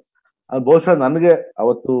ಬ್ರಿಲಿಯಂಟ್ ವರ್ಕ್. ಬಹುಶಃ ನನಗೆ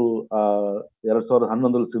ಅವತ್ತು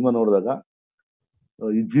 2011 ಸಿನಿಮಾ ನೋಡಿದಾಗ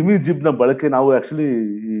ಈ ಜಿಮ್ಮಿ ಜಿಬ್ ನ ಬಳಕೆ ನಾವು ಆಕ್ಚುಲಿ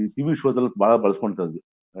ಈ ಟಿವಿ ಶೋಸ್ ಅಲ್ಲಿ ಬಹಳ ಬಳಸ್ಕೊಳ್ತಾ ಇದ್ವಿ,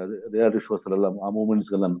 ರಿಯಾಲಿಟಿ ಶೋಸ್ ಅಲ್ಲೆಲ್ಲ, ಆ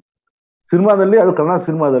ಮೂಮೆಂಟ್ಸ್ಗೆಲ್ಲ. ಸಿನಿಮಾದಲ್ಲಿ, ಅದು ಕನ್ನಡ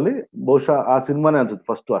ಸಿನಿಮಾದಲ್ಲಿ ಬಹುಶಃ ಆ ಸಿನಿಮಾನೇ ಅನ್ಸುತ್ತೆ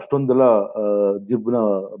ಫಸ್ಟ್ ಅಷ್ಟೊಂದೆಲ್ಲ ಜಿಬ್ನ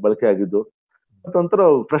ಬಳಕೆ ಆಗಿದ್ದು. ಒಂಥರ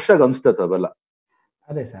ಫ್ರೆಶ್ ಆಗಿ ಅನ್ಸ್ತೈತೆ ಅವೆಲ್ಲ.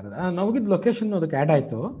 ಅದೇ ಸರ್, ನಾವಿದ್ ಲೊಕೇಶನ್ ಅದಕ್ಕೆ ಆಡ್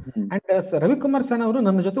ಆಯ್ತು. ಅಂಡ್ ರವಿಕುಮಾರ್ ಸನ್ ಅವರು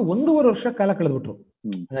ನನ್ನ ಜೊತೆ 1.5 ವರ್ಷ ಕಾಲ ಕಳೆದ್ಬಿಟ್ರು.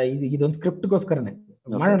 ಇದೊಂದು ಸ್ಕ್ರಿಪ್ಟ್ಗೋಸ್ಕರನೇ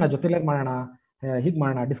ಮಾಡೋಣ, ಜೊತೆಲೇ ಮಾಡೋಣ, ಹೀಗ್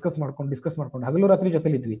ಮಾಡೋಣ, ಡಿಸ್ಕಸ್ ಮಾಡ್ಕೊಂಡು ಹಗಲು ರಾತ್ರಿ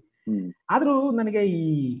ಜೊತೆಲಿ ಇದ್ವಿ. ಆದ್ರೂ ನನಗೆ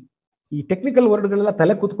ಈ ಟೆಕ್ನಿಕಲ್ ವರ್ಡ್ಗಳೆಲ್ಲ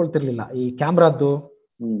ತಲೆ ಕೂತ್ಕೊಳ್ತಿರ್ಲಿಲ್ಲ. ಈ ಕ್ಯಾಮ್ರಾದ್ದು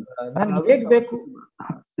ಹೇಗ್ ಬೇಕು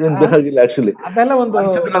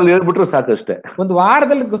ಅದೆಲ್ಲ ಹೇಳ್ಬಿಟ್ರೆ ಸಾಕಷ್ಟೇ, ಒಂದು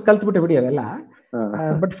ವಾರದಲ್ಲಿ ಕಲ್ತ್ಬಿಟ್ಟೆ ಬಿಡಿ ಅವೆಲ್ಲ.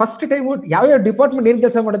 ಬಟ್ ಫಸ್ಟ್ ಟೈಮ್ ಯಾವ ಡಿಪಾರ್ಟ್ಮೆಂಟ್ ಏನ್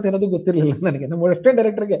ಕೆಲಸ ಮಾಡುತ್ತೆ ಅನ್ನೋದು ಗೊತ್ತಿರ್ಲಿಲ್ಲ ನನಗೆ. ನಮ್ಮ ಅಷ್ಟೇ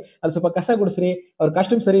ಡೈರೆಕ್ಟರ್ಗೆ ಅಲ್ಲಿ ಸ್ವಲ್ಪ ಕಸ ಗುಡಿಸ್ರಿ, ಅವ್ರ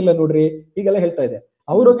ಕಾಸ್ಟ್ಯೂಮ್ ಸರಿ ಇಲ್ಲ ನೋಡ್ರಿ, ಹೀಗೆಲ್ಲ ಹೇಳ್ತಾ ಇದೆ.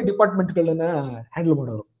 ಅವ್ರೋಗಿ ಡಿಪಾರ್ಟ್ಮೆಂಟ್ ಗಳನ್ನ ಹ್ಯಾಂಡಲ್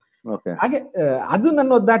ಮಾಡೋರು. ಹಾಗೆ ಅದು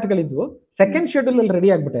ನನ್ನ ಒದ್ದಾಟಗಳಿದ್ವು. ಸೆಕೆಂಡ್ ಶೆಡ್ಯೂಲ್ ಅಲ್ಲಿ ರೆಡಿ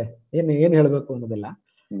ಆಗ್ಬಿಟ್ಟೆ ಏನ್ ಹೇಳ್ಬೇಕು ಅನ್ನೋದೆಲ್ಲ.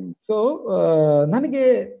 ಸೊ ನನಗೆ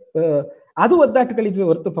ಅದು ಒದ್ದಾಟಗಳಿದ್ವಿ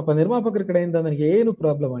ಹೊರತು ಪಾಪ ನಿರ್ಮಾಪಕರ ಕಡೆಯಿಂದ ನನಗೆ ಏನು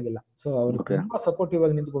ಪ್ರಾಬ್ಲಮ್ ಆಗಿಲ್ಲ. ಸೊ ಅವ್ರು ತುಂಬಾ ಸಪೋರ್ಟಿವ್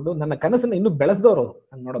ಆಗಿ ನಿಂತ್ಕೊಂಡು ನನ್ನ ಕನಸನ್ನ ಇನ್ನೂ ಬೆಳೆಸಿದವ್ರು ಅವರು.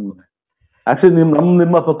 ನಾನು ನೋಡೋದು ಆಕ್ಚುಲಿ ನಮ್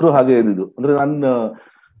ನಿರ್ಮಾಪಕರು ಹಾಗೆ ಇದ್ದಿದ್ದು. ಅಂದ್ರೆ ನನ್ನ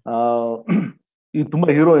ಈ ತುಂಬಾ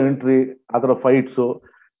ಹೀರೋ ಎಂಟ್ರಿ, ಆತರ ಫೈಟ್ಸ್,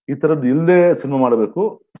 ಈ ತರದ್ದು ಇಲ್ಲದೆ ಸಿನಿಮಾ ಮಾಡಬೇಕು,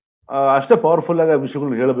 ಅಷ್ಟೇ ಪವರ್ಫುಲ್ ಆಗಿ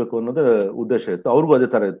ವಿಷಯಗಳು ಹೇಳಬೇಕು ಅನ್ನೋದೇ ಉದ್ದೇಶ ಇತ್ತು. ಅವ್ರಿಗೂ ಅದೇ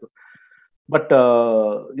ತರ ಇತ್ತು. ಬಟ್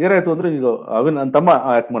ಏನಾಯ್ತು ಅಂದ್ರೆ ಈಗ ನನ್ನ ತಮ್ಮ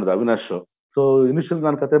ಆಕ್ಟ್ ಮಾಡಿದ ಅವಿನಾಶ್. ಸೊ ಇನಿಷಿಯಲ್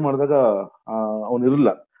ನಾನು ಕತೆ ಮಾಡಿದಾಗ ಅವ್ನು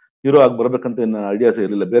ಇರಲಿಲ್ಲ, ಹೀರೋ ಆಗಿ ಬರ್ಬೇಕಂತ ಏನು ಐಡಿಯಾಸ್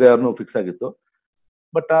ಇರಲಿಲ್ಲ, ಬೇರೆ ಯಾರನ್ನೂ ಫಿಕ್ಸ್ ಆಗಿತ್ತು.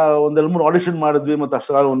 ಬಟ್ ಒಂದ್ 2-3 ಆಡಿಷನ್ ಮಾಡಿದ್ವಿ, ಮತ್ತೆ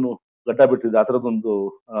ಅಷ್ಟರ ಒಂದು ಗಡ್ಡ ಬಿಟ್ಟಿದ್ದು, ಆ ಥರದೊಂದು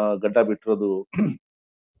ಗಡ್ಡ ಬಿಟ್ಟಿರೋದು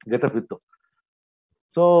ಗೆಟಪ್ ಇತ್ತು.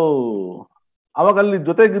 ಸೊ ಅವಾಗ ಅಲ್ಲಿ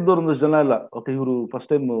ಜೊತೆಗಿದ್ದವ್ರು ಒಂದಷ್ಟು ಜನ ಇಲ್ಲ, ಓಕೆ ಇವರು ಫಸ್ಟ್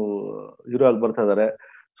ಟೈಮ್ ಹೀರೋ ಆಗಿ ಬರ್ತಾ ಇದಾರೆ,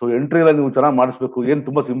 ಸೊ ಎಂಟ್ರಿ ಎಲ್ಲ ನೀವು ಚೆನ್ನಾಗಿ ಮಾಡಿಸ್ಬೇಕು, ಏನ್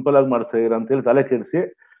ತುಂಬಾ ಸಿಂಪಲ್ ಆಗಿ ಮಾಡಿಸ್ತೀರ ಅಂತ ಹೇಳಿ ತಲೆ ಕೆಡಿಸಿ.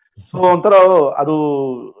 ಸೊ ಒಂಥರ ಅದು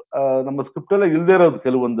ನಮ್ಮ ಸ್ಕ್ರಿಪ್ಟ್ ಎಲ್ಲ ಇಲ್ದೇ ಇರೋದು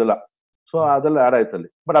ಕೆಲವೊಂದೆಲ್ಲ, ಸೊ ಅದೆಲ್ಲ ಆಡ್ ಆಯ್ತು ಅಲ್ಲಿ.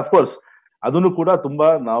 ಬಟ್ ಅಫ್ಕೋರ್ಸ್ ಅದನ್ನು ಕೂಡ ತುಂಬಾ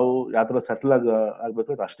ನಾವು ಯಾವ ತರ ಸೆಟಲ್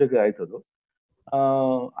ಆಗ್ಬೇಕು ಅಷ್ಟೇ ಆಯ್ತದು.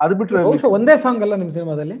 ಅದು ಬಿಟ್ರೆ ಒಂದೇ ಸಾಂಗ್ ಅಲ್ಲ ನಿಮ್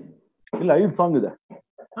ಸಿನಿಮಾದಲ್ಲಿ? ಇಲ್ಲ, 5 ಸಾಂಗ್ ಇದೆ.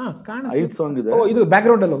 5 ಸಾಂಗ್ ಇದೆ. ಇದು ಬ್ಯಾಕ್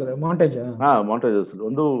ಗ್ರೌಂಡ್ ಅಲ್ಲಿ ಹೋಗಿದೆ ಮಾಂಟೇಜ್. ಮಾಂಟೇಜಸ್.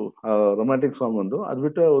 ಒಂದು ರೊಮ್ಯಾಂಟಿಕ್ ಸಾಂಗ್, ಒಂದು ಅದು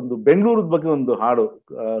ಬಿಟ್ಟರೆ ಒಂದು ಬೆಂಗಳೂರದ ಬಗ್ಗೆ ಒಂದು ಹಾಡು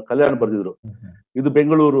ಕಲ್ಯಾಣ್ ಬರ್ದಿದ್ರು, ಇದು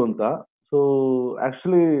ಬೆಂಗಳೂರು ಅಂತ. ಸೊ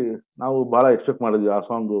ಆಕ್ಚುಲಿ ನಾವು ಬಹಳ ಎಕ್ಸ್ಪೆಕ್ಟ್ ಮಾಡಿದ್ವಿ ಆ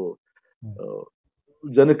ಸಾಂಗು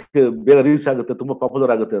ಜನಕ್ಕೆ ಬೇಗ ರೀಚ್ ಆಗುತ್ತೆ, ತುಂಬಾ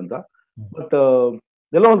ಪಾಪ್ಯುಲರ್ ಆಗುತ್ತೆ ಅಂತ. ಬಟ್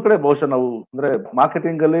ಎಲ್ಲ ಒಂದ್ ಕಡೆ ಬಹುಶಃ ನಾವು ಅಂದ್ರೆ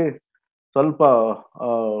ಮಾರ್ಕೆಟಿಂಗ್ ಅಲ್ಲಿ ಸ್ವಲ್ಪ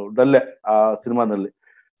ಡಲ್ಲೆ ಆ ಸಿನಿಮಾನಲ್ಲಿ,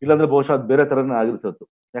 ಇಲ್ಲಾಂದ್ರೆ ಬಹುಶಃ ಅದು ಬೇರೆ ತರನೇ ಆಗಿರ್ತದ್ದು.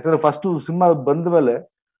 ಯಾಕಂದ್ರೆ ಫಸ್ಟ್ ಸಿನಿಮಾ ಬಂದ ಮೇಲೆ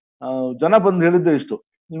ಜನ ಬಂದು ಹೇಳಿದ್ದೆ ಇಷ್ಟು,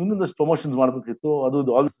 ನೀವು ಇನ್ನೊಂದಷ್ಟು ಪ್ರಮೋಷನ್ಸ್ ಮಾಡ್ಬೇಕಿತ್ತು, ಅದು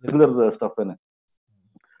ರೆಗ್ಯುಲರ್ ಸ್ಟಫ್ ಏನೆ.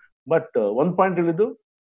 ಬಟ್ ಒಂದ್ ಪಾಯಿಂಟ್ ಹೇಳಿದ್ದು,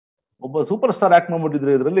 ಒಬ್ಬ ಸೂಪರ್ ಸ್ಟಾರ್ ಆಕ್ಟ್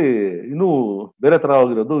ಮಾಡ್ಬಿಟ್ಟಿದ್ರೆ ಇದರಲ್ಲಿ ಇನ್ನೂ ಬೇರೆ ತರ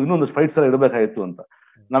ಆಗಿರೋದು, ಇನ್ನೊಂದಷ್ಟು ಫೈಟ್ಸ್ ಎಲ್ಲ ಇಡಬೇಕಾಯ್ತು ಅಂತ.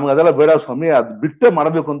 ನಮ್ಗೆ ಅದೆಲ್ಲ ಬೇಡ ಸ್ವಾಮಿ, ಅದು ಬಿಟ್ಟೆ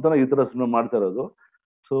ಮಾಡಬೇಕು ಅಂತ ಈ ತರ ಸಿನಿಮಾ ಮಾಡ್ತಾ ಇರೋದು.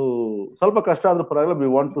 ಸೊ ಸ್ವಲ್ಪ ಕಷ್ಟ ಆದ್ರೂ ಪರವಾಗಿಲ್ಲ, ವಿ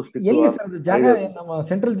ವಾಂಟ್ ಟು ಸ್ಟಿಕ್. ಜಾಗ ನಮ್ಮ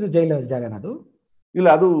ಸೆಂಟ್ರಲ್ ಜೈಲ್ ಜಾಗನ ಅದು? ಇಲ್ಲ,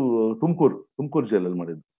 ಅದು ತುಮಕೂರು ಜೈಲಲ್ಲಿ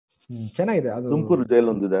ಮಾಡಿದ್ದು. ಚೆನ್ನಾಗಿದೆ. ತುಮಕೂರು ಜೈಲ್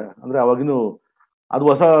ಒಂದಿದೆ, ಅಂದ್ರೆ ಅವಾಗಿನೂ ಅದು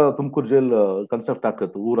ಹೊಸ ತುಮಕೂರು ಜೈಲ್ ಕನ್ಸೆಪ್ಟ್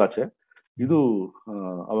ಆಗ್ತಿತ್ತು ಊರಾಚೆ. ಇದು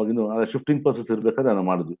ಅವಾಗಿನೂ ಶಿಫ್ಟಿಂಗ್ ಪ್ರೋಸೆಸ್ ಇರ್ಬೇಕಾದ್ರೆ ನಾವು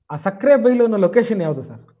ಮಾಡಿದ್ವಿ. ಆ ಸಕ್ಕರೆ ಬೈಲು ಅನ್ನೋ ಲೊಕೇಶನ್ ಯಾವುದು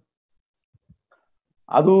ಸರ್?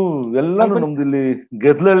 ಅದು ಎಲ್ಲಾನು ನಮ್ದು ಇಲ್ಲಿ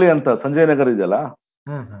ಗೆದ್ಲಳ್ಳಿ ಅಂತ ಸಂಜಯ್ ನಗರ್ ಇದೆಯಲ್ಲ,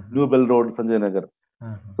 new bell road Sanjay Nagar.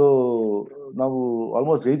 So ನಾವು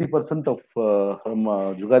ಆಲ್ಮೋಸ್ಟ್ 80% ಆಫ್ ನಮ್ಮ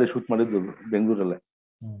ಜುಗಾರಿ ಶೂಟ್ ಮಾಡಿದ್ದು ಬೆಂಗಳೂರಲ್ಲೇ.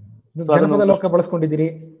 ಬಳಸ್ಕೊಂಡಿದ್ದೀರಿ?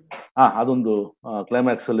 ಅದೊಂದು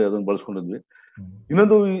ಕ್ಲೈಮ್ಯಾಕ್ಸ್ ಅಲ್ಲಿ ಅದನ್ನು ಬಳಸ್ಕೊಂಡಿದ್ವಿ.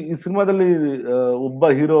 ಇನ್ನೊಂದು, ಈ ಸಿನಿಮಾದಲ್ಲಿ ಒಬ್ಬ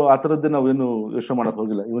ಹೀರೋ ಆ ಥರದ್ದೇ ನಾವೇನು ಯೋಚನೆ ಮಾಡಕ್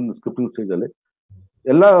ಹೋಗಿಲ್ಲ. ಇವನ್ ಸ್ಕ್ರಿಪ್ಟಿಂಗ್ ಸ್ಟೇಜ್ ಅಲ್ಲಿ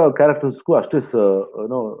ಎಲ್ಲಾ ಕ್ಯಾರೆಕ್ಟರ್ಸ್ಗೂ ಅಷ್ಟೇ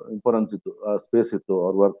ಏನೋ ಇಂಪಾರ್ಟೆನ್ಸ್ ಇತ್ತು, ಸ್ಪೇಸ್ ಇತ್ತು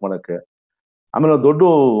ಅವ್ರು ವರ್ಕ್ ಮಾಡಕ್ಕೆ. ಆಮೇಲೆ ದೊಡ್ಡ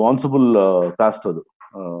ಆನ್ಸಿಬಲ್ ಕಾಸ್ಟ್ ಅದು.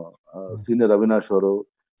 ಸೀನಿಯರ್ ಅವಿನಾಶ್ ಅವರು,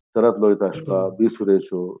 ಶರತ್ ಲೋಹಿತಾಶ್ವ, ಬಿ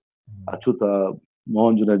ಸುರೇಶ್, ಅಚ್ಯುತ,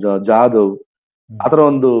 ಮೋಹನ್ ಜುನೇಜಾ, ಜಾಧವ್, ಆತರ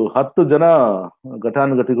ಒಂದು 10 ಜನ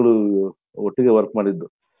ಘಟಾನುಘಟಿಗಳು ಒಟ್ಟಿಗೆ ವರ್ಕ್ ಮಾಡಿದ್ದು.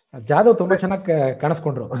 ಜಾಧವ್ ತುಂಬಾ ಚೆನ್ನಾಗಿ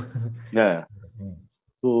ಕಾಣಿಸ್ಕೊಂಡ್ರು.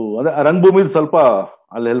 ಅದೇ ರಂಗಭೂಮಿ ಸ್ವಲ್ಪ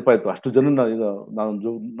ಅಲ್ಲಿ ಹೆಲ್ಪ್ ಆಯ್ತು. ಅಷ್ಟು ಜನ ಈಗ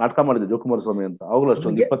ನಾನು ನಾಟಕ ಮಾಡಿದ್ದೆ ಜೋಕುಮಾರ್ ಸ್ವಾಮಿ ಅಂತ, ಅವಾಗಲೂ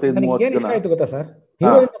ಅಷ್ಟೊಂದು 25-30 ಜನ. ಗೊತ್ತಾ ಸರ್,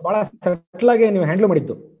 ಹೀರೋಯಿನ್ ಬಹಳ ಸೆಟ್ಲ್ ಆಗಿ ನೀವು ಹ್ಯಾಂಡಲ್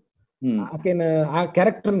ಮಾಡಿದ್ದು. ಆಕೆನ ಆ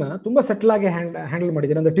ಕ್ಯಾರೆಕ್ಟರ್ನ ತುಂಬಾ ಸೆಟ್ಲ್ ಆಗಿ ಹ್ಯಾಂಡಲ್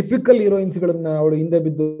ಮಾಡಿದ್ದೀರಿ. ಅಂದ್ರೆ ಟಿಪಿಕಲ್ ಹೀರೋಯಿನ್ಸ್ ಗಳನ್ನ ಅವಳು ಹಿಂದೆ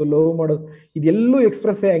ಬಿದ್ದು ಲವ್ ಮಾಡೋದು ಇದೆಲ್ಲೂ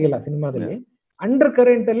ಎಕ್ಸ್ಪ್ರೆಸ್ ಆಗಿಲ್ಲ ಸಿನಿಮಾದಲ್ಲಿ. ಅಂಡರ್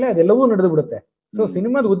ಕರೆಂಟ್ ಅಲ್ಲೇ ಅದೆಲ್ಲವೂ ನಡೆದು ಬಿಡುತ್ತೆ. ಸೊ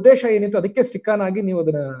ಸಿನಿಮಾದ ಉದ್ದೇಶ ಏನಿತ್ತು ಅದಕ್ಕೆ ಸ್ಟಿಕ್ ಆನ್ ಆಗಿ ನೀವು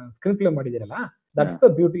ಅದನ್ನ screen play ಮಾಡಿದಿರಲ್ಲ, that's the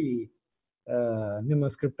beauty ನಿಮ್ಮ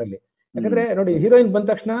ಸ್ಕ್ರಿಪ್ಟ್ ಅಲ್ಲಿ. ಯಾಕಂದ್ರೆ ನೋಡಿ, ಹೀರೋಯಿನ್ ಬಂದ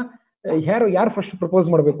ತಕ್ಷಣ ಯಾರು ಫಸ್ಟ್ ಪ್ರಪೋಸ್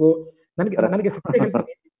ಮಾಡ್ಬೇಕು, ನನಗೆ ಸತ್ಯ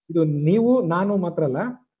ಹೇಳ್ತೀನಿ, ಇದು ನೀವು ನಾನು ಮಾತ್ರ ಅಲ್ಲ,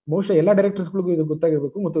 ಬಹುಶಃ ಎಲ್ಲಾ ಡೈರೆಕ್ಟರ್ಸ್ಗಳಿಗೂ ಇದು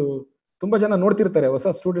ಗೊತ್ತಾಗಿರ್ಬೇಕು. ಮತ್ತು ತುಂಬಾ ಜನ ನೋಡ್ತಿರ್ತಾರೆ ಹೊಸ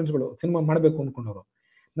ಸ್ಟೂಡೆಂಟ್ಸ್ಗಳು ಸಿನಿಮಾ ಮಾಡ್ಬೇಕು ಅನ್ಕೊಂಡವರು.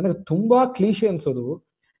 ನನಗೆ ತುಂಬಾ ಕ್ಲೀಶೆ ಅನ್ಸೋದು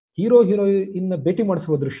ಹೀರೋಯಿನ್ ಭೇಟಿ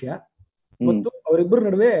ಮಾಡಿಸುವ ದೃಶ್ಯ ಮತ್ತು ಅವರಿಬ್ಬರ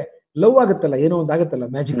ನಡುವೆ ಲವ್ ಆಗುತ್ತಲ್ಲ, ಏನೋ ಒಂದು ಆಗುತ್ತಲ್ಲ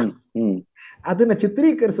ಮ್ಯಾಜಿಕ್, ಅದನ್ನ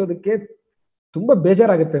ಚಿತ್ರೀಕರಿಸೋದಕ್ಕೆ ತುಂಬಾ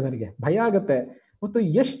ಬೇಜಾರಾಗುತ್ತೆ, ನನಗೆ ಭಯ ಆಗುತ್ತೆ. ಮತ್ತು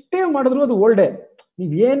ಎಷ್ಟೇ ಮಾಡಿದ್ರು ಅದು ಓಲ್ಡೇ.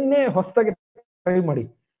 ನೀವ್ ಏನೇ ಹೊಸದಾಗಿ ಟ್ರೈ ಮಾಡಿ,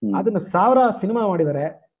 ಅದನ್ನ 1000 ಸಿನಿಮಾ ಮಾಡಿದರೆ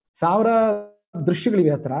 1000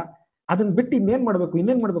 ದೃಶ್ಯಗಳಿವೆ ಹತ್ರ, ಅದನ್ನ ಬಿಟ್ಟು ಇನ್ನೇನ್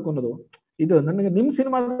ಮಾಡ್ಬೇಕು ಅನ್ನೋದು ಇದು ನನಗೆ ನಿಮ್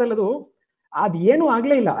ಸಿನಿಮಾದಲ್ಲಿ ಅದು ಏನು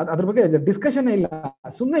ಆಗ್ಲೇ ಇಲ್ಲ. ಅದ್ರ ಬಗ್ಗೆ ಡಿಸ್ಕಷನ್ ಇಲ್ಲ.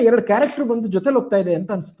 ಸುಮ್ನೆ 2 ಕ್ಯಾರೆಕ್ಟರ್ ಬಂದು ಜೊತೆಲಿ ಹೋಗ್ತಾ ಇದೆ ಅಂತ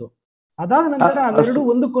ಅನ್ಸ್ತು. ಅದಾದ ನಂತರ ಅವೆರಡು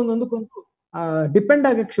ಒಂದಕ್ಕೊಂದು ಡಿಪೆಂಡ್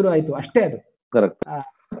ಆಗಕ್ಕೆ ಶುರು ಆಯ್ತು ಅಷ್ಟೇ. ಅದು ಕರೆಕ್ಟ್,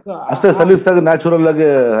 ಅಷ್ಟೇ ಸಲೀಸಾಗಿ ನ್ಯಾಚುರಲ್ ಆಗಿ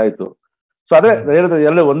ಆಯ್ತು. ಸೊ ಅದೇ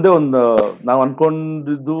ಹೇಳಿದ್ರೆ ಒಂದೇ ಒಂದು ನಾವು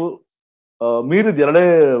ಅನ್ಕೊಂಡಿದ್ದು ಮೀರಿದ 2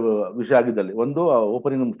 ವಿಷಯ ಆಗಿದ್ದಲ್ಲಿ, ಒಂದು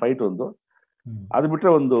ಓಪನಿಂಗ್ ಒಂದು ಫೈಟ್, ಒಂದು ಅದು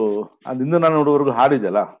ಬಿಟ್ರೆ ಒಂದು ಅದಿಂದ ನಾನು ನೋಡುವವರೆಗೂ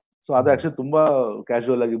ಹಾಡಿದೆಲ್ಲ. ಸೊ ಅದು ಆಕ್ಚುಲಿ ತುಂಬಾ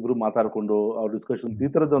ಕ್ಯಾಶುವಲ್ ಆಗಿ ಇಬ್ರು ಮಾತಾಡ್ಕೊಂಡು ಅವ್ರ ಡಿಸ್ಕಷನ್ಸ್, ಈ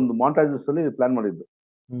ತರದ ಒಂದು ಮಾಂಟಾಜಸ್ ಅಲ್ಲಿ ಪ್ಲಾನ್ ಮಾಡಿದ್ದು.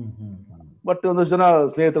 ಬಟ್ ಒಂದಷ್ಟು ಜನ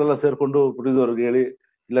ಸ್ನೇಹಿತರೆಲ್ಲ ಸೇರ್ಕೊಂಡು ಪ್ರೊಡ್ಯೂಸರ್ಗೆ ಹೇಳಿ,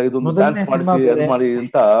 ಇಲ್ಲ ಇದೊಂದು ಡ್ಯಾನ್ಸ್ ಮಾಡಿಸಿ ಅದು ಮಾಡಿ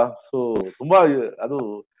ಅಂತ. ಸೊ ತುಂಬಾ ಅದು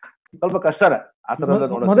ಸ್ವಲ್ಪ ಕಷ್ಟನೇ ಆ ತರ.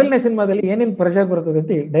 ಮೊದಲನೇ ಸಿನಿಮಾದಲ್ಲಿ ಏನೇನ್ ಪ್ರೆಷರ್ ಬರ್ತದೆ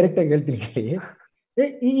ಅಂತ ಡೈರೆಕ್ಟ್ ಆಗಿ ಹೇಳ್ತೀನಿ.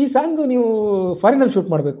 ಈ ಸಾಂಗ್ ನೀವು ಫಾರಿನ್ ಅಲ್ಲಿ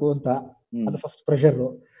ಶೂಟ್ ಮಾಡ್ಬೇಕು ಅಂತ, ಅದು first pressure.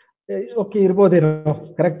 Okay, ಇರ್ಬೋದೇನೋ,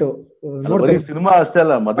 correct. Cinema ಅಷ್ಟೇ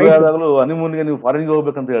ಅಲ್ಲ, ಮದುವೆ ಆದಾಗಲೂ ಹನಿಮೂನ್ಗೆ ನೀವು ಫಾರಿನ್ಗೆ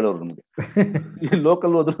ಹೋಗ್ಬೇಕಂತ ಹೇಳೋರು ನಮ್ಗೆ, ಈ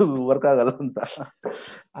ಲೋಕಲ್ ಹೋದ್ರು ವರ್ಕ್ ಆಗಲ್ಲ ಅಂತ.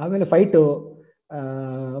 ಆಮೇಲೆ ಫೈಟು,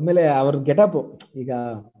 ಆಮೇಲೆ ಅವ್ರ ಗೆಟಪ್. ಈಗ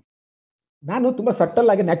ನಾನು ತುಂಬಾ ಸಟಲ್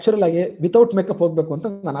ಆಗಿ ನ್ಯಾಚುರಲ್ ಆಗಿ ವಿತೌಟ್ ಮೇಕಪ್ ಹೋಗ್ಬೇಕು ಅಂತ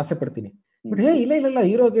ನಾನು ಆಸೆ ಪಡ್ತೀನಿ. ಬಟ್ ಇಲ್ಲ ಇಲ್ಲ ಇಲ್ಲ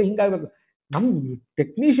ಹೀರೋಗೆ ಹಿಂಗಾಗ್ಬೇಕು. ನಮ್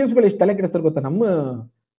ಟೆಕ್ನಿಷಿಯನ್ಸ್ ಗಳು ಎಷ್ಟು ತಲೆ ಕೆಡಿಸ್ತಾರೆ ಗೊತ್ತಾ, ನಮ್ಮ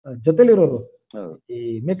ಜೊತೆಲಿರೋರು ಈ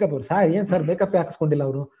ಮೇಕಪ್ ಅವ್ರು. ಸರ್ ಏನ್ ಸರ್ ಮೇಕಪ್ ಹಾಕಿಸ್ಕೊಂಡಿಲ್ಲ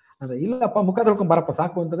ಅವರು ಅಂದ್ರೆ, ಇಲ್ಲಪ್ಪ ಮುಖ ತೊಳ್ಕೊಂಡ್ ಬರಪ್ಪ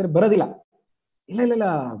ಸಾಕು ಅಂತಂದ್ರೆ ಬರೋದಿಲ್ಲ. ಇಲ್ಲ ಇಲ್ಲ ಇಲ್ಲ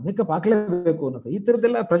ಮೇಕಪ್ ಹಾಕ್ಲೇಬೇಕು ಅನ್ನೋದು, ಈ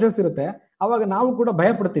ತರದ್ದೆಲ್ಲ ಪ್ರೆಷರ್ಸ್ ಇರುತ್ತೆ. ಅವಾಗ ನಾವು ಕೂಡ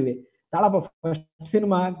ಭಯ ಪಡ್ತೀವಿ. ತಾಳಪ್ಪ ಫಸ್ಟ್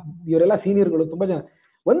ಸಿನಿಮಾ, ಇವರೆಲ್ಲ ಸೀನಿಯರ್ಗಳು ತುಂಬಾ ಜನ.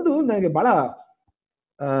 ಒಂದು ನನಗೆ ಬಹಳ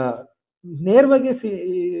ನೇರವಾಗಿ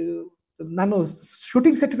ನಾನು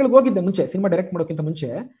ಶೂಟಿಂಗ್ ಸೆಟ್ಗಳಿಗೆ ಹೋಗಿದ್ದೆ ಮುಂಚೆ, ಸಿನಿಮಾ ಡೈರೆಕ್ಟ್ ಮಾಡೋಕ್ಕಿಂತ ಮುಂಚೆ.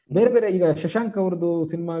 ಬೇರೆ ಬೇರೆ ಈಗ ಶಶಾಂಕ್ ಅವ್ರದ್ದು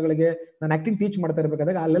ಸಿನಿಮಾಗಳಿಗೆ ನಾನು ಆಕ್ಟಿಂಗ್ ಟೀಚ್ ಮಾಡ್ತಾ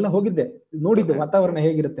ಇರ್ಬೇಕಾದಾಗ ಅಲ್ಲೆಲ್ಲ ಹೋಗಿದ್ದೆ, ನೋಡಿದ್ದೆ ವಾತಾವರಣ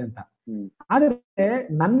ಹೇಗಿರುತ್ತೆ ಅಂತ. ಆದ್ರೆ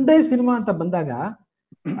ನಂದೇ ಸಿನಿಮಾ ಅಂತ ಬಂದಾಗ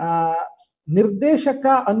ನಿರ್ದೇಶಕ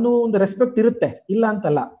ಅನ್ನೋ ಒಂದು ರೆಸ್ಪೆಕ್ಟ್ ಇರುತ್ತೆ, ಇಲ್ಲ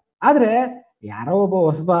ಅಂತಲ್ಲ. ಆದ್ರೆ ಯಾರೋ ಒಬ್ಬ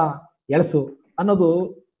ಹೊಸಬ ಎಳಸು ಅನ್ನೋದು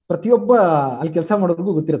ಪ್ರತಿಯೊಬ್ಬ ಅಲ್ಲಿ ಕೆಲಸ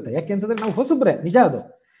ಮಾಡೋರ್ಗೂ ಗೊತ್ತಿರುತ್ತೆ. ಯಾಕೆಂತಂದ್ರೆ ನಾವು ಹೊಸಬ್ರೆ, ನಿಜ ಅದು.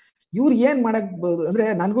 ಇವ್ರು ಏನ್ ಮಾಡಕ್ ಅಂದ್ರೆ,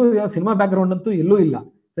 ನನಗೂ ಸಿನಿಮಾ ಬ್ಯಾಕ್ ಗ್ರೌಂಡ್ ಅಂತೂ ಎಲ್ಲೂ ಇಲ್ಲ.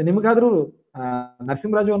 ಸೊ ನಿಮ್ಗಾದ್ರೂ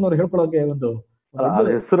ನರಸಿಂಹರಾಜು ಅನ್ನೋರು ಹೇಳ್ಕೊಳ್ಳೋಕೆ ಒಂದು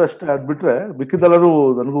ಹೆಸರು ಅಷ್ಟೇ ಆಡ್ಬಿಟ್ರೆ ಮಿಕ್ಕಿದೆಲ್ಲರೂ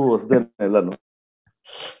ನನಗೂ ಹೊಸದೇನೆ ಎಲ್ಲಾನು.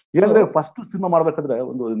 ಏನಂದ್ರೆ ಫಸ್ಟ್ ಸಿನಿಮಾ ಮಾಡ್ಬೇಕಾದ್ರೆ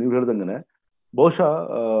ಒಂದು ನೀವು ಹೇಳ್ದಂಗೆನೆ ಬಹುಶಃ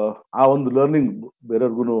ಆ ಒಂದು ಲರ್ನಿಂಗ್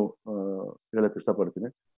ಬೇರೆಯವ್ರಿಗೂ ಹೇಳಕ್ ಇಷ್ಟಪಡ್ತೀನಿ.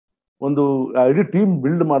 ಒಂದು ಇಡೀ ಟೀಮ್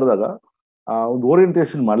ಬಿಲ್ಡ್ ಮಾಡಿದಾಗ ಆ ಒಂದು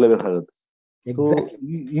ಓರಿಯಂಟೇಶನ್ ಮಾಡ್ಲೇಬೇಕಾಗುತ್ತೆ.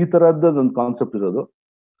 ಈ ತರದ್ದು ಒಂದು ಕಾನ್ಸೆಪ್ಟ್ ಇರೋದು,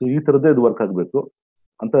 ಈ ತರದ್ದೇ ಇದು ವರ್ಕ್ ಆಗ್ಬೇಕು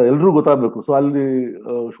ಅಂತ ಎಲ್ರಿಗೂ ಗೊತ್ತಾಗ್ಬೇಕು. ಸೊ ಅಲ್ಲಿ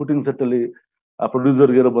ಶೂಟಿಂಗ್ ಸೆಟ್ ಅಲ್ಲಿ ಆ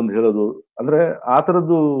ಪ್ರೊಡ್ಯೂಸರ್ಗೆ ಏನೋ ಬಂದು ಹೇಳೋದು ಅಂದ್ರೆ ಆ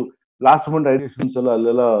ತರದ್ದು ಲಾಸ್ಟ್ ಮೊಮೆಂಟ್ ಐಡಿಯೇಷನ್ಸ್ ಎಲ್ಲ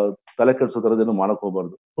ಅಲ್ಲೆಲ್ಲ ತಲೆ ಕೆಡಿಸೋ ತರದೇನು ಮಾಡಕ್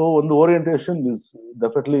ಹೋಗ್ಬಾರ್ದು. ಸೊ ಒಂದು orientation is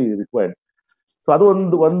definitely required. So ಅದು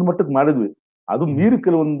ಒಂದು ಮಟ್ಟಕ್ಕೆ ಮಾಡಿದ್ವಿ. ಅದು ಮೀರಿ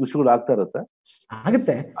ಕೆಲವೊಂದು ವಿಷಯಗಳು ಆಗ್ತಾ ಇರುತ್ತೆ,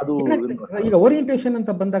 ಆಗುತ್ತೆ. ಅದು ಈಗ ಓರಿಯಂಟೇಶನ್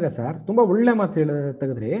ಅಂತ ಬಂದಾಗ ಸರ್ ತುಂಬಾ ಒಳ್ಳೆ ಮಾತು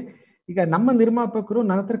ತೆಗೆದ್ರಿ. ಈಗ ನಮ್ಮ ನಿರ್ಮಾಪಕರು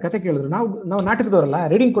ನನ್ನ ಹತ್ರ ಕತೆ ಕೇಳಿದ್ರು. ನಾವು ನಾಟಕದವರಲ್ಲ,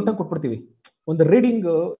 ರೀಡಿಂಗ್ ಕೊಟ್ಬಿಡ್ತೀವಿ. ಒಂದು ರೀಡಿಂಗ್,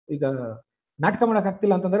 ಈಗ ನಾಟಕ ಮಾಡಕ್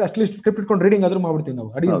ಆಗ್ತಿಲ್ಲ ಅಂತಂದ್ರೆ ಅಟ್ಲೀಸ್ಟ್ ಸ್ಕ್ರಿಪ್ಟ್ ಇಟ್ಕೊಂಡು ರೀಡಿಂಗ್ ಆದ್ರೂ ಮಾಡ್ಬಿಡ್ತೀವಿ ನಾವು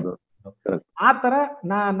ಆಡಿಯನ್ಸ್. ಆ ತರ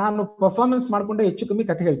ನಾನು ಪರ್ಫಾರ್ಮೆನ್ಸ್ ಮಾಡ್ಕೊಂಡೆ ಹೆಚ್ಚು ಕಮ್ಮಿ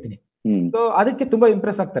ಕತೆ ಹೇಳ್ತೀನಿ. ಸೊ ಅದಕ್ಕೆ ತುಂಬಾ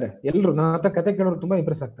ಇಂಪ್ರೆಸ್ ಆಗ್ತಾರೆ ಎಲ್ರು. ನನ್ನ ಹತ್ರ ಕತೆ ಕೇಳೋರು ತುಂಬಾ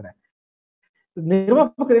ಇಂಪ್ರೆಸ್ ಆಗ್ತಾರೆ.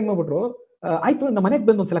 ನಿರ್ಮಾಪಕರು ಏನ್ ಮಾಡ್ಬಿಟ್ರು, ಆಯ್ತು ನಮ್ಮ ಮನೆಗ್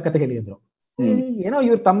ಬಂದು ಒಂದ್ಸಲ ಕತೆ ಹೇಳಿ ಅಂದ್ರು. ಏನೋ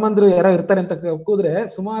ಇವ್ರು ತಮ್ಮಂದ್ರು ಯಾರೋ ಇರ್ತಾರೆ ಅಂತ ಕೂದ್ರೆ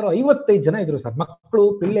ಸುಮಾರು 55 ಜನ ಇದ್ರು ಸರ್. ಮಕ್ಕಳು,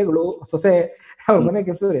 ಪಿಳ್ಳೆಗಳು, ಸೊಸೆ, ಅವ್ರ ಮನೆ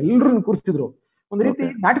ಕೆಲಸ ಎಲ್ರು ಕೂರಿಸ್ತಿದ್ರು. ಒಂದ್ ರೀತಿ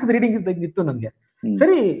ನಾಟಕದ ರೀಡಿಂಗ್ ಇತ್ತು ನನ್ಗೆ.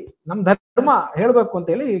 ಸರಿ ನಮ್ ಧರ್ಮ ಹೇಳ್ಬೇಕು ಅಂತ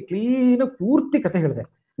ಹೇಳಿ ಕ್ಲೀನ್ ಪೂರ್ತಿ ಕತೆ ಹೇಳಿದೆ.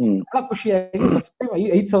 ಬಹಳ ಖುಷಿಯಾಗಿ ಫಸ್ಟ್ ಟೈಮ್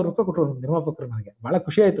 5,000 ರೂಪಾಯಿ ಕೊಟ್ಟರು ನಿರ್ಮಾಪಕರು. ನನಗೆ ಬಹಳ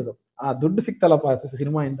ಖುಷಿ ಆಯ್ತದು, ಆ ದುಡ್ಡು ಸಿಕ್ತಲ್ಲಪ್ಪ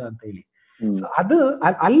ಸಿನಿಮಾ ಇಂದ ಅಂತ ಹೇಳಿ. ಅದು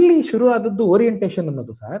ಅಲ್ಲಿ ಶುರು ಆದದ್ದು ಓರಿಯಂಟೇಶನ್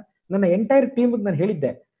ಅನ್ನೋದು ಸರ್. ನನ್ನ ಎಂಟೈರ್ ಟೀಮ್ ನಾನು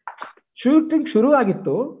ಹೇಳಿದ್ದೆ, ಶೂಟಿಂಗ್ ಶುರು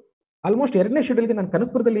ಆಗಿತ್ತು. ಆಲ್ಮೋಸ್ಟ್ 2ನೇ ಶೆಡ್ಯೂಲ್ಗೆ ನಾನು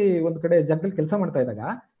ಕನಕಪುರದಲ್ಲಿ ಒಂದ್ ಕಡೆ ಜಾಗದಲ್ಲಿ ಕೆಲಸ ಮಾಡ್ತಾ ಇದ್ದಾಗ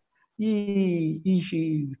ಈ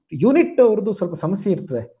ಯೂನಿಟ್ ಅವ್ರದ್ದು ಸ್ವಲ್ಪ ಸಮಸ್ಯೆ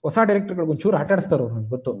ಇರ್ತದೆ. ಹೊಸ ಡೈರೆಕ್ಟರ್ಗಳಿಗೆ ಒಂಚೂರು ಆಟ ಆಡಿಸ್ತಾರ ಅವ್ರು.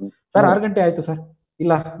 ನನ್ಗೆ ಗೊತ್ತು ಸರ್, 6 ಗಂಟೆ ಆಯ್ತು ಸರ್,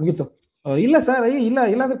 ಇಲ್ಲ ಮುಗೀತು, ಇಲ್ಲ ಸರ್, ಇಲ್ಲ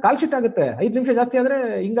ಅಂದ್ರೆ ಕಾಲ್ ಶೀಟ್ ಆಗುತ್ತೆ, 5 ನಿಮಿಷ ಜಾಸ್ತಿ ಆದ್ರೆ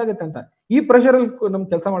ಹಿಂಗಾಗುತ್ತೆ ಅಂತ. ಈ ಪ್ರೆಷರ್ ಅಲ್ಲಿ ನಮ್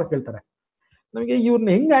ಕೆಲಸ ಮಾಡಕ್ ಹೇಳ್ತಾರೆ. ನಮಗೆ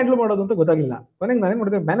ಇವ್ರನ್ನ ಹೆಂಗ್ ಹ್ಯಾಂಡಲ್ ಮಾಡೋದು ಅಂತ ಗೊತ್ತಾಗ್ಲಿಲ್ಲ. ಕೊನೆಗೆ ನಾನೇನ್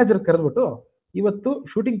ಮಾಡಿದೆ, ಮ್ಯಾನೇಜರ್ ಕರೆದ್ಬಿಟ್ಟು ಇವತ್ತು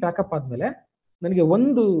ಶೂಟಿಂಗ್ ಪ್ಯಾಕಪ್ ಆದ್ಮೇಲೆ ನನಗೆ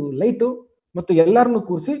ಒಂದು ಲೈಟು ಮತ್ತು ಎಲ್ಲಾರನ್ನು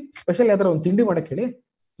ಕೂರಿಸಿ ಸ್ಪೆಷಲ್ ಯಾವ್ದಾರ ಒಂದು ತಿಂಡಿ ಮಾಡಕ್ ಹೇಳಿ,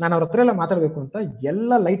 ನಾನು ಅವ್ರ ಹತ್ರ ಎಲ್ಲ ಮಾತಾಡ್ಬೇಕು ಅಂತ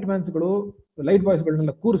ಎಲ್ಲ ಲೈಟ್ ಮ್ಯಾನ್ಸ್ಗಳು, ಲೈಟ್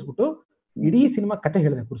ಬಾಯ್ಸ್ಗಳನ್ನೆಲ್ಲ ಕೂರಿಸ್ಬಿಟ್ಟು ಇಡೀ ಸಿನಿಮಾ ಕತೆ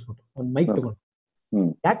ಹೇಳಿದೆ ಕೂರಿಸ್ಬಿಟ್ಟು ಒಂದು ಮೈಕ್ ತಗೊಂಡು.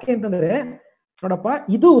 ಯಾಕೆ ಅಂತಂದ್ರೆ ನೋಡಪ್ಪ,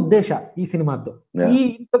 ಇದು ಉದ್ದೇಶ ಈ ಸಿನಿಮಾದ್ದು. ಈ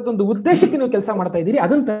ಇಂಥದ್ದೊಂದು ಉದ್ದೇಶಕ್ಕೆ ನೀವು ಕೆಲಸ ಮಾಡ್ತಾ ಇದ್ದೀರಿ,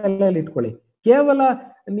 ಅದನ್ನ ತಲೆಯಲ್ಲಿ ಇಟ್ಕೊಳ್ಳಿ. ಕೇವಲ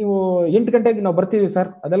ನೀವು 8 ಗಂಟೆಗೆ ನಾವು ಬರ್ತೀವಿ ಸರ್,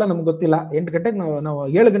 ಅದೆಲ್ಲ ನಮ್ಗೆ ಗೊತ್ತಿಲ್ಲ. 8 ಗಂಟೆಗೆ ನಾವು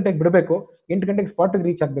 7 ಗಂಟೆಗೆ ಬಿಡಬೇಕು, 8 ಗಂಟೆಗೆ ಸ್ಪಾಟ್ಗೆ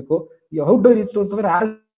ರೀಚ್ ಆಗ್ಬೇಕು. ಔಟ್ಡೋರ್ ಇತ್ತು ಅಂತಂದ್ರೆ 6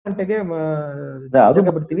 ಗಂಟೆಗೆ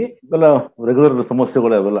ಬಿಡ್ತೀವಿ. ರೆಗ್ಯುಲರ್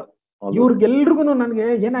ಸಮಸ್ಯೆಗಳು ಅವೆಲ್ಲ. ಇವ್ರಿಗೆಲ್ರಿಗೂ ನನಗೆ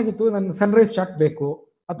ಏನಾಗಿತ್ತು, ನನ್ನ ಸನ್ರೈಸ್ ಶಾಟ್ ಬೇಕು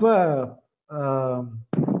ಅಥವಾ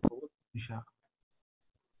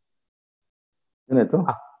ಏನಾಯ್ತು,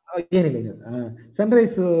 ಏನಿಲ್ಲ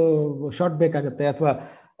ಸನ್ರೈಸ್ ಶಾಟ್ ಬೇಕಾಗತ್ತೆ, ಅಥವಾ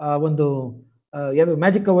ಒಂದು ಯಾವ್ದು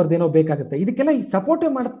ಮ್ಯಾಜಿಕ್ ಅವರ್ದೇನೋ ಬೇಕಾಗತ್ತೆ. ಇದಕ್ಕೆಲ್ಲ ಈ ಸಪೋರ್ಟೇ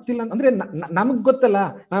ಮಾಡ್ತಿಲ್ಲ ಅಂದ್ರೆ ನಮಗ್ ಗೊತ್ತಲ್ಲ,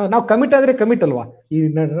 ನಾವು ಕಮಿಟ್ ಆದ್ರೆ ಕಮಿಟ್ ಅಲ್ವಾ ಈ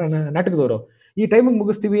ನಾಟಕದವರು. ಈ ಟೈಮಿಗೆ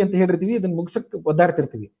ಮುಗಿಸ್ತೀವಿ ಅಂತ ಹೇಳಿರ್ತೀವಿ, ಇದನ್ನ ಮುಗಿಸಕ್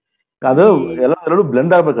ಒದ್ದಾಡ್ತಿರ್ತೀವಿ. ಅದು ಎರಡು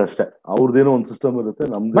ಬ್ಲೆಂಡ್ ಆಗ್ಬೇಕಷ್ಟೇ. ಅವ್ರದ್ದೇನೋ ಒಂದು ಸಿಸ್ಟಮ್ ಇರುತ್ತೆ,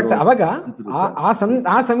 ಬಟ್ ಅವಾಗ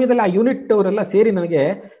ಆ ಸಮಯದಲ್ಲಿ ಆ ಯೂನಿಟ್ ಅವರೆಲ್ಲ ಸೇರಿ ನನಗೆ,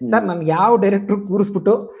 ಸರ್ ನನ್ಗೆ ಯಾವ ಡೈರೆಕ್ಟರ್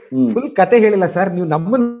ಕೂರಿಸ್ಬಿಟ್ಟು ಫುಲ್ ಕತೆ ಹೇಳಿಲ್ಲ ಸರ್, ನೀವು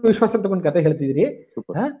ನಮ್ಮನ್ನ ವಿಶ್ವಾಸ ತಗೊಂಡು ಕತೆ ಹೇಳ್ತಿದ್ರಿ,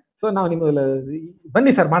 ಸೊ ನಾವು ನಿಮ್ಮ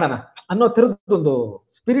ಬನ್ನಿ ಸರ್ ಮಾಡೋಣ ಅನ್ನೋ ತರದೊಂದು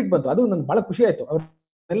ಸ್ಪಿರಿಟ್ ಬಂತು. ಅದು ನನ್ಗೆ ಬಹಳ ಖುಷಿ ಆಯ್ತು.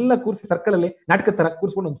 ಅವ್ರೆಲ್ಲ ಕೂರಿಸಿ ಸರ್ಕಲ್ ಅಲ್ಲಿ ನಾಟಕದ ತರ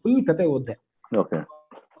ಕೂರಿಸ್ಕೊಂಡು ಒಂದು ಫುಲ್ ಕತೆ ಓದ್ದೆ.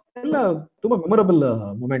 ಎಲ್ಲ ತುಂಬಾ ಮೆಮೊರಬಲ್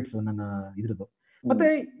ಮೂಮೆಂಟ್ಸ್ ನನ್ನ ಇದ್ರದ್ದು. ಮತ್ತೆ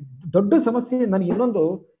ದೊಡ್ಡ ಸಮಸ್ಯೆ ನನಗೆ ಇನ್ನೊಂದು,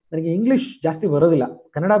 ನನಗೆ ಇಂಗ್ಲಿಷ್ ಜಾಸ್ತಿ ಬರೋದಿಲ್ಲ,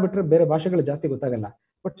 ಕನ್ನಡ ಬಿಟ್ರೆ ಬೇರೆ ಭಾಷೆಗಳು ಜಾಸ್ತಿ ಗೊತ್ತಾಗಲ್ಲ.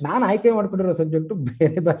 ಬಟ್ ನಾನು ಆಯ್ಕೆ ಮಾಡ್ಕೊಂಡಿರೋ ಸಬ್ಜೆಕ್ಟ್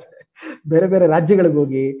ಬೇರೆ ಬೇರೆ ರಾಜ್ಯಗಳಿಗೆ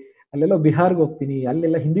ಹೋಗಿ, ಅಲ್ಲೆಲ್ಲ ಬಿಹಾರ್ಗೆ ಹೋಗ್ತೀನಿ,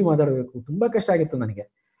 ಅಲ್ಲೆಲ್ಲ ಹಿಂದಿ ಮಾತಾಡಬೇಕು, ತುಂಬಾ ಕಷ್ಟ ಆಗಿತ್ತು ನನಗೆ.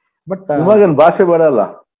 ಬಟ್ ಭಾಷೆ ಬೇಡಲ್ಲ,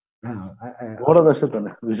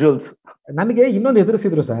 ವಿಜುವಲ್ಸ್. ನನಗೆ ಇನ್ನೊಂದು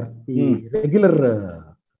ಎದುರಿಸಿದ್ರು ಸರ್ ಈ ರೆಗ್ಯುಲರ್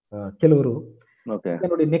ಕೆಲವರು.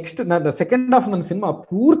 ನೋಡಿ ನೆಕ್ಸ್ಟ್ ಸೆಕೆಂಡ್ ಹಾಫ್ ನನ್ನ ಸಿನಿಮಾ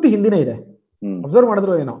ಪೂರ್ತಿ ಹಿಂದಿನೇ ಇದೆ, ಅಬ್ಸರ್ವ್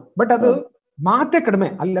ಮಾಡಿದ್ರು ಏನೋ. ಬಟ್ ಅದು ಮಾತೇ ಕಡಿಮೆ,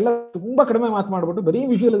 ಅಲ್ಲೆಲ್ಲ ತುಂಬಾ ಕಡಿಮೆ ಮಾತು ಮಾಡ್ಬಿಟ್ಟು ಬರೀ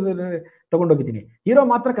ವಿಜುವಲ್ ತಗೊಂಡೋಗಿದ್ದೀನಿ. ಹೀರೋ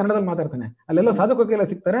ಮಾತ್ರ ಕನ್ನಡದಲ್ಲಿ ಮಾತಾಡ್ತಾನೆ, ಅಲ್ಲೆಲ್ಲ ಸಾಧಕೋಕೆಲ್ಲ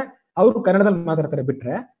ಸಿಗ್ತಾರೆ, ಅವರು ಕನ್ನಡದಲ್ಲಿ ಮಾತಾಡ್ತಾರೆ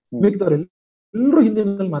ಬಿಟ್ರೆ ಮಿಕ್ಕಿದವ್ರು ಎಲ್ಲರೂ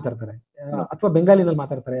ಹಿಂದಿನಲ್ಲಿ ಮಾತಾಡ್ತಾರೆ, ಅಥವಾ ಬೆಂಗಾಲಿನಲ್ಲಿ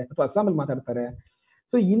ಮಾತಾಡ್ತಾರೆ, ಅಥವಾ ಅಸ್ಸಾಮಲ್ಲಿ ಮಾತಾಡ್ತಾರೆ.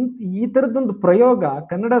 ಸೊ ಈ ತರದೊಂದು ಪ್ರಯೋಗ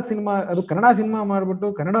ಕನ್ನಡ ಸಿನಿಮಾ, ಅದು ಕನ್ನಡ ಸಿನಿಮಾ ಮಾಡ್ಬಿಟ್ಟು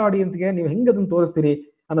ಕನ್ನಡ ಆಡಿಯನ್ಸ್ಗೆ ನೀವು ಹೆಂಗ್ ಅದನ್ನ ತೋರಿಸ್ತೀರಿ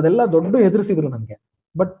ಅನ್ನೋದೆಲ್ಲ ದೊಡ್ಡ ಎದುರಿಸಿದ್ರು ನನಗೆ.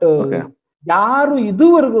 ಬಟ್ ಯಾರು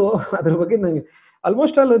ಇದುವರೆಗೂ ಅದ್ರ ಬಗ್ಗೆ ನನಗೆ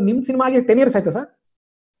ಆಲ್ಮೋಸ್ಟ್ ಆಲ್ ನಿಮ್ ಸಿನಿಮಾಗೆ 10 years ಆಯ್ತಾ ಸರ್?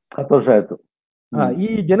 10 ವರ್ಷ ಆಯ್ತು. ಈ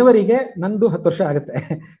ಜನವರಿಗೆ ನಂದು 10 ವರ್ಷ ಆಗುತ್ತೆ.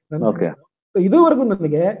 ಇದುವರೆಗೂ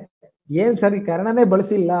ನನಗೆ ಏನ್ ಸರ್ ಈ ಕನ್ನಡನೇ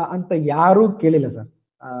ಬಳಸಿಲ್ಲ ಅಂತ ಯಾರೂ ಕೇಳಿಲ್ಲ ಸರ್.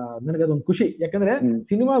 ನನಗೆ ಅದೊಂದು ಖುಷಿ, ಯಾಕಂದ್ರೆ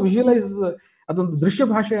ಸಿನಿಮಾ ವಿಜುವಲೈಸ್ ಅದೊಂದು ದೃಶ್ಯ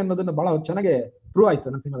ಭಾಷೆ ಅನ್ನೋದನ್ನ ಬಹಳ ಚೆನ್ನಾಗಿ ಪ್ರೂವ್ ಆಯ್ತು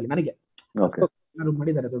ನನ್ನ ಸಿನಿಮಾದಲ್ಲಿ. ನನಗೆ ಎಲ್ಲರೂ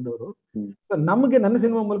ಮಾಡಿದ್ದಾರೆ ದೊಡ್ಡವರು, ನಮಗೆ ನನ್ನ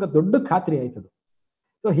ಸಿನಿಮಾ ಮೂಲಕ ದೊಡ್ಡ ಖಾತ್ರಿ ಆಯ್ತದು.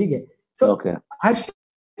 ಸೊ ಹೀಗೆ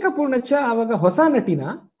ಹರ್ಷಿಕಾ ಪೂರ್ಣಚ್ಚ ಅವಾಗ ಹೊಸ ನಟಿನ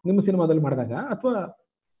ನಿಮ್ಮ ಸಿನಿಮಾದಲ್ಲಿ ಮಾಡಿದಾಗ, ಅಥವಾ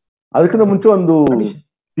ಅದಕ್ಕಿಂತ ಮುಂಚೆ ಒಂದು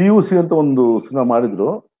F.U.C ಅಂತ ಒಂದು ಸಿನಿಮಾ ಮಾಡಿದ್ರು,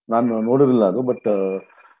 ನಾನು ನೋಡಿರಲಿಲ್ಲ ಅದು. ಬಟ್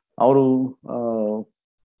ಅವರು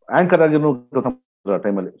ಆಂಕರ್ ಆಗಿ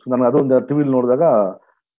ಟೈಮಲ್ಲಿ, ಸೊ ನಾನು ಅದೊಂದು ಟಿವಿಲಿ ನೋಡಿದಾಗ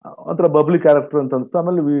ಒಂಥರ ಬಬ್ಲಿ ಕ್ಯಾರೆಕ್ಟರ್ ಅಂತ ಅನ್ಸ್ತು.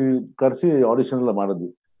 ಆಮೇಲೆ ಕರೆಸಿ ಆಡಿಷನ್ ಎಲ್ಲ ಮಾಡಿದ್ವಿ.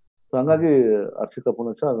 ಸೊ ಹಂಗಾಗಿ ಹರ್ಷಿಕಾ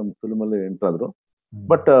ಪೂರ್ಣಚ್ಚ ನಮ್ಮ ಫಿಲ್ಮ್ ಅಲ್ಲಿ ಎಂಟರ್ ಆದ್ರು.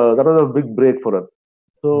 But that was a big break for her.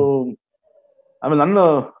 So ಆಮೇಲೆ ನನ್ನ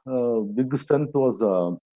ಬಿಗ್ ಸ್ಟ್ರೆಂತ್ ವಾಸ್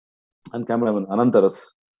ನನ್ನ ಕ್ಯಾಮ್ರಾಮನ್ ಅನಂತರಸ್.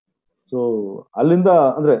 ಸೊ ಅಲ್ಲಿಂದ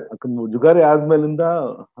ಅಂದ್ರೆ ಜುಗಾರಿ ಆದ್ಮೇಲಿಂದ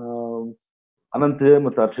ಅನಂತೆ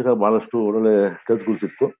ಮತ್ತೆ ಹರ್ಷಿಕಾ ಬಹಳಷ್ಟು ಒಳ್ಳೊಳ್ಳೆ ಕೆಲಸಗಳು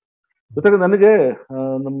ಸಿಕ್ತು. ಜೊತೆಗೆ ನನಗೆ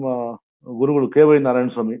ನಮ್ಮ ಗುರುಗಳು ಕೆ.ವೈ. ನಾರಾಯಣ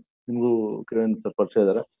ಸ್ವಾಮಿ, ನಿಮಗೂ ಕೆ.ವೈ. ಸರ್ ಪರಿಚಯ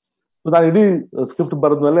ಇದ್ದಾರೆ. ಸೊ ನಾನು ಇಡೀ ಸ್ಕ್ರಿಪ್ಟ್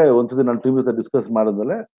ಬರೆದ್ಮೇಲೆ ಒಂದ್ಸತಿ ನಾನು ಟಿವಿ ಜೊತೆ ಡಿಸ್ಕಸ್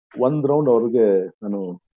ಮಾಡಿದ್ಮೇಲೆ ಒಂದ್ ರೌಂಡ್ ಅವ್ರಿಗೆ ನಾನು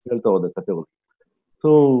ಹೇಳ್ತಾ ಹೋದೆ ಕಥೆಗಳು. ಸೊ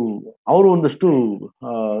ಅವರು ಒಂದಷ್ಟು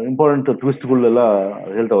ಇಂಪಾರ್ಟೆಂಟ್ ಟ್ವಿಸ್ಟ್ಗಳೆಲ್ಲ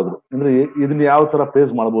ಹೇಳ್ತಾ ಹೋದ್ರು, ಅಂದ್ರೆ ಇದನ್ನ ಯಾವ ತರ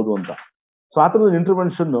ಪ್ಲೇಸ್ ಮಾಡ್ಬೋದು ಅಂತ. ಸೊ ಆ ಥರದ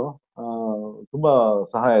ಇಂಟರ್ವೆನ್ಷನ್ ತುಂಬಾ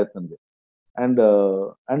ಸಹಾಯ ಆಯ್ತು ನನಗೆ.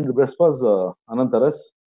 And best was ಅನಂತರಸ್.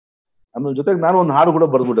 ಆಮೇಲೆ ಜೊತೆಗೆ ನಾನು ಒಂದು ಹಾಡು ಕೂಡ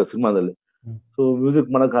ಬರ್ದ್ಬಿಟ್ಟೆ ಸಿನಿಮಾದಲ್ಲಿ. ಸೊ ಮ್ಯೂಸಿಕ್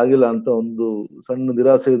ಮಾಡಕ್ ಆಗಿಲ್ಲ ಅಂತ ಒಂದು ಸಣ್ಣ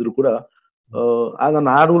ನಿರಾಸೆ ಇದ್ರು ಕೂಡ ಆಗ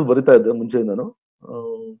ನಾನು ಹಾಡುಗಳು ಬರಿತಾ ಇದ್ದೆ ಮುಂಚೆಯಿಂದನು.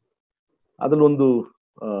 ಅದ್ರಲ್ಲಿ ಒಂದು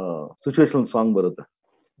ಸಿಚುವೇಶನಲ್ ಸಾಂಗ್ ಬರುತ್ತೆ,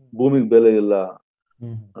 ಭೂಮಿಗೆ ಬೆಲೆ ಇಲ್ಲ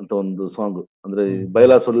ಅಂತ ಒಂದು ಸಾಂಗ್, ಅಂದ್ರೆ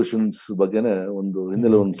ಬೈಲಾ ಸೊಲ್ಯೂಷನ್ಸ್ ಬಗ್ಗೆನೆ ಒಂದು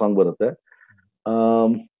ಹಿನ್ನೆಲೆ ಒಂದು ಸಾಂಗ್ ಬರುತ್ತೆ.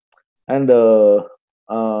 ಅಂಡ್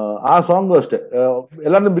ಆ ಸಾಂಗ್ ಅಷ್ಟೇ,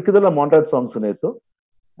 ಎಲ್ಲಾನು ಮಿಕ್ಕಿದೆಲ್ಲ ಮಾಂಟಾಜ್ ಸಾಂಗ್ಸ್ ಇತ್ತು.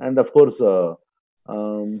 And of course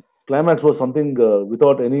climax was something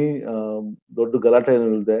without any ದೊಡ್ಡ ಗಲಾಟೆ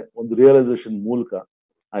ಏನಿಲ್ಲದೆ ಒಂದು ರಿಯಲೈಸೇಷನ್ ಮೂಲಕ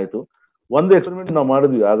ಆಯ್ತು. ಒಂದು ಎಕ್ಸ್ಪೆರಿಮೆಂಟ್ ನಾವು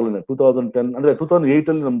ಮಾಡಿದ್ವಿ ಆಗ್ಲೇ 2010, ಅಂದ್ರೆ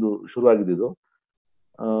 2008 ಅಲ್ಲಿ ನಮ್ದು ಶುರು ಆಗಿದ್ದು.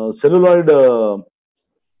 ಸೆಲ್ಯುಲಾಯ್ಡ್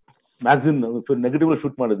ಮ್ಯಾಗಝಿನ್ ನೆಗೆಟಿವ್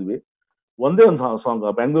ಶೂಟ್ ಮಾಡಿದ್ವಿ. ಒಂದೇ ಒಂದು ಸಾಂಗ್,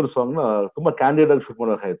 ಬ್ಯಾಂಗ್ಳೂರ್ ಸಾಂಗ್ ನ ತುಂಬಾ ಕ್ಯಾಂಡಿಡೇಟ್ ಆಗಿ ಶೂಟ್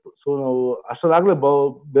ಮಾಡೋಕಾಯ್ತು. ಸೊ ನಾವು ಅಷ್ಟರಾಗ್ಲೇ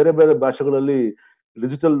ಬೇರೆ ಬೇರೆ ಭಾಷೆಗಳಲ್ಲಿ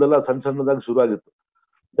ಡಿಜಿಟಲ್ದೆಲ್ಲ ಸಣ್ಣ ಸಣ್ಣದಾಗಿ ಶುರು ಆಗಿತ್ತು.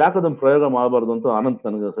 ಯಾಕೆ ಅದನ್ನ ಪ್ರಯೋಗ ಮಾಡಬಾರ್ದು ಅಂತ ಅನಂತ್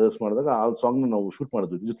ನನಗೆ ಸಜೆಸ್ಟ್ ಮಾಡಿದಾಗ ಆ ಸಾಂಗ್ ನ ನಾವು ಶೂಟ್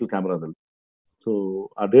ಮಾಡಿದ್ವಿ ಡಿಜಿಟಲ್ ಕ್ಯಾಮ್ರಾದಲ್ಲಿ. ಸೊ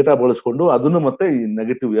ಆ ಡೇಟಾ ಬಳಸ್ಕೊಂಡು ಅದನ್ನು ಮತ್ತೆ ಈ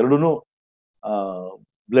ನೆಗೆಟಿವ್ ಎರಡೂನು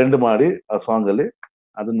ಬ್ಲೆಂಡ್ ಮಾಡಿ ಆ ಸಾಂಗ್ ಅಲ್ಲಿ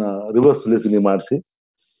ಅದನ್ನ ರಿವರ್ಸ್ ರಿಲೀಸಿಂಗ್ ಮಾಡಿಸಿ.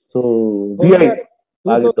 ಸೊ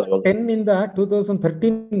 2010 ಇಂದ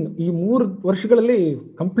 2013 ಈ 3 ವರ್ಷಗಳಲ್ಲಿ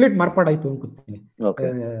ಕಂಪ್ಲೀಟ್ ಮಾರ್ಪಾಡಾಯ್ತು ಅನ್ಕೋತೀನಿ.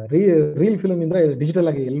 ರೀಲ್ ಫಿಲ್ಮ್ ಇಂದ ಡಿಜಿಟಲ್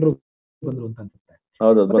ಆಗಿ ಎಲ್ಲರೂ ಬಂದ್ರು ಅಂತ ಅನ್ಸುತ್ತೆ.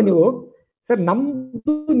 ನೀವು ಸರ್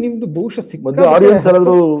ನಮ್ದು ನಿಮ್ದು ಬಹುಶಃ ಸಿಕ್ಕ ಆಡಿಯನ್ಸ್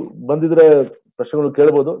ಯಾರಾದ್ರೂ ಬಂದಿದ್ರೆ ಪ್ರಶ್ನೆಗಳು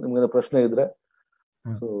ಕೇಳಬಹುದು, ನಿಮ್ಗೆ ಪ್ರಶ್ನೆ ಇದ್ರೆ.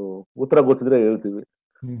 ಸೊ ಉತ್ತರ ಗೊತ್ತಿದ್ರೆ ಹೇಳ್ತೀವಿ.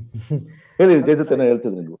 ಹೇಳಿ ಜಯತೀರ್ಥ, ಏನೋ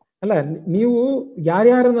ಹೇಳ್ತಿದ್ರಿ ನೀವು. ಅಲ್ಲ, ನೀವು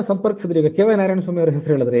ಯಾರ್ಯಾರನ್ನ ಸಂಪರ್ಕಿಸಿದ್ರಿ? ಈಗ ಕೆ.ವೈ. ನಾರಾಯಣ ಸ್ವಾಮಿ ಅವರ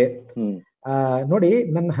ಹೆಸರು ಹೇಳಿದ್ರೆ ನೋಡಿ,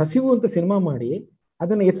 ನನ್ನ ಹಸಿವು ಅಂತ ಸಿನಿಮಾ ಮಾಡಿ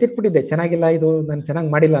ಅದನ್ನ ಎತ್ತಿಟ್ಬಿಟ್ಟಿದ್ದೆ, ಚೆನ್ನಾಗಿಲ್ಲ ಇದು, ನಾನು ಚೆನ್ನಾಗಿ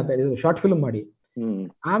ಮಾಡಿಲ್ಲ ಅಂತ, ಇದು ಶಾರ್ಟ್ ಫಿಲ್ಮ್ ಮಾಡಿ.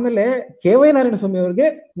 ಆಮೇಲೆ ಕೆ.ವೈ. ನಾರಾಯಣ ಸ್ವಾಮಿ ಅವರಿಗೆ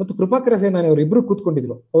ಮತ್ತು ಕೃಪಾಕರ ಸೇನಾನಿ ಅವರು ಇಬ್ರು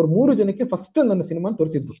ಕೂತ್ಕೊಂಡಿದ್ರು. ಅವ್ರು 3 ಜನಕ್ಕೆ ಫಸ್ಟ್ ನನ್ನ ಸಿನಿಮಾ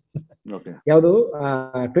ತೋರಿಸಿದ್ರು. ಯಾವುದು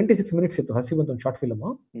 26 minutes ಇತ್ತು ಹಸಿವು ಅಂತ ಒಂದು ಶಾರ್ಟ್ ಫಿಲ್ಮ್.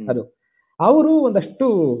 ಅದು ಅವರು ಒಂದಷ್ಟು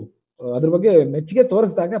ಅದ್ರ ಬಗ್ಗೆ ಮೆಚ್ಚುಗೆ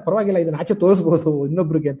ತೋರಿಸಿದಾಗ, ಪರವಾಗಿಲ್ಲ ಇದನ್ನ ಆಚೆ ತೋರಿಸಬಹುದು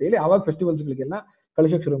ಇನ್ನೊಬ್ರಿಗೆ ಅಂತ ಹೇಳಿ ಆವಾಗ ಫೆಸ್ಟಿವಲ್ಸ್ ಗಳಿಗೆಲ್ಲ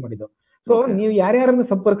ಕಳಿಸೋಕೆ ಶುರು ಮಾಡಿದ್ದು. ಸೊ ನೀವು ಯಾರ್ಯಾರನ್ನ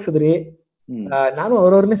ಸಂಪರ್ಕಿಸಿದ್ರಿ? ನಾನು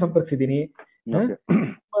ಅವ್ರವ್ರನ್ನೇ ಸಂಪರ್ಕಿಸಿದೀನಿ.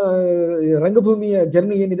 ರಂಗಭೂಮಿಯ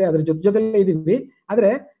ಜರ್ನಿ ಏನಿದೆ ಅದ್ರ ಜೊತೆಲ್ಲೇ ಇದೀವಿ.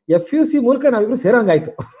 ಆದ್ರೆ F.U.C ಮೂಲಕ ನಾವಿಬ್ರು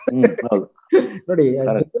ಸೇರೋಂಗಾಯ್ತು ನೋಡಿ,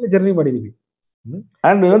 ಜರ್ನಿ ಮಾಡಿದೀವಿ.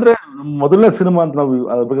 ಅಂಡ್ ಏನಂದ್ರೆ ಮೊದಲನೇ ಸಿನಿಮಾ ಅಂತ ನಾವು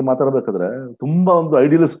ಅದ್ರ ಬಗ್ಗೆ ಮಾತಾಡ್ಬೇಕಾದ್ರೆ ತುಂಬಾ ಒಂದು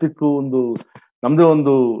ಐಡಿಯಲಿಸ್ಟಿಕ್ ಒಂದು ನಮ್ದೇ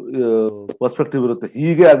ಒಂದು ಪರ್ಸ್ಪೆಕ್ಟಿವ್ ಇರುತ್ತೆ,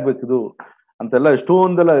 ಹೀಗೆ ಆಗ್ಬೇಕಿದು ಅಂತೆಲ್ಲ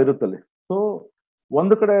ಎಷ್ಟೊಂದೆಲ್ಲ ಇರುತ್ತಲ್ಲಿ. ಸೊ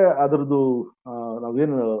ಒಂದು ಕಡೆ ಅದರದ್ದು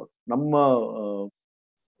ನಾವೇನು ನಮ್ಮ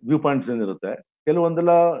ವ್ಯೂ ಪಾಯಿಂಟ್ಸ್ ಏನಿರುತ್ತೆ,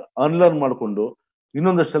 ಕೆಲವೊಂದೆಲ್ಲ ಅನ್ಲರ್ನ್ ಮಾಡ್ಕೊಂಡು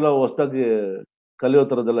ಇನ್ನೊಂದಷ್ಟೆಲ್ಲ ಹೊಸದಾಗಿ ಕಲಿಯೋ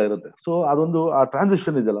ಥರದ್ದೆಲ್ಲ ಇರುತ್ತೆ. ಸೊ ಅದೊಂದು ಆ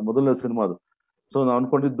ಟ್ರಾನ್ಸಿಷನ್ ಇದೆಯಲ್ಲ ಮೊದಲನೇ ಸಿನಿಮಾದು. ಸೊ ನಾವು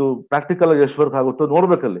ಅನ್ಕೊಂಡಿದ್ದು ಪ್ರಾಕ್ಟಿಕಲ್ ಆಗಿ ಎಷ್ಟು ವರ್ಕ್ ಆಗುತ್ತೋ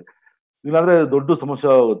ನೋಡ್ಬೇಕಲ್ಲಿ, ಇಲ್ಲಾಂದ್ರೆ ದೊಡ್ಡ ಸಮಸ್ಯೆ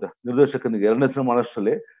ಆಗುತ್ತೆ ನಿರ್ದೇಶಕನಿಗೆ ಎರಡನೇ ಸಿನಿಮಾ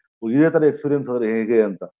ಮಾಡೋಷ್ಟರಲ್ಲಿ ಇದೇ ತರ ಎಕ್ಸ್ಪೀರಿಯನ್ಸ್ ಆದ್ರೆ ಹೇಗೆ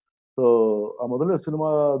ಅಂತ. ಸೊ ಆ ಮೊದಲನೇ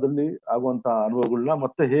ಸಿನಿಮಾದಲ್ಲಿ ಆಗುವಂತ ಅನುಭವಗಳನ್ನ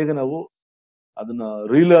ಮತ್ತೆ ಹೇಗೆ ನಾವು ಅದನ್ನ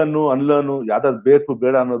ರೀಲರ್ನು ಅನ್ಲರ್ನು ಯಾವ್ದಾದ್ರು ಬೇಕು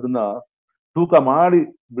ಬೇಡ ಅನ್ನೋದನ್ನ ತೂಕ ಮಾಡಿ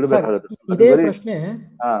ಬಿಡ್ಬೇಕಾಗತ್ತೆ. ಇದೇ ಪ್ರಶ್ನೆ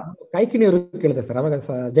ಕಾಯ್ಕಿಣಿಯವರು ಕೇಳಿದೆ ಸರ್. ಅವಾಗ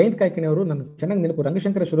ಜಯಂತ್ ಕಾಯ್ಕಿಣಿ ಅವರು ನನ್ಗೆ ಚೆನ್ನಾಗಿ ನೆನಪು,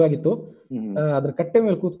 ರಂಗಶಂಕರ ಶುರು ಆಗಿತ್ತು, ಅದ್ರ ಕಟ್ಟೆ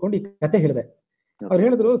ಮೇಲೆ ಕೂತ್ಕೊಂಡು ಈ ಕತೆ ಹೇಳಿದೆ. ಅವ್ರು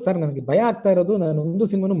ಹೇಳಿದ್ರು, ಸರ್ ನನಗೆ ಭಯ ಆಗ್ತಾ ಇರೋದು, ನಾನು ಒಂದು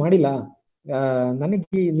ಸಿನಿಮಾನು ಮಾಡಿಲ್ಲ,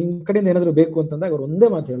 ನನಗೆ ನಿಮ್ ಕಡೆಯಿಂದ ಏನಾದ್ರು ಬೇಕು ಅಂತಂದಾಗ ಅವ್ರು ಒಂದೇ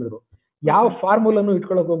ಮಾತು ಹೇಳಿದ್ರು, ಯಾವ ಫಾರ್ಮುಲನ್ನು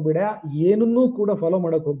ಇಟ್ಕೊಳಕ್ ಹೋಗ್ಬೇಡ, ಏನನ್ನೂ ಕೂಡ ಫಾಲೋ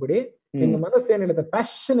ಮಾಡಕ್ ಹೋಗ್ಬೇಡಿ, ನಿಮ್ಮ ಮನಸ್ಸು ಏನ್ ಹೇಳುತ್ತೆ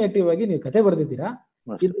ಪ್ಯಾಷನೇಟಿವ್ ಆಗಿ ನೀವು ಕತೆ ಬರ್ದಿದ್ದೀರಾ,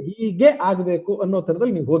 ಇದು ಹೀಗೆ ಆಗ್ಬೇಕು ಅನ್ನೋ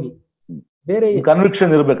ತರದಲ್ಲಿ ನೀವು ಹೋಗಿ, ಬೇರೆ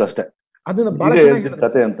ಕನ್ವಿಕ್ಷನ್ ಇರ್ಬೇಕಷ್ಟೇ. ಅದನ್ನ ಬಹಳ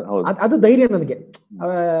ಅದು ಧೈರ್ಯ ನನಗೆ,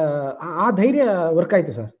 ಆ ಧೈರ್ಯ ವರ್ಕ್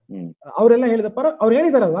ಆಯ್ತು ಸರ್. ಅವರೆಲ್ಲ ಹೇಳಿದಪ್ಪ, ಅವ್ರು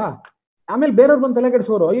ಹೇಳಿದಾರಲ್ವಾ, ಆಮೇಲೆ ಬೇರೆಯವ್ರು ಬಂದು ತಲೆ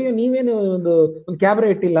ಕೆಡಿಸೋರು, ಅಯ್ಯೋ ನೀವೇನು ಒಂದು ಕ್ಯಾಬ್ರೆ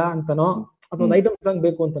ಇಟ್ಟಿಲ್ಲ ಅಂತನೋ, ಅಥವಾ ಒಂದು ಐಟಮ್ ಸಾಂಗ್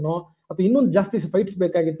ಬೇಕು ಅಂತನೋ, ಅಥವಾ ಇನ್ನೊಂದು ಜಾಸ್ತಿ ಫೈಟ್ಸ್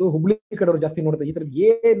ಬೇಕಾಗಿತ್ತು, ಹುಬ್ಳಿ ಕಡೆಯವ್ರು ಜಾಸ್ತಿ ನೋಡ್ತಾರೆ, ಈ ತರದ್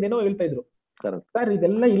ಏನೇನೋ ಹೇಳ್ತಾ ಇದ್ರು. ಸರ್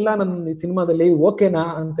ಇದೆಲ್ಲ ಇಲ್ಲ ನನ್ನ ಸಿನಿಮಾದಲ್ಲಿ, ಓಕೆನಾ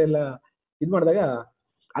ಅಂತೆಲ್ಲ ಇದ್ ಮಾಡಿದಾಗ.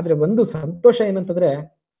 ಆದ್ರೆ ಒಂದು ಸಂತೋಷ ಏನಂತಂದ್ರೆ,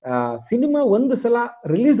 ಸಿನಿಮಾ ಒಂದು ಸಲ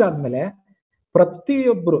ರಿಲೀಸ್ ಆದ್ಮೇಲೆ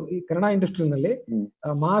ಪ್ರತಿಯೊಬ್ರು ಈ ಕನ್ನಡ ಇಂಡಸ್ಟ್ರಿನಲ್ಲಿ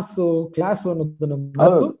ಮಾಸು ಕ್ಲಾಸು ಅನ್ನೋದನ್ನ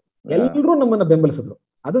ಮರೆತು ಎಲ್ಲರೂ ನಮ್ಮನ್ನ ಬೆಂಬಲಿಸಿದ್ರು.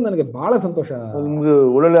 ಅದು ನನಗೆ ಬಹಳ ಸಂತೋಷ. ನಿಮ್ಗೆ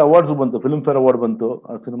ಒಳ್ಳೊಳ್ಳೆ ಅವಾರ್ಡ್ಸ್ ಬಂತು, ಫಿಲ್ಮ್ ಫೇರ್ ಅವಾರ್ಡ್ ಬಂತು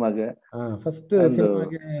ಆ ಸಿನಿಮಾಗೆ. ಫಸ್ಟ್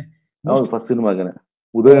ಸಿನಿಮಾಗೆ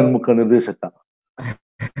ಉದಯೋನ್ಮುಖ ನಿರ್ದೇಶಕ,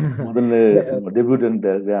 ಮೊದಲನೇ debutant,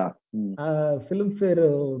 film fair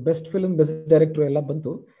best film, best director ಎಲ್ಲ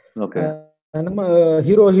ಬಂತು. ನಮ್ಮ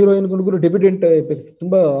ಹೀರೋ ಹೀರೋಯಿನ್ಗಳಿಗೂ ಡೆಬ್ಯೂಟೆಂಟ್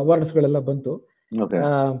ತುಂಬಾ ಅವಾರ್ಡ್ಸ್ ಗಳೆಲ್ಲ ಬಂತು.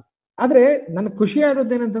 ಆದ್ರೆ ನನಗೆ ಖುಷಿ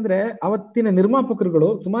ಆದದ್ದೇನಂತಂದ್ರೆ, ಅವತ್ತಿನ ನಿರ್ಮಾಪಕರುಗಳು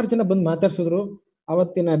ಸುಮಾರು ಜನ ಬಂದು ಮಾತಾಡ್ಸಿದ್ರು,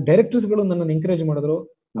 ಅವತ್ತಿನ ಡೈರೆಕ್ಟರ್ಸ್ ಗಳು ನನ್ನನ್ನು ಎಂಕರೇಜ್ ಮಾಡಿದ್ರು,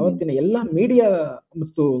 ಅವತ್ತಿನ ಎಲ್ಲಾ ಮೀಡಿಯಾ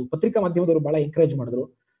ಮತ್ತು ಪತ್ರಿಕಾ ಮಾಧ್ಯಮದವರು ಬಹಳ ಎಂಕರೇಜ್ ಮಾಡಿದ್ರು.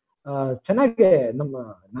 ಚೆನ್ನಾಗೆ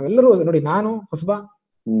ನಾವೆಲ್ಲರೂ ನೋಡಿ, ನಾನು ಹೊಸಬ,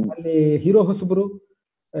 ಅಲ್ಲಿ ಹೀರೋ ಹೊಸಬ್ರು,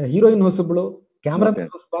 ಹೀರೋಯಿನ್ ಹೊಸಬ್ಳು, ಕ್ಯಾಮ್ರಾಮನ್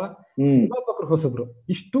ಹೊಸಬ, ನಿರ್ಮಾಪಕರು ಹೊಸಬ್ರು,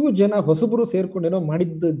 ಇಷ್ಟೂ ಜನ ಹೊಸಬ್ರು ಸೇರ್ಕೊಂಡೇನೋ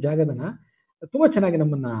ಮಾಡಿದ್ದ ಜಾಗದನ್ನ ತುಂಬಾ ಚೆನ್ನಾಗಿ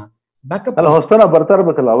ನಮ್ಮನ್ನ ಬ್ಯಾಕಪ್ ಹೊಸತನ ಬರ್ತಾ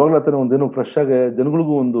ಇರ್ಬೇಕಲ್ಲ, ಅವಾಗ್ಲೇ ಒಂದೇನೋ ಫ್ರೆಶ್ ಆಗಿ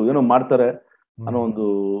ಜನಗಳಿಗೂ ಒಂದು ಏನೋ ಮಾಡ್ತಾರೆ ಅನ್ನೋ ಒಂದು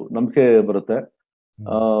ನಂಬಿಕೆ ಬರುತ್ತೆ.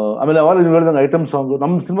 ಆಮೇಲೆ ಅವಾಗ ನೀವು ಹೇಳಿದಂಗೆ ಐಟಮ್ ಸಾಂಗ್,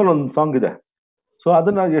 ನಮ್ಮ ಸಿನಿಮಾಲ್ ಒಂದು ಸಾಂಗ್ ಇದೆ. ಸೊ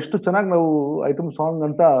ಅದನ್ನ ಎಷ್ಟು ಚೆನ್ನಾಗಿ ನಾವು ಐಟಮ್ ಸಾಂಗ್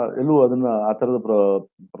ಅಂತ ಎಲ್ಲೂ ಅದನ್ನ ಆ ತರದ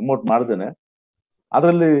ಪ್ರಮೋಟ್ ಮಾಡ್ದೇನೆ,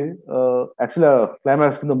 ಅದರಲ್ಲಿ ಆಕ್ಚುಲಿ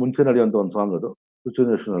ಕ್ಲೈಮ್ಯಾಕ್ಸ್ ಗಿಂತ ಮುಂಚೆ ನಡೆಯುವಂತ ಒಂದು ಸಾಂಗ್ ಅದು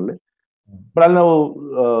ಸಿಚುವೇಶನ್ ಅಲ್ಲಿ. ಬಟ್ ಅಲ್ಲಿ ನಾವು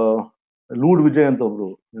ಲೂಡ್ ವಿಜಯ್ ಅಂತ ಒಬ್ರು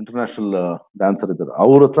ಇಂಟರ್ನ್ಯಾಷನಲ್ ಡ್ಯಾನ್ಸರ್ ಇದ್ದಾರೆ,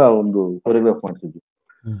 ಅವ್ರ ಹತ್ರ ಒಂದು ಕೊರಿಯೋಗ್ರಾಫ್ ಮಾಡಿಸಿದ್ವಿ.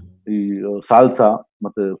 ಈ ಸಾಲ್ಸಾ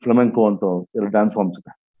ಮತ್ತೆ ಫ್ಲಮೆಂಕೋ ಅಂತ ಎರಡು ಡ್ಯಾನ್ಸ್ ಫಾರ್ಮ್ಸ್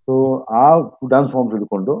ಇದೆ. ಸೊ ಆ ಡ್ಯಾನ್ಸ್ ಫಾರ್ಮ್ಸ್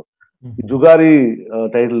ಹಿಡ್ಕೊಂಡು ಜುಗಾರಿ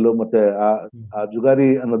ಟೈಟಲ್ ಮತ್ತೆ ಆ ಜುಗಾರಿ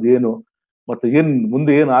ಅನ್ನೋದು ಏನು, ಮತ್ತೆ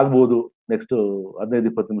ಮುಂದೆ ಏನ್ ಆಗ್ಬೋದು ನೆಕ್ಸ್ಟ್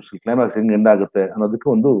 15-20 ನಿಮಿಷ ಕ್ಲೈಮ್ಯಾಕ್ಸ್ ಹೆಂಗ್ ಎಂಡ್ ಆಗುತ್ತೆ ಅನ್ನೋದಕ್ಕೆ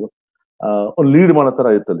ಒಂದು ಲೀಡ್ ಮಾಡೋ ತರ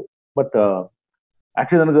ಇತ್ತಲ್ಲಿ. ಬಟ್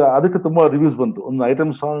ಆಕ್ಚುಲಿ ನನಗೆ ಅದಕ್ಕೆ ತುಂಬಾ ರಿವ್ಯೂಸ್ ಬಂತು, ಒಂದು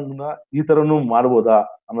ಐಟಮ್ ಸಾಂಗ್ ನ ಈ ತರನು ಮಾಡ್ಬೋದಾ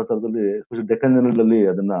ಅನ್ನೋ ತರದಲ್ಲಿ. ಡೆಕ್ಕನ್ ಜನರಲ್ಲಿ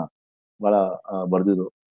ಅದನ್ನ ಬಹಳ ಬರ್ದಿದ್ರು.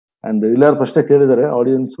 ಅಂಡ್ ಎಲ್ಲಾರು ಪ್ರಶ್ನೆ ಕೇಳಿದ್ದಾರೆ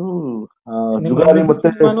ಆಡಿಯನ್ಸ್, ಜುಗಾರಿ ಮತ್ತೆ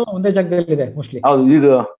ಒಂದೇ ಜಾಗದಲ್ಲಿದೆ ಮೋಸ್ಟ್ಲಿ. ಹೌದು, ಈಗ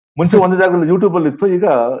ಮುಂಚೆ ಒಂದೇ ಜಾಗದಲ್ಲಿ ಯೂಟ್ಯೂಬ್ ಅಲ್ಲಿ ಇತ್ತು, ಈಗ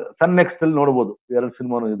ಸನ್ ನೆಕ್ಸ್ಟ್ ಅಲ್ಲಿ ನೋಡಬಹುದು. ಎರಡು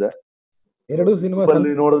ಸಿನಿಮಾನು ಇದೆ, ಎರಡು ಸಿನಿಮಾ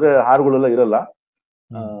ನೋಡಿದ್ರೆ ಹಾಡುಗಳೆಲ್ಲ ಇರಲ್ಲ,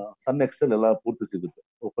 ಸನ್ ನೆಕ್ಸ್ಟ್ ಅಲ್ಲಿ ಎಲ್ಲ ಪೂರ್ತಿ ಸಿಗುತ್ತೆ,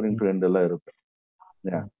 ಓಪನಿಂಗ್ ಟು ಎಂಡ್ ಎಲ್ಲ ಇರುತ್ತೆ.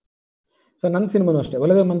 ಸೊ ನನ್ನ ಸಿನಿಮಾನು ಅಷ್ಟೇ,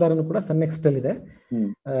 ಒಲವೇ ಮಂದಾರನು ಕೂಡ ಸನ್ ನೆಕ್ಸ್ಟ್ ಅಲ್ಲಿ ಇದೆ.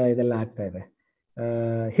 ಇದೆಲ್ಲ ಆಗ್ತಾ ಇದೆ.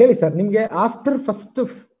 ಹೇಳಿ ಸರ್, ನಿಮ್ಗೆ ಆಫ್ಟರ್ ಫಸ್ಟ್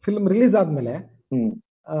ಫಿಲ್ಮ್ ರಿಲೀಸ್ ಆದ್ಮೇಲೆ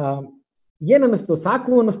ಏನ್ ಅನ್ನಿಸ್ತು?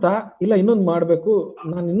 ಸಾಕು ಅನ್ನಿಸ್ತಾ, ಇಲ್ಲ ಇನ್ನೊಂದು ಮಾಡ್ಬೇಕು,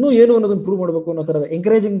 ನಾನು ಇನ್ನೂ ಏನು ಅನ್ನೋದನ್ನ ಪ್ರೂವ್ ಮಾಡ್ಬೇಕು ಅನ್ನೋ ತರದ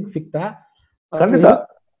ಎಂಕರೇಜಿಂಗ್ ಸಿಕ್ತಾ? ಖಂಡಿತ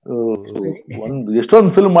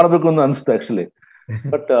ಎಷ್ಟೊಂದು ಫಿಲ್ಮ್ ಮಾಡ್ಬೇಕು ಅಂತ ಅನಿಸ್ತು ಆಕ್ಚುಲಿ.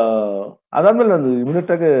 ಬಟ್ ಅದಾದ್ಮೇಲೆ ನಾನು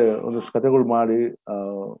ಇಮಿಡಿಯೇಟ್ ಆಗಿ ಒಂದಷ್ಟು ಕಥೆಗಳು ಮಾಡಿ,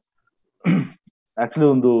 ಆಕ್ಚುಲಿ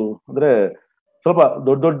ಒಂದು ಅಂದ್ರೆ ಸ್ವಲ್ಪ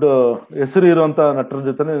ದೊಡ್ಡ ದೊಡ್ಡ ಹೆಸರು ಇರುವಂತ ನಟರ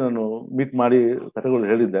ಜೊತೆನೆ ನಾನು ಮೀಟ್ ಮಾಡಿ ಕಥೆಗಳು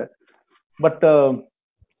ಹೇಳಿದ್ದೆ. ಬಟ್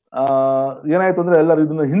ಏನಾಯ್ತು ಅಂದ್ರೆ, ಎಲ್ಲರೂ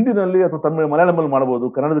ಇದನ್ನ ಹಿಂದಿನಲ್ಲಿ ಅಥವಾ ತಮಿಳು ಮಲಯಾಳಮಲ್ಲಿ ಮಾಡ್ಬೋದು,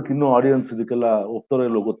 ಕನ್ನಡದಕ್ಕೆ ಇನ್ನೂ ಆಡಿಯನ್ಸ್ ಇದಕ್ಕೆಲ್ಲ ಒಪ್ತಾರೋ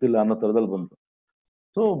ಇಲ್ಲೋ ಗೊತ್ತಿಲ್ಲ ಅನ್ನೋ ತರದಲ್ಲಿ ಬಂತು.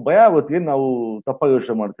 ಸೊ ಭಯ ಆಗುತ್ತೆ, ಏನ್ ನಾವು ತಪ್ಪಾಗಿ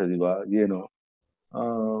ಯೋಚನೆ ಮಾಡ್ತಾ ಇದೀವ ಏನು,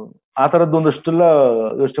 ಆ ತರದ್ದು ಒಂದಷ್ಟೆಲ್ಲ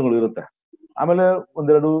ಯೋಚನೆಗಳು ಇರುತ್ತೆ. ಆಮೇಲೆ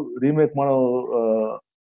ಒಂದೆರಡು ರೀಮೇಕ್ ಮಾಡೋ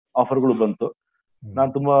ಆಫರ್ಗಳು ಬಂತು. ನಾನು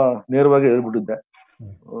ತುಂಬಾ ನೇರವಾಗಿ ಹೇಳ್ಬಿಟ್ಟಿದ್ದೆ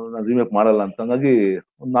ನಾನು ರೀಮೇಕ್ ಮಾಡಲ್ಲ ಅಂತ. ಹಂಗಾಗಿ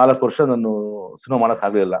ಒಂದ್ 4 ವರ್ಷ ನಾನು ಸಿನಿಮಾ ಮಾಡಕ್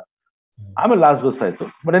ಆಗಲಿಲ್ಲ. ಆಮೇಲೆ ಲಾಸ್ಟ್ ಬಸ್ ಆಯ್ತು.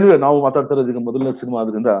 ಬಟ್ ಎನಿವೆ, ನಾವು ಮಾತಾಡ್ತಾ ಇರೋದು ಈಗ ಮೊದಲನೇ ಸಿನಿಮಾ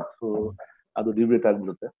ಆದ್ರಿಂದ ಸೊ ಅದು ಡಿಬೇಟ್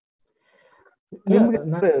ಆಗ್ಬಿಡುತ್ತೆ.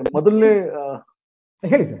 ಮೊದಲನೇ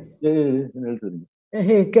ಹೇಳಿ ಸರ್, ಏನ್ ಹೇಳ್ತಿದ್ದೀನಿ,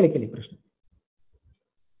 ಕೇಳಿ ಪ್ರಶ್ನೆ.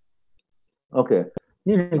 ಓಕೆ,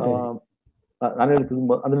 ನಾನು ಹೇಳ್ತೀನಿ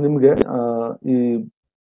ಅಂದ್ರೆ ನಿಮ್ಗೆ ಈ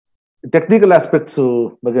ಟೆಕ್ನಿಕಲ್ ಆಸ್ಪೆಕ್ಟ್ಸ್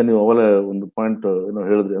ಬಗ್ಗೆ ನೀವು ಅವಲೇ ಒಂದು ಪಾಯಿಂಟ್ ಏನೋ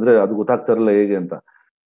ಹೇಳಿದ್ರಿ, ಅಂದ್ರೆ ಅದು ಗೊತ್ತಾಗ್ತಾ ಇರಲ್ಲ ಹೇಗೆ ಅಂತ.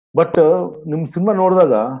 ಬಟ್ ನಿಮ್ ಸಿನಿಮಾ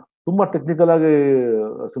ನೋಡಿದಾಗ ತುಂಬಾ ಟೆಕ್ನಿಕಲ್ ಆಗಿ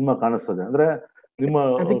ಸಿನಿಮಾ ಕಾಣಿಸ್ತದೆ. ಅಂದ್ರೆ ನಿಮ್ಮ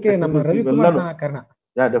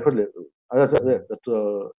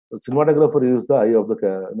cinematographer is the I of the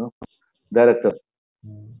director.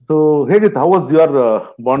 So ಹೇಗಿತ್ತು, ಹೌ ವಾಸ್ ಯುವರ್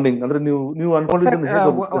ಬಾಂಡಿಂಗ್? ಅಂದ್ರೆ ನೀವು ಅನ್ಕೊಂಡಿದ್ದನ್ನು ಹೇಗೆ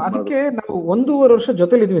discuss ಅದಕ್ಕೆ ಮಾಡಿದ್ರಿ? ನಾವು 1.5 ವರ್ಷ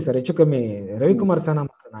ಜೊತೆಲಿದ್ವಿ ಸರ್, ಹೆಚ್ಚು ಕಮ್ಮಿ. ರವಿಕುಮಾರ್ ಸನ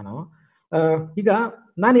ಮತ್ತು ನಾನು. ಈಗ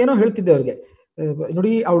ನಾನೇನೋ ಹೇಳ್ತಿದ್ದೆ ಅವ್ರಿಗೆ,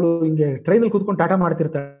 ನೋಡಿ ಅವಳು ಹಿಂಗೆ ಟ್ರೈನಲ್ಲಿ ಕೂತ್ಕೊಂಡು ಟಾಟಾ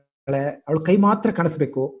ಮಾಡ್ತಿರ್ತಾಳೆ, ಅವಳು ಕೈ ಮಾತ್ರ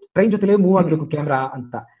ಕಾಣಿಸ್ಬೇಕು, ಟ್ರೈನ್ ಜೊತೆಲೇ ಮೂವ್ ಆಗ್ಬೇಕು ಕ್ಯಾಮ್ರಾ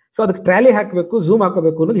ಅಂತ. ಸೊ ಅದಕ್ಕೆ ಟ್ರಾಲಿ ಹಾಕ್ಬೇಕು, ಝೂಮ್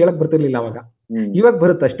ಹಾಕೋಬೇಕು ಅನ್ನೋದು ಹೇಳಕ್ ಬರ್ತಿರ್ಲಿಲ್ಲ ಅವಾಗ. ಇವಾಗ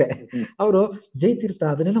ಬರುತ್ತಷ್ಟೇ. ಅವರು ಜಯತೀರ್ಥ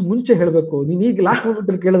ಅದನ್ನೆಲ್ಲ ಮುಂಚೆ ಹೇಳ್ಬೇಕು, ನೀನ್ ಈಗ ಲಾಸ್ಟ್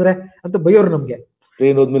ಮೂಮೆಂಟ್ ಕೇಳಿದ್ರೆ ಅಂತ ಬೈಯೋರು ನಮ್ಗೆ.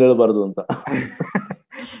 ಟ್ರೈನ್ ಹೋದ್ಮೇಲೆ ಹೇಳಬಾರ್ದು ಅಂತ.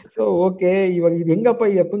 ಸೊ ಓಕೆ, ಇವಾಗ ಇದು ಹೆಂಗಪ್ಪ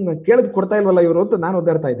ಈ ಅಪ್ಪನ್ ಕೇಳದ್ ಕೊಡ್ತಾ ಇಲ್ವಲ್ಲ ಇವರು ಅಂತ ನಾನು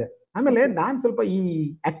ಒದ್ದಾಡ್ತಾ ಇದ್ದೆ. ಆಮೇಲೆ ನಾನ್ ಸ್ವಲ್ಪ ಈ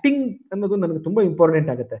ಆಕ್ಟಿಂಗ್ ಅನ್ನೋದು ನನಗೆ ತುಂಬಾ ಇಂಪಾರ್ಟೆಂಟ್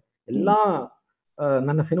ಆಗುತ್ತೆ. ಎಲ್ಲಾ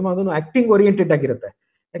ನನ್ನ ಸಿನಿಮಾಗೂ ಆಕ್ಟಿಂಗ್ ಓರಿಯೆಂಟೆಡ್ ಆಗಿರುತ್ತೆ.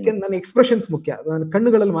 ಯಾಕೆಂದ್ರೆ ನನ್ನ ಎಕ್ಸ್ಪ್ರೆಷನ್ಸ್ ಮುಖ್ಯ, ನಾನು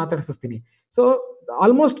ಕಣ್ಣುಗಳಲ್ಲಿ ಮಾತಾಡಿಸ್ತೀನಿ. ಸೊ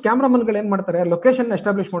ಆಲ್ಮೋಸ್ಟ್ ಕ್ಯಾಮ್ರಾಮನ್ಗಳು ಏನ್ ಮಾಡ್ತಾರೆ, ಲೊಕೇಶನ್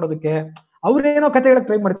ಎಸ್ಟಾಬ್ಲಿಷ್ ಮಾಡೋದಕ್ಕೆ ಅವ್ರೇನೋ ಕತೆ ಹೇಳಕ್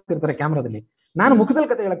ಟ್ರೈ ಮಾಡ್ತಿರ್ತಾರೆ ಕ್ಯಾಮ್ರಾದಲ್ಲಿ, ನಾನು ಮುಖದಲ್ಲಿ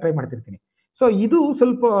ಕತೆ ಹೇಳಕ್ ಟ್ರೈ ಮಾಡ್ತಿರ್ತೀನಿ. ಸೊ ಇದು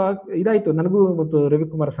ಸ್ವಲ್ಪ ಇದಾಯ್ತು ನನಗೂ ಮತ್ತು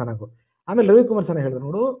ರವಿಕುಮಾರ್ ಸನಗೂ. ಆಮೇಲೆ ರವಿಕುಮಾರ್ ಸನ ಹೇಳಿದ್ರು,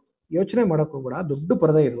 ನೋಡು ಯೋಚನೆ ಮಾಡಕ್ ಹೋಗ್ಬೇಡ, ದೊಡ್ಡ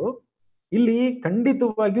ಪರದೆ ಇದು, ಇಲ್ಲಿ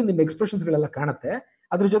ಖಂಡಿತವಾಗಿಯೂ ನಿನ್ನ ಎಕ್ಸ್ಪ್ರೆಷನ್ಸ್ ಗಳೆಲ್ಲ ಕಾಣುತ್ತೆ,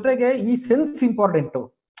 ಅದ್ರ ಜೊತೆಗೆ ಈ ಸೆನ್ಸ್ ಇಂಪಾರ್ಟೆಂಟ್.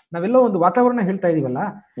 ನಾವೆಲ್ಲೋ ಒಂದು ವಾತಾವರಣ ಹೇಳ್ತಾ ಇದೀವಲ್ಲ,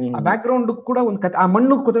 ಆ ಬ್ಯಾಕ್ ಗ್ರೌಂಡ್ ಕೂಡ ಒಂದು ಕತೆ, ಆ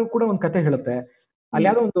ಮಣ್ಣು ಕೂಡ ಒಂದು ಕತೆ ಹೇಳುತ್ತೆ, ಅಲ್ಲಿ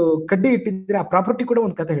ಯಾವ್ದೋ ಒಂದು ಕಡ್ಡಿ ಇಟ್ಟಿದ್ರೆ ಆ ಪ್ರಾಪರ್ಟಿ ಕೂಡ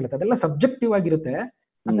ಒಂದು ಕತೆ ಹೇಳುತ್ತೆ, ಅದೆಲ್ಲ ಸಬ್ಜೆಕ್ಟಿವ್ ಆಗಿರುತ್ತೆ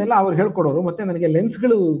ಅಂತೆಲ್ಲ ಅವ್ರು ಹೇಳ್ಕೊಡೋರು. ಮತ್ತೆ ನನಗೆ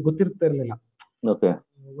ಲೆನ್ಸ್ಗಳು ಗೊತ್ತಿರ್ತಾ ಇರ್ಲಿಲ್ಲ,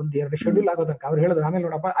 ಒಂದ್ 2 ಶೆಡ್ಯೂಲ್ ಆಗೋ ತನಕ. ಅವ್ರು ಹೇಳಿದ್ರು, ಆಮೇಲೆ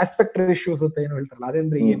ನೋಡಪ್ಪ ಆಸ್ಪೆಕ್ಟ್ ರೇಷಿಯೋಸ್ ಅಂತ ಏನೋ ಹೇಳ್ತಾರಲ್ಲ,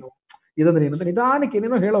 ಅದಂದ್ರೆ ಏನು, ಇದಂದ್ರೆ ಏನು ಅಂತ ನಿಧಾನಕ್ಕೆ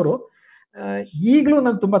ಏನೇನೋ ಹೇಳೋರು. ಈಗಲೂ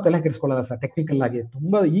ನಾನು ತುಂಬಾ ತಲೆ ಕೆಡಿಸ್ಕೊಳ್ಳಲ್ಲ ಸರ್, ಟೆಕ್ನಿಕಲ್ ಆಗಿ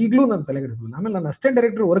ತುಂಬಾ ಈಗಲೂ ನಾನು ತಲೆ ಕೆಡಿಸ್ಕೊಳ್ಳಲ್ಲ. ಆಮೇಲೆ ನನ್ನ ಅಸಿಸ್ಟೆಂಟ್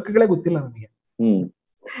ಡೈರೆಕ್ಟರ್ ವರ್ಕ್ಗಳೇ ಗೊತ್ತಿಲ್ಲ ನನಗೆ.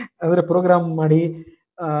 ಅಂದ್ರೆ ಪ್ರೋಗ್ರಾಮ್ ಮಾಡಿ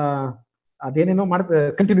ಅದೇನೇನೋ ಮಾಡ್ತಾ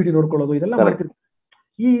ಕಂಟಿನ್ಯೂಟಿ ನೋಡ್ಕೊಳ್ಳೋದು ಇದೆಲ್ಲ ಮಾಡ್ತಿರ್ತೀನಿ.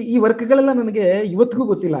 ಈ ವರ್ಕ್ಗಳೆಲ್ಲ ನನಗೆ ಇವತ್ತಿಗೂ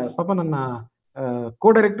ಗೊತ್ತಿಲ್ಲ. ಪಾಪ ನನ್ನ ಕೋ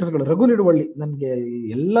ಡೈರೆಕ್ಟರ್ಸ್ಗಳು, ರಘು ನಿಡುವಳ್ಳಿ, ನನ್ಗೆ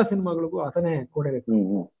ಎಲ್ಲಾ ಸಿನಿಮಾಗಳಿಗೂ ಆತನೇ ಕೋ ಡೈರೆಕ್ಟರ್.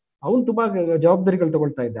 ಅವನು ತುಂಬಾ ಜವಾಬ್ದಾರಿಗಳು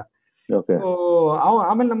ತಗೊಳ್ತಾ ಇದ್ದ.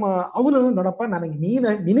 ಆಮೇಲೆ ಅವನು, ನೋಡಪ್ಪ ನನಗೆ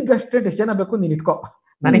ನಿನಗಷ್ಟೇ ಎಷ್ಟು ಜನ ಬೇಕು ನೀನ್ ಇಟ್ಕೋ,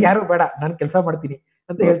 ನನಗೆ ಯಾರು ಬೇಡ, ನಾನು ಕೆಲಸ ಮಾಡ್ತೀನಿ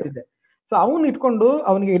ಅಂತ ಹೇಳ್ತಿದ್ದೆ. ಸೊ ಅವನು ಇಟ್ಕೊಂಡು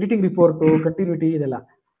ಅವನಿಗೆ ಎಡಿಟಿಂಗ್ ರಿಪೋರ್ಟ್, ಕಂಟಿನ್ಯೂಟಿ ಇದೆಲ್ಲ.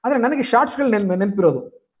 ಆದ್ರೆ ನನಗೆ ಶಾರ್ಟ್ಸ್ ಗಳು ನೆನಪಿರೋದು,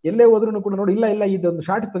 ಎಲ್ಲೇ ಹೋದ್ರು ಕೂಡ ನೋಡಿ, ಇಲ್ಲ ಇದೊಂದು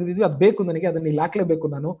ಶಾರ್ಟ್ ತೆಗೆದಿದ್ವಿ, ಅದು ಬೇಕು ನನಗೆ, ಅದನ್ನ ಇಲ್ಲಿ ಹಾಕ್ಲೇಬೇಕು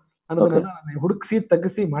ನಾನು ಅನ್ನೋದನ್ನ ಹುಡುಕ್ಸಿ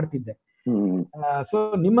ತೆಗಿಸಿ ಮಾಡ್ತಿದ್ದೆ. ಸೊ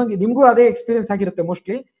ನಿಮ್ಗೂ ಅದೇ ಎಕ್ಸ್ಪೀರಿಯನ್ಸ್ ಆಗಿರುತ್ತೆ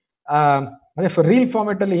ಮೋಸ್ಟ್ಲಿ. ಅದೇ ರೀಲ್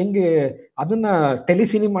ಫಾರ್ಮೆಟ್ ಅಲ್ಲಿ ಹೆಂಗೆ ಅದನ್ನ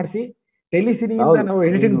ಟೆಲಿಸಿನಿ ಮಾಡಿಸಿ, ಟೆಲಿಸಿನಿಯಿಂದ ನಾವು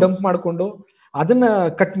ಎಡಿಟಿಂಗ್ ಡಂಪ್ ಮಾಡ್ಕೊಂಡು ಅದನ್ನ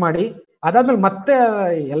ಕಟ್ ಮಾಡಿ, ಅದಾದ್ಮೇಲೆ ಮತ್ತೆ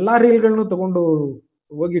ಎಲ್ಲಾ ರೀಲ್ಗಳನ್ನು ತಗೊಂಡು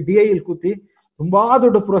ಹೋಗಿ DI ಕೂತಿ, ತುಂಬಾ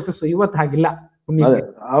ದೊಡ್ಡ ಪ್ರೋಸೆಸ್. ಇವತ್ತು ಹಾಗಿಲ್ಲ.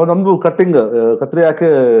 ನಮ್ದು ಕತ್ರಿ ಯಾಕೆ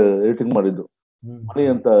ಎಡಿಟಿಂಗ್ ಮಾಡಿದ್ದು ಮಣಿ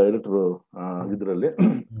ಅಂತ ಎಡಿಟರ್ ಇದ್ರಲ್ಲಿ.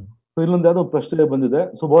 ಇಲ್ಲೊಂದು ಯಾವ್ದೋ ಪ್ರಶ್ನೆ ಬಂದಿದೆ,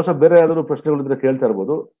 ಸೊ ಬಹುಶಃ ಬೇರೆ ಯಾವ್ದಾದ್ರು ಪ್ರಶ್ನೆಗಳಿದ್ರೆ ಕೇಳ್ತಾ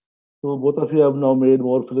ಇರ್ಬೋದು. So both of you have now made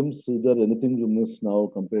more films, is there anything you miss now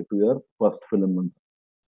compared to your first film ಅಂತ?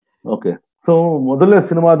 ಓಕೆ, ಸೊ ಮೊದಲನೇ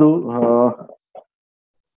ಸಿನಿಮಾದು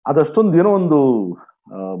ಅದಷ್ಟೊಂದು ಏನೋ ಒಂದು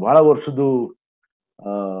ಬಹಳ ವರ್ಷದ್ದು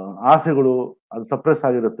ಆಸೆಗಳು, ಅದು ಸಪ್ರೆಸ್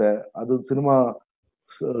ಆಗಿರುತ್ತೆ. ಅದು ಸಿನಿಮಾ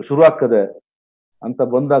ಶುರು ಆಗ್ತದೆ ಅಂತ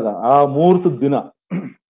ಬಂದಾಗ ಆ ಮುಹೂರ್ತದ ದಿನ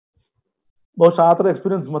ಬಹುಶಃ ಆ ಥರ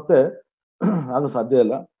ಎಕ್ಸ್ಪೀರಿಯನ್ಸ್ ಮತ್ತೆ ಅದು ಸಾಧ್ಯ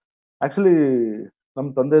ಇಲ್ಲ. ಆಕ್ಚುಲಿ ನಮ್ಮ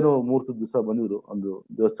ತಂದೆನೂ ಮುಹೂರ್ತದ ದಿವಸ ಬಂದಿದ್ರು, ಒಂದು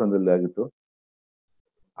ದೇವಸ್ಥಾನದಲ್ಲಿ ಆಗಿತ್ತು.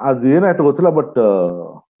 ಅದು ಏನಾಯ್ತು ಗೊತ್ತಿಲ್ಲ, ಬಟ್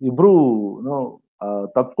ಇಬ್ರು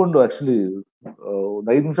ತಪ್ಕೊಂಡು ಆಕ್ಚುಲಿ ಒಂದು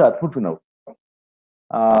 5 ನಿಮಿಷ ಹತ್ಬಿಟ್ವಿ ನಾವು.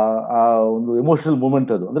 ಆ ಒಂದು ಎಮೋಷನಲ್ ಮೂಮೆಂಟ್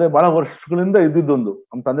ಅದು. ಅಂದ್ರೆ ಬಹಳ ವರ್ಷಗಳಿಂದ ಇದ್ದಿದ್ದೊಂದು,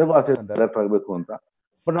 ನಮ್ಮ ತಂದೆಗೂ ಆಸೆ ಡೈರೆಕ್ಟರ್ ಆಗಬೇಕು ಅಂತ.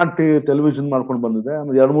 ಬಟ್ ನಾನು ಟೆಲಿವಿಷನ್ ಮಾಡ್ಕೊಂಡು ಬಂದಿದ್ದೆ.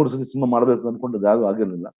 ಆಮೇಲೆ 2-3 ಸತಿ ಸಿನಿಮಾ ಮಾಡ್ಬೇಕು ಅನ್ಕೊಂಡು ಯಾವ್ದು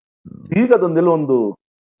ಆಗಿರ್ಲಿಲ್ಲ. ಈಗ ಅದೊಂದೆಲ್ಲ ಒಂದು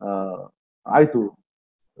ಆಯ್ತು,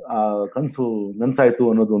 ಕನ್ಸು ನನ್ಸಾಯ್ತು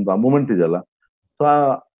ಅನ್ನೋದು ಒಂದು ಆ ಮೂಮೆಂಟ್ ಇದೆಯಲ್ಲ. ಸೊ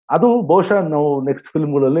ಅದು ಬಹುಶಃ ನಾವು ನೆಕ್ಸ್ಟ್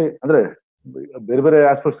ಫಿಲ್ಮ್ಗಳಲ್ಲಿ, ಅಂದ್ರೆ ಬೇರೆ ಬೇರೆ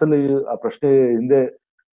ಆಸ್ಪೆಕ್ಟ್ಸ್ ಅಲ್ಲಿ ಆ ಪ್ರಶ್ನೆ ಹಿಂದೆ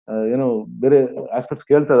ಏನೋ ಬೇರೆ ಆಸ್ಪೆಕ್ಟ್ಸ್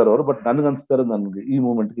ಕೇಳ್ತಾ ಇದಾರೆ ಅವರು, ಬಟ್ ನನ್ಗೆ ನನ್ಗೆ ಈ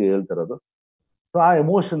ಮೂಮೆಂಟ್ಗೆ ಹೇಳ್ತಾ ಇರೋದು. ಸೊ ಆ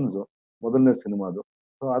ಎಮೋಷನ್ಸ್ ಮೊದಲನೇ ಸಿನಿಮಾದು,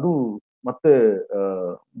 ಸೊ ಅದು ಮತ್ತೆ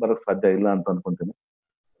ಬರಕ್ ಸಾಧ್ಯ ಇಲ್ಲ ಅಂತ ಅನ್ಕೊಂತೀನಿ.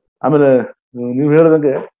 ಆಮೇಲೆ ನೀವು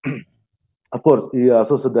ಹೇಳಿದಂಗೆ ಅಫ್ಕೋರ್ಸ್ ಈ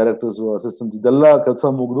ಅಸೋಸಿಯೇಟ್ ಡೈರೆಕ್ಟರ್ಸ್, ಅಸಿಸ್ಟೆಂಟ್ಸ್ ಇದೆಲ್ಲ ಕೆಲಸ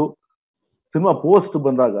ಮುಗಿದು ಸಿನಿಮಾ ಪೋಸ್ಟ್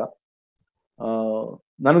ಬಂದಾಗ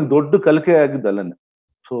ನನಗೆ ದೊಡ್ಡ ಕಲಿಕೆ ಆಗಿದ್ದು ಅಲ್ಲೇನೆ.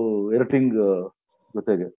 ಸೊ ಎಡಿಟಿಂಗ್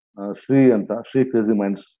ಜೊತೆಗೆ Shri crazy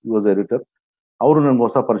minds was editor, ಅವರು ನನ್ಗೆ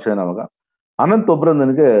ಹೊಸ ಪರಿಚಯ. ಅವಾಗ ಅನಂತ್ ಒಬ್ರ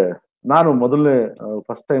ನನಗೆ, ನಾನು ಮೊದಲನೇ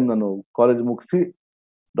ಫಸ್ಟ್ ಟೈಮ್ ನಾನು ಕಾಲೇಜ್ ಮುಗಿಸಿ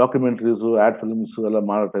ಡಾಕ್ಯುಮೆಂಟ್ರೀಸು, ಆಡ್ ಫಿಲ್ಮ್ಸ್ ಎಲ್ಲ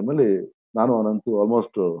ಮಾಡೋ ಟೈಮಲ್ಲಿ ನಾನು ಅನಂತು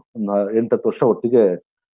ಆಲ್ಮೋಸ್ಟ್ 8-10 ವರ್ಷ ಒಟ್ಟಿಗೆ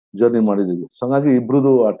ಜರ್ನಿ ಮಾಡಿದ್ದೀವಿ. ಸೊ ಹಾಗಾಗಿ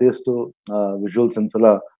ಇಬ್ರದು ಆ ಟೇಸ್ಟು, ವಿಜುವಲ್ ಸೆನ್ಸ್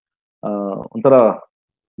ಎಲ್ಲ ಒಂಥರ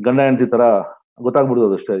ಗಂಡ ಹೆಂಡತಿ ತರ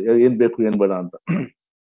ಗೊತ್ತಾಗ್ಬಿಡ್ತದೆ ಅಷ್ಟೇ, ಏನ್ ಬೇಕು ಏನ್ ಬೇಡ ಅಂತ.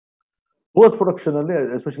 ಪೋಸ್ಟ್ ಪ್ರೊಡಕ್ಷನ್ ಅಲ್ಲಿ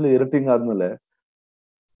ಎಸ್ಪೆಷಲಿ ಎಡಿಟಿಂಗ್ ಆದ್ಮೇಲೆ,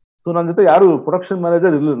 ಸೊ ನನ್ನ ಜೊತೆ ಯಾರು ಪ್ರೊಡಕ್ಷನ್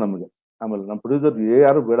ಮ್ಯಾನೇಜರ್ ಇರ್ಲಿಲ್ಲ ನಮಗೆ. ಆಮೇಲೆ ನಮ್ಮ ಪ್ರೊಡ್ಯೂಸರ್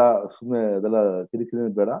ಯಾರು ಬೇಡ, ಸುಮ್ಮನೆ ಅದೆಲ್ಲ ಕಿರಿಕಿರಿ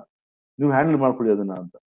ಬೇಡ, ನೀವು ಹ್ಯಾಂಡಲ್ ಮಾಡ್ಕೊಳ್ಳಿ ಅದನ್ನ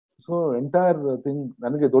ಅಂತ. ಸೊ ಎಂಟೈರ್ ಥಿಂಗ್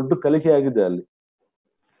ನನಗೆ ದೊಡ್ಡ ಕಲಿಕೆ ಆಗಿದೆ ಅಲ್ಲಿ.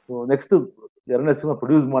 ಸೊ ನೆಕ್ಸ್ಟ್ 2ನೇ ಸಿನಿಮಾ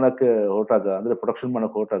ಪ್ರೊಡ್ಯೂಸ್ ಮಾಡಕ್ಕೆ ಹೊರಟಾಗ, ಅಂದ್ರೆ ಪ್ರೊಡಕ್ಷನ್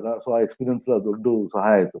ಮಾಡಕ್ಕೆ ಹೊರಟಾಗ, ಸೊ ಆ ಎಕ್ಸ್ಪೀರಿಯನ್ಸ್ ದೊಡ್ಡ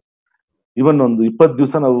ಸಹಾಯ ಆಯ್ತು. ಈವನ್ ಒಂದು 20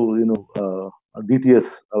 ದಿವಸ ನಾವು ಏನು DTS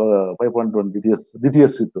 5.1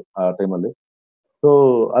 DTS ಇತ್ತು ಆ ಟೈಮಲ್ಲಿ. ಸೊ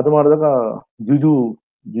ಅದು ಮಾಡಿದಾಗ ಜಿಜು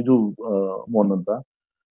ಜಿಜು ಮೋಹನ್ ಅಂತ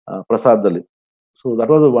ಪ್ರಸಾದ್ದಲ್ಲಿ. So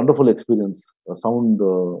that was a wonderful experience, sound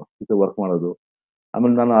ಜೊತೆ ವರ್ಕ್ ಮಾಡೋದು.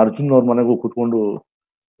 ಆಮೇಲೆ ನಾನು ಅರ್ಜುನ್ ಅವ್ರ ಮನೆಗೂ ಕೂತ್ಕೊಂಡು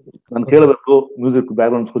ನಾನು ಕೇಳಬೇಕು ಮ್ಯೂಸಿಕ್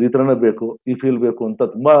ಬ್ಯಾಕ್ ಗ್ರೌಂಡ್ ಸ್ಕೋರ್ ಈ ತರನೇ ಬೇಕು, ಈ ಫೀಲ್ ಬೇಕು ಅಂತ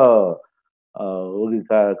ತುಂಬಾ ಹೋಗಿ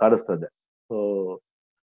ಕಾಡಿಸ್ತಾ ಇದ್ದೆ. ಸೊ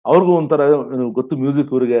ಅವ್ರಿಗೂ ಒಂಥರ ಗೊತ್ತು ಮ್ಯೂಸಿಕ್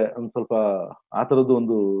ಇವರಿಗೆ ಒಂದು ಸ್ವಲ್ಪ ಆ ಥರದ್ದು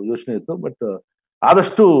ಒಂದು ಯೋಚನೆ ಇತ್ತು. ಬಟ್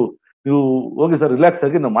ಆದಷ್ಟು ನೀವು ಹೋಗಿ ಸರ್ ರಿಲ್ಯಾಕ್ಸ್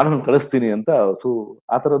ಆಗಿ ನಾನು ಮಾಡನ್ನು ಕಳಿಸ್ತೀನಿ ಅಂತ. ಸೊ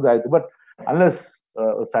ಆ ಥರದ್ದು ಆಯ್ತು. But unless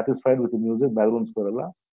satisfied with music back ground score ಎಲ್ಲ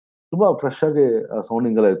ತುಂಬಾ ಫ್ರೆಶ್ ಆಗಿ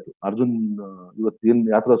ಸೌಂಡಿಂಗ್ ಎಲ್ಲ ಇತ್ತು. ಅರ್ಜುನ್ ಇವತ್ತು ಏನ್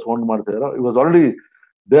ಯಾವ ಥರ ಸೌಂಡ್ ಮಾಡ್ತಾ ಇದಾರೋ it was already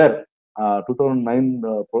there. 2009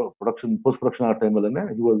 production post production ಆ ಟೈಮಲ್ಲೇ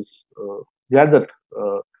he was had that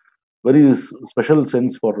very special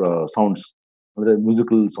sense for sounds, ಅಂದ್ರೆ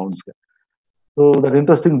musical ಸೌಂಡ್ಸ್ಗೆ. So that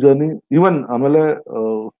interesting journey. Even ಆಮೇಲೆ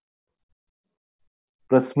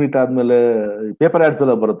ಪ್ರೆಸ್ ಮೀಟ್ ಆದ್ಮೇಲೆ ಪೇಪರ್ ಆಡ್ಸ್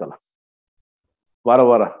ಎಲ್ಲ ಬರುತ್ತಲ್ಲ ವಾರ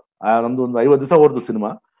ವಾರ, ನಮ್ದು ಒಂದು 50 ದಿವಸ ಓಡ್ತು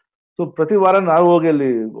ಸಿನಿಮಾ. ಸೊ ಪ್ರತಿ ವಾರ ನಾವು ಹೋಗಿ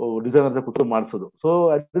ಅಲ್ಲಿ ಡಿಸೈನರ್ ಹತ್ರ ಕೂತ್ಕೊಂಡು ಮಾಡಿಸೋದು. So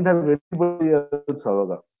I didn't have anybody else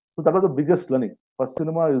ಅವಾಗ. So that was the biggest learning. First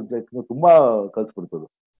cinema is like ತುಂಬಾ ಕಲ್ಸ್ಬಿಡ್ತದೆ.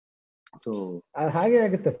 ಸೊ ಹಾಗೆ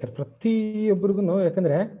ಆಗುತ್ತೆ ಸರ್ ಪ್ರತಿಯೊಬ್ಬರಿಗೂ.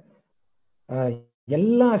 ಯಾಕಂದ್ರೆ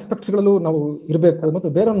ಎಲ್ಲ ಆಸ್ಪೆಕ್ಟ್ಸ್ಗಳಲ್ಲೂ ನಾವು ಇರಬೇಕು ಮತ್ತು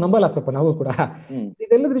ಬೇರೆಯವ್ರು ನಂಬಲ್ಲ ಸ್ವಲ್ಪ ನಾವು ಕೂಡ.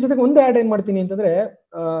 ಇದೆಲ್ಲದ್ರ ಜೊತೆಗೆ ಒಂದೇ ಆಡ್ ಏನ್ ಮಾಡ್ತೀನಿ ಅಂತಂದ್ರೆ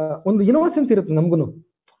ಒಂದು ಇನೋಸೆನ್ಸ್ ಇರುತ್ತೆ ನಮ್ಗುನು.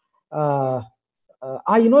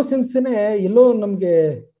 ಆ ಇನೋಸೆನ್ಸ್ನೇ ಎಲ್ಲೋ ನಮ್ಗೆ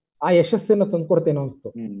ಆ ಯಶಸ್ಸನ್ನ ತಂದ್ಕೊಡ್ತೇನೆ ಅನ್ಸ್ತು.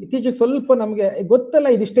 ಇತ್ತೀಚೆಗೆ ಸ್ವಲ್ಪ ನಮ್ಗೆ ಗೊತ್ತಲ್ಲ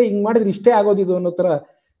ಇದಿಷ್ಟೇ ಹಿಂಗ್ ಮಾಡಿದ್ರೆ ಇಷ್ಟೇ ಆಗೋದಿದು ಅನ್ನೋ ತರ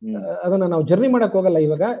ಅದನ್ನ ನಾವು ಜರ್ನಿ ಮಾಡಕ್ ಹೋಗಲ್ಲ.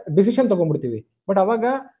 ಇವಾಗ ಡಿಸಿಷನ್ ತಗೊಂಡ್ಬಿಡ್ತೀವಿ. ಬಟ್ ಅವಾಗ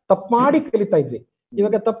ತಪ್ಪು ಮಾಡಿ ಕಲಿತಾ ಇದ್ವಿ.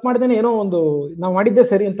 ಇವಾಗ ತಪ್ಪು ಮಾಡಿದೇನೆ ಏನೋ ಒಂದು ನಾವು ಮಾಡಿದ್ದೆ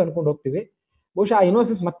ಸರಿ ಅಂತ ಅನ್ಕೊಂಡು ಹೋಗ್ತೀವಿ. ಬಹುಶಃ ಆ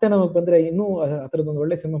ಇನೋಸೆನ್ಸ್ ಮತ್ತೆ ನಮಗ್ ಬಂದ್ರೆ ಇನ್ನೂ ಅದರದೊಂದು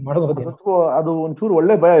ಒಳ್ಳೆ ಸಿನಿಮಾ ಮಾಡಬಹುದು. ಅದು ಒಂಚೂರು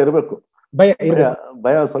ಒಳ್ಳೆ ಭಯ ಇರಬೇಕು.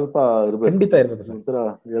 ಭಯ ಸ್ವಲ್ಪ ಇರಬೇಕು, ಖಂಡಿತ ಇರಬೇಕು. ಒಂಥರ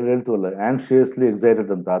ಹೇಳ್ತೀವಲ್ಲ ಆಂಕ್ಷಿಯಸ್ಲಿ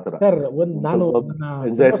ಎಕ್ಸೈಟೆಡ್ ಅಂತ, ಆತರ. ಸರ್ ನಾನು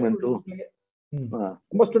ಎಕ್ಸೈಟ್ಮೆಂಟ್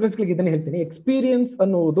ತುಂಬಾ ಸ್ಟೂಡೆಂಟ್ಸ್ ಗಳಿಗೆ ಇದನ್ನ ಹೇಳ್ತೀನಿ, ಎಕ್ಸ್ಪೀರಿಯನ್ಸ್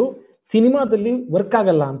ಅನ್ನುವುದು ಸಿನಿಮಾದಲ್ಲಿ ವರ್ಕ್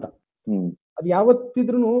ಆಗಲ್ಲ ಅಂತ. ಅದು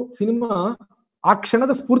ಯಾವತ್ತಿದ್ರೂ ಸಿನಿಮಾ ಆ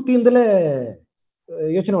ಕ್ಷಣದ ಸ್ಫೂರ್ತಿಯಿಂದಲೇ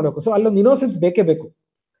ಯೋಚನೆ ಮಾಡಬೇಕು. ಸೊ ಅಲ್ಲೊಂದು ಇನೋಸೆನ್ಸ್ ಬೇಕೇ ಬೇಕು.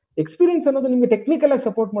 ಎಕ್ಸ್ಪೀರಿಯನ್ಸ್ ಅನ್ನೋದು ನಿಮ್ಗೆ ಟೆಕ್ನಿಕಲ್ ಆಗಿ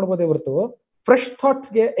ಸಪೋರ್ಟ್ ಮಾಡಬಹುದೇ ಹೊರತು ಫ್ರೆಶ್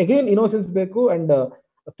ಥಾಟ್ಸ್ಗೆ ಅಗೇನ್ ಇನೋಸೆನ್ಸ್ ಬೇಕು. ಅಂಡ್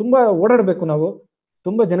ತುಂಬಾ ಓಡಾಡಬೇಕು, ನಾವು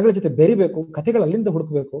ತುಂಬಾ ಜನಗಳ ಜೊತೆ ಬೆರಿಬೇಕು, ಕಥೆಗಳು ಅಲ್ಲಿಂದ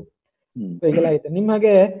ಹುಡುಕ್ಬೇಕು. ಹೀಗೆಲ್ಲ ಐತೆ ನಿಮ್ಮ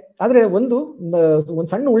ಹಾಗೆ. ಆದ್ರೆ ಒಂದು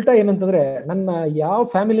ಸಣ್ಣ ಉಲ್ಟಾ ಏನಂತಂದ್ರೆ, ನನ್ನ ಯಾವ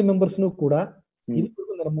ಫ್ಯಾಮಿಲಿ ಮೆಂಬರ್ಸ್ನು ಕೂಡ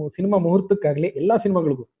ನಮ್ಮ ಸಿನಿಮಾ ಮುಹೂರ್ತಕ್ಕಾಗ್ಲಿ ಎಲ್ಲಾ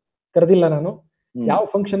ಸಿನಿಮಾಗಳಿಗೂ ಕರೆದಿಲ್ಲ ನಾನು. ಯಾವ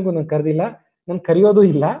ಫಂಕ್ಷನ್ಗೂ ನಾನು ಕರೆದಿಲ್ಲ, ನಾನು ಕರೆಯೋದು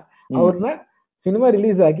ಇಲ್ಲ. ಅವ್ರನ್ನ ಸಿನಿಮಾ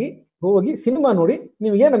ರಿಲೀಸ್ ಆಗಿ ಹೋಗಿ ಸಿನಿಮಾ ನೋಡಿ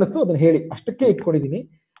ನಿಮ್ಗೆ ಏನ್ ಅನಿಸ್ತು ಅದನ್ನ ಹೇಳಿ ಅಷ್ಟಕ್ಕೆ ಇಟ್ಕೊಂಡಿದೀನಿ.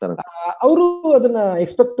 ಅವರು ಅದನ್ನ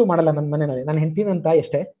ಎಕ್ಸ್ಪೆಕ್ಟ್ ಮಾಡಲ್ಲ. ನನ್ನ ಮನೆಯಲ್ಲಿ ನನ್ನ ಹೆಂಡತಿ ನನ್ನ ತಾಯಿ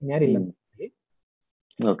ಅಷ್ಟೇ, ಯಾರಿಲ್ಲ.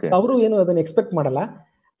 ಅವರು ಏನು ಅದನ್ನ ಎಕ್ಸ್ಪೆಕ್ಟ್ ಮಾಡಲ್ಲ.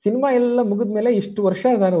 ಸಿನಿಮಾ ಎಲ್ಲ ಮುಗಿದ್ಮೇಲೆ ಇಷ್ಟು ವರ್ಷ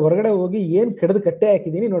ನಾನು ಹೊರಗಡೆ ಹೋಗಿ ಏನ್ ಕಡ್ದು ಕಟ್ಟೆ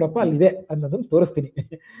ಹಾಕಿದೀನಿ ನೋಡಪ್ಪ ಅಲ್ಲಿದೆ ಅನ್ನೋದನ್ನ ತೋರಿಸ್ತೀನಿ.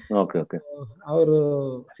 ಅವರು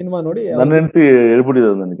ಸಿನಿಮಾ ನೋಡಿ ನನ್ನ ಹೆಂಡತಿ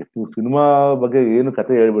ಹೇಳ್ಬಿಟ್ಟಿದ್ರು ನನಗೆ, ಸಿನಿಮಾ ಬಗ್ಗೆ ಏನು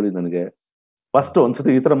ಕತೆ ಹೇಳ್ಬಿಡಿ ನನಗೆ, ಫಸ್ಟ್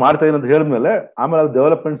ಒಂದ್ಸತಿ ಈ ತರ ಮಾಡ್ತಾ ಇದ್ದೀನಿ ಅಂತ ಹೇಳಿದ್ಮೇಲೆ ಆಮೇಲೆ ಅದು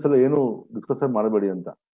ಡೆವಲಪ್ಮೆಂಟ್ಸ್ ಎಲ್ಲ ಏನು ಡಿಸ್ಕಸ್ ಮಾಡಬೇಡಿ ಅಂತ.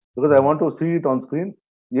 Because I want to C it on screen.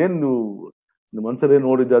 ಏನ್ ನೀವು ನಿಮ್ಮ ಮನ್ಸಲ್ಲಿ ಏನ್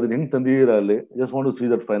ನೋಡಿದ್ದೆ ಅದನ್ನ ಹೆಂಗ್ ತಂದಿದ್ದೀರಾ ಅಲ್ಲಿ, just want to see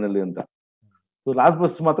that finally ಅಂತ. ಸೊ ಲಾಸ್ಟ್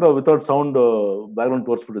ಬಸ್ ಮಾತ್ರ without sound back ground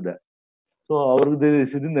ತೋರಿಸ್ಬಿಟ್ಟಿದೆ. So ಅವ್ರಿಗೆ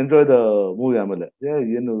ಎಂಜಾಯ್ ದ ಮೂವಿ. ಆಮೇಲೆ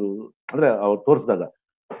ಏನು ಅಂದ್ರೆ ಅವ್ರು ತೋರಿಸಿದಾಗ,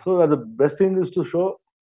 ಸೊ ಅದು best thing is to show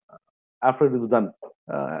after it is done.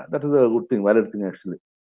 That is a good thing, valid thing actually.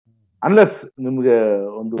 Unless ನಿಮ್ಗೆ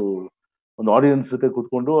ಒಂದು ಆಡಿಯನ್ಸ್ ಜೊತೆ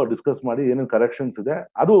ಕೂತ್ಕೊಂಡು ಡಿಸ್ಕಸ್ ಮಾಡಿ ಏನೇನು ಕರೆಕ್ಷನ್ಸ್ ಇದೆ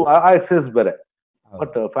ಅದು ಆ ಎಕ್ಸೈಸ್ ಬೇರೆ,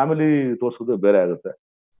 ಬಟ್ ಫ್ಯಾಮಿಲಿ ತೋರಿಸೋದು ಬೇರೆ ಆಗುತ್ತೆ.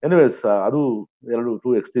 ಎನಿವೇಸ್ ಅದು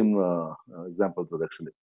ಟೂ ಎಕ್ಸ್ಟ್ರೀಮ್ ಎಕ್ಸಾಂಪಲ್ಸ್ ಅದು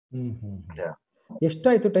ಆಕ್ಚುಲಿ.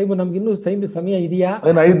 ಎಷ್ಟಾಯ್ತು ಟೈಮ್? ನಮ್ಗೆ ಇನ್ನೂ ಸಮಯ ಇದೆಯಾ?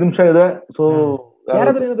 5 ನಿಮಿಷ ಇದೆ. ಸೊ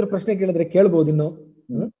ಯಾರಾದ್ರೂ ಏನಾದ್ರು ಪ್ರಶ್ನೆ ಕೇಳಿದ್ರೆ ಕೇಳ್ಬೋದು ಇನ್ನು.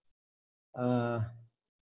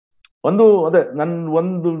 ಅದೇ ನನ್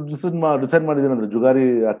ಒಂದು ಡಿಸೈಡ್ ಮಾಡಿದ್ದೀನಿ ಅಂದ್ರೆ ಜುಗಾರಿ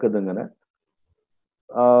ಹಾಕದಂಗನೆ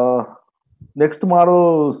ನೆಕ್ಸ್ಟ್ ಮಾಡೋ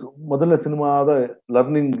ಮೊದಲನೇ ಸಿನಿಮಾದ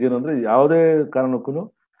ಲರ್ನಿಂಗ್ ಏನಂದ್ರೆ, ಯಾವುದೇ ಕಾರಣಕ್ಕೂ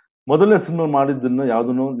ಮೊದಲನೇ ಸಿನಿಮಾ ಮಾಡಿದ್ದನ್ನ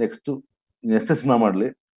ಯಾವ್ದನ್ನು ನೆಕ್ಸ್ಟ್ ಸಿನಿಮಾ ಮಾಡ್ಲಿ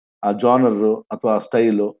ಆ ಜಾನರ್ ಅಥವಾ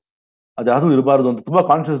ಸ್ಟೈಲು ಅದ್ಯಾವುದೂ ಇರಬಾರ್ದು ಅಂತ ತುಂಬಾ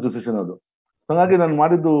ಕಾನ್ಶಿಯಸ್ ಡಿಸಿಷನ್ ಅದು. ಹಾಗಾಗಿ ನಾನು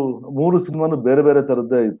ಮಾಡಿದ್ದು 3 ಸಿನಿಮಾನು ಬೇರೆ ಬೇರೆ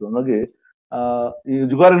ತರದ್ದೇ ಇತ್ತು. ಹಾಗಾಗಿ ಈ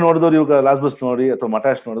ಜುಗಾರಿ ನೋಡಿದವ್ರು ಇವಾಗ ಲಾಸ್ಟ್ ಬಸ್ ನೋಡಿ ಅಥವಾ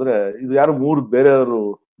ಮಟಾಶ್ ನೋಡಿದ್ರೆ ಇದು ಯಾರು 3 ಬೇರೆಯವರು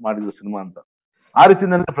ಮಾಡಿದ್ರು ಸಿನಿಮಾ ಅಂತ. ಆ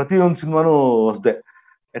ರೀತಿ ನನಗೆ ಪ್ರತಿಯೊಂದು ಸಿನಿಮಾನು ಹೊಸದೆ.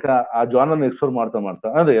 ಯಾಕ ಆ ಜಾನರ್ನ ಎಕ್ಸ್ಪ್ಲೋರ್ ಮಾಡ್ತಾ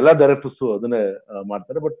ಅಂದ್ರೆ ಎಲ್ಲಾ ಡೈರೆಕ್ಟರ್ಸ್ ಅದನ್ನೇ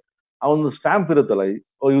ಮಾಡ್ತಾರೆ, ಬಟ್ ಆ ಒಂದು ಸ್ಟ್ಯಾಂಪ್ ಇರುತ್ತಲ್ಲ,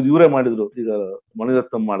 ಇವರೇ ಮಾಡಿದ್ರು. ಈಗ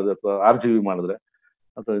ಮಣಿರತ್ನಂ ಮಾಡಿದ್ರೆ ಅಥವಾ RGV ಮಾಡಿದ್ರೆ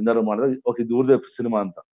ಅಥವಾ ಇನ್ನಾರು ಮಾಡಿದ್ರೆ ಓಕೆ ಇದು ಇವ್ರದೇ ಸಿನಿಮಾ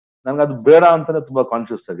ಅಂತ. ನನ್ಗೆ ಅದು ಬೇಡ ಅಂತಾನೆ ತುಂಬಾ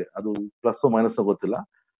ಕಾನ್ಶಿಯಸ್ ಆಗಿ, ಅದು ಪ್ಲಸ್ ಮೈನಸ್ ಗೊತ್ತಿಲ್ಲ.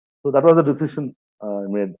 So that was a decision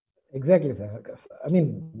made. Exactly sir. I mean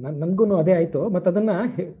ನನ್ಗೂ ಅದೇ ಆಯ್ತು. ಮತ್ತೆ ಅದನ್ನ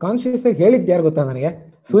ಕಾನ್ಶಿಯಸ್ ಆಗಿ ಹೇಳಿದ್ದು ಯಾರು ಗೊತ್ತಾ ನನಗೆ?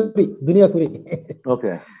 ಸೂರಿ, ದುನಿಯಾ ಸೂರಿ.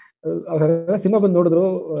 ಓಕೆ. ಅವರೆಲ್ಲ ಸಿನಿಮಾ ಬಂದು ನೋಡಿದ್ರು,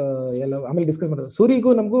 ಎಲ್ಲ ಆಮೇಲೆ ಡಿಸ್ಕಸ್ ಮಾಡಿದ್ರು. ಸೂರಿಗೂ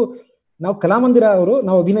ನಮಗೂ, ನಾವು ಕಲಾಮಂದಿರ ಅವರು,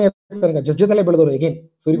 ನಾವು ಅಭಿನಯ ಜೊತೆಲೆ ಬೆಳೆದವರು ಎಗೇನ್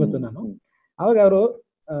ಸೂರಿ ಮತ್ತು ನಾನು. ಅವಾಗ ಅವರು,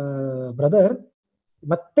 ಬ್ರದರ್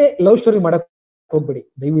ಮತ್ತೆ ಲವ್ ಸ್ಟೋರಿ ಮಾಡಕ್ ಹೋಗ್ಬೇಡಿ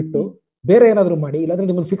ದಯವಿಟ್ಟು, ಬೇರೆ ಏನಾದ್ರು ಮಾಡಿ, ಇಲ್ಲಾಂದ್ರೆ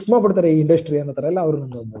ನಿಮ್ಮನ್ನು ಫಿಕ್ಸ್ ಮಾಡ್ಬಿಡ್ತಾರೆ ಈ ಇಂಡಸ್ಟ್ರಿ ಅನ್ನೋ ತರ ಎಲ್ಲ ಅವರು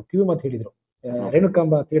ನಮ್ಗೆ ಕಿವಿ ಮಾತು ಹೇಳಿದ್ರು,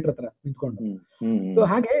 ರೇಣುಕಾಂಬ ಥಿಯೇಟರ್ ಹತ್ರ ನಿಂತ್ಕೊಂಡು. ಸೊ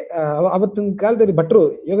ಹಾಗೆ ಅವತ್ತಿನ ಕಾಲದಲ್ಲಿ ಭಟ್ರು,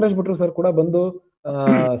 ಯೋಗರಾಜ್ ಭಟ್ರು ಸರ್ ಕೂಡ ಬಂದು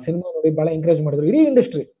ಸಿನಿಮಾ ನೋಡಿ ಬಹಳ ಎಂಕರೇಜ್ ಮಾಡಿದ್ರು. ಇಡೀ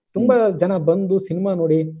ಇಂಡಸ್ಟ್ರಿ ತುಂಬಾ ಜನ ಬಂದು ಸಿನಿಮಾ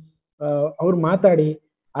ನೋಡಿ ಅವ್ರು ಮಾತಾಡಿ,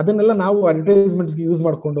 ಅದನ್ನೆಲ್ಲ ನಾವು ಅಡ್ವರ್ಟೈಸ್ಮೆಂಟ್ಸ್ಗೆ ಯೂಸ್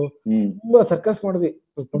ಮಾಡ್ಕೊಂಡು ತುಂಬಾ ಸರ್ಕಸ್ ಮಾಡಿದ್ವಿ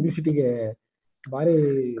ಪಬ್ಲಿಸಿಟಿಗೆ. ಬಾರಿ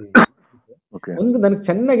ಒಂದು ನನಗೆ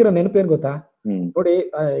ಚೆನ್ನಾಗಿರೋ ನೆನಪೇನ್ ಗೊತ್ತಾ ನೋಡಿ,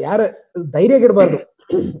 ಯಾರ ಧೈರ್ಯಗಿಡಬಾರ್ದು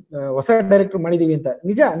ಹೊಸ ಡೈರೆಕ್ಟರ್ ಮಾಡಿದೀವಿ ಅಂತ.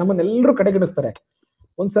 ನಿಜ, ನಮ್ಮನ್ನೆಲ್ಲರೂ ಕಡೆಗಣಿಸ್ತಾರೆ.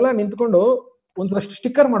 ಒಂದ್ಸಲ ನಿಂತ್ಕೊಂಡು ಒಂದ್ಸಲ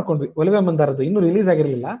ಸ್ಟಿಕ್ಕರ್ ಮಾಡ್ಕೊಂಡ್ವಿ, ಒಲವೆ ಮಂದಾರದ್ದು, ಇನ್ನೂ ರಿಲೀಸ್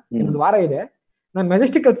ಆಗಿರ್ಲಿಲ್ಲ, ಇನ್ನೊಂದು ವಾರ ಇದೆ. ನಾನು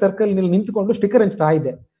ಮೆಜೆಸ್ಟಿಕಲ್ ಸರ್ಕಲ್ ನಿಂತ್ಕೊಂಡು ಸ್ಟಿಕ್ಕರ್ ಹಂಚ್ತಾ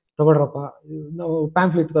ಇದ್ದೆ, ತಗೊಳ್ರಪ್ಪ, ನಾವು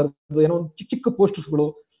ಪ್ಯಾಂಫ್ಲೆಟ್ ತರದು, ಏನೋ ಒಂದು ಚಿಕ್ಕ ಚಿಕ್ಕ ಪೋಸ್ಟರ್ಸ್ಗಳು,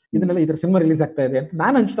 ಇದನ್ನೆಲ್ಲ ಇದ್ರ ಸಿನಿಮಾ ರಿಲೀಸ್ ಆಗ್ತಾ ಇದೆ ಅಂತ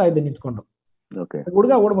ನಾನು ಹಂಚ್ತಾ ಇದ್ದೆ ನಿಂತ್ಕೊಂಡು.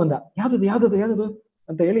 ಹುಡುಗ ಓಡ್ ಬಂದ, ಯಾವ್ದದು ಯಾವ್ದದು ಯಾವ್ದದು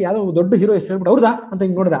ಅಂತ ಹೇಳಿ, ಯಾವ್ದೋ ದೊಡ್ಡ ಹೀರೋ ಹೆಸರು ಹೇಳ್ಬಿಟ್ಟು, ಹೌದಾ ಅಂತ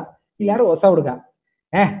ಹಿಂಗ್ ನೋಡ್ದ. ಇಲ್ಲಿ ಯಾರೋ ಹೊಸ ಹುಡುಗ,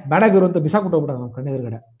 ಬೇಡಾಗಿರು ಅಂತ ಬಿಸಾಕ್ಬಿಟ್ಟು ಹೋಗ್ಬಿಡ ನಾವು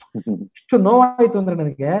ಕಣ್ಣೆದುರುಗಡೆ. ಇಷ್ಟು ನೋವಾಯ್ತು ಅಂದ್ರೆ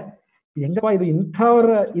ನನಗೆ, ಹೆಂಗಪ್ಪ ಇದು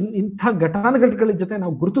ಇಂಥ ಘಟಾನುಘಟಿಗಳ ಜೊತೆ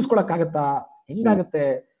ನಾವು ಗುರುತಿಸ್ಕೊಳಕ್ ಆಗತ್ತಾ? ಹೆಂಗಾಗತ್ತೆ?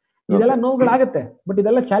 ಇದೆಲ್ಲ ನೋವುಗಳಾಗತ್ತೆ, ಬಟ್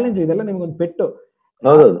ಇದೆಲ್ಲ ಚಾಲೆಂಜ್, ಇದೆಲ್ಲ ನಿಮ್ಗೊಂದು ಪೆಟ್ಟು.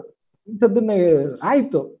 ಇಂಥದ್ದನ್ನ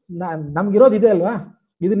ಆಯ್ತು, ನಮ್ಗಿರೋದು ಇದೆ ಅಲ್ವಾ,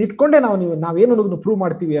 ಇದನ್ನ ಇಟ್ಕೊಂಡೆ ನಾವೇನು ಪ್ರೂವ್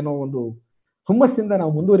ಮಾಡ್ತೀವಿ ಅನ್ನೋ ಒಂದು ಹುಮ್ಮಸ್ಸಿಂದ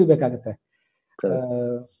ನಾವು ಮುಂದುವರಿಬೇಕಾಗತ್ತೆ.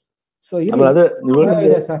 ಸೊ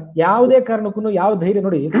ಇದೆ ಸರ್, ಯಾವುದೇ ಕಾರಣಕ್ಕೂ ಯಾವ ಧೈರ್ಯ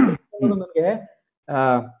ನೋಡಿ, ನನಗೆ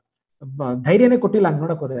ಧೈರ್ಯನೇ ಕೊಟ್ಟಿಲ್ಲ ಹಂಗ್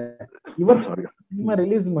ನೋಡಕ್ ಹೋದ್ರೆ. ಇವತ್ತು ಸಿನಿಮಾ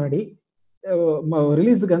ರಿಲೀಸ್ ಮಾಡಿ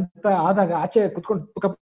ರಿಲೀಸ್ ಅಂತ ಆದಾಗ ಆಚೆ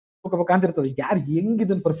ಕುತ್ಕೊಂಡು ಕಾಣ್ತಿರ್ತದೆ, ಯಾರು ಹೆಂಗ್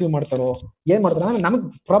ಇದನ್ನ ಪರ್ಸೀವ್ ಮಾಡ್ತಾರೋ, ಏನ್ ಮಾಡ್ತಾರೋ. ನಮಗ್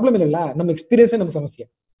ಪ್ರಾಬ್ಲಮ್ ಇಲ್ಲ, ನಮ್ ಎಕ್ಸ್ಪೀರಿಯನ್ಸ್ ನಮ್ ಸಮಸ್ಯೆ.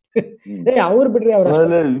 ಅವ್ರು ಬಿಡ್ರಿ, ಅವ್ರ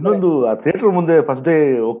ಇನ್ನೊಂದು ಆ ಥಿಯೇಟರ್ ಮುಂದೆ ಫಸ್ಟ್ ಡೇ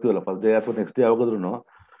ಹೋಗ್ತೀವಲ್ಲ, ಫಸ್ಟ್ ಡೇ ಅಥವಾ ನೆಕ್ಸ್ಟ್ ಡೇ ಹೋಗೋದ್ರು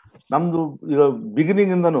ನಮ್ದು ಈಗ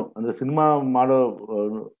ಬಿಗಿನಿಂಗ್ ಇಂದಾನು, ಅಂದ್ರೆ ಸಿನಿಮಾ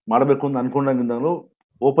ಮಾಡಬೇಕು ಅಂತ ಅನ್ಕೊಂಡಾಗಿಂದಾನು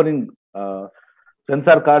ಓಪನಿಂಗ್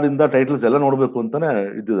ಸೆನ್ಸಾರ್ ಕಾರ್ಡ್ ಇಂದ ಟೈಟಲ್ಸ್ ಎಲ್ಲ ನೋಡ್ಬೇಕು ಅಂತಾನೆ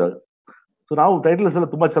ಇದ್ದಿದಾಗ. ಸೊ ನಾವು ಟೈಟಲ್ಸ್ ಎಲ್ಲ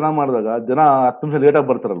ತುಂಬಾ ಚೆನ್ನಾಗಿ ಮಾಡಿದಾಗ ಜನ 10 ನಿಮಿಷ ಲೇಟಾಗಿ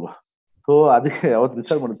ಬರ್ತಾರಲ್ವಾ. ಸೊ ಅದಕ್ಕೆ ಯಾವತ್ತು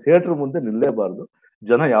ಡಿಸೈಡ್ ಮಾಡಿ ಥಿಯೇಟರ್ ಮುಂದೆ ನಿಲ್ಲೇಬಾರ್ದು,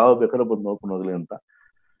 ಜನ ಯಾವ ಬೇಕಾದ್ರೂ ಬಂದು ನೋಡ್ಕೊಂಡು ಹೋಗ್ಲಿ ಅಂತ.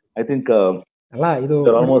 ಐ ಥಿಂಕ್ ಅಲ್ಲ, ಇದು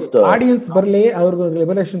ಆಲ್ಮೋಸ್ಟ್ ಆಡಿಯನ್ಸ್ ಬರ್ಲಿ, ಅವ್ರಿಗೆ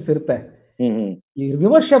ಲಿಬರೇಷನ್ಸ್ ಇರುತ್ತೆ. ಈ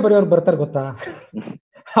ವಿಮರ್ಶೆ ಬರೆಯೋರು ಬರ್ತಾರೆ ಗೊತ್ತಾ,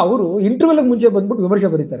 ಅವರು ಇಂಟರ್ವ್ಯೂಲ್ ಮುಂಚೆ ಬಂದ್ಬಿಟ್ಟು ವಿಮರ್ಶೆ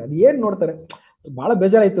ಬರೀತಾರೆ. ಅದು ಏನ್ ನೋಡ್ತಾರೆ, ಬಹಳ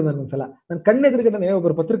ಬೇಜಾರಾಯ್ತು ನನ್ಗೊಂದ್ಸಲ. ನನ್ನ ಕಣ್ಣೆದುರಿಗೆ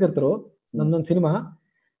ಒಬ್ಬರು ಪತ್ರಕರ್ತರು, ನನ್ನೊಂದು ಸಿನಿಮಾ,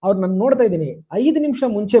 ಅವ್ರು ನಾನು ನೋಡ್ತಾ ಇದ್ದೀನಿ, 5 ನಿಮಿಷ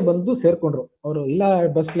ಮುಂಚೆ ಬಂದು ಸೇರ್ಕೊಂಡ್ರು. ಅವರು ಇಲ್ಲ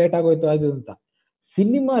ಬಸ್ ಲೇಟ್ ಆಗೋಯ್ತು ಅದು ಅಂತ.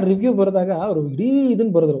 ಸಿನಿಮಾ ರಿವ್ಯೂ ಬರೆದಾಗ ಅವರು ಇಡೀ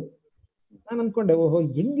ಇದನ್ನ ಬರೆದ್ರು. ನಾನು ಅನ್ಕೊಂಡೆ, ಓಹೋ,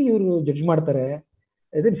 ಹೆಂಗ್ ಇವ್ರು ಜಡ್ಜ್ ಮಾಡ್ತಾರೆ,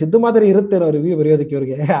 ಇದೇನು ಸಿದ್ದು ಮಾದರಿ ಇರುತ್ತೆ ನಾವು ರಿವ್ಯೂ ಬರೆಯೋದಕ್ಕೆ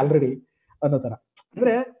ಇವ್ರಿಗೆ ಆಲ್ರೆಡಿ ಅನ್ನೋ ತರ.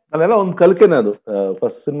 ಅಂದ್ರೆ ಅಲ್ಲೆಲ್ಲ ಒಂದು ಕಲಿಕೆನೆ ಅದು.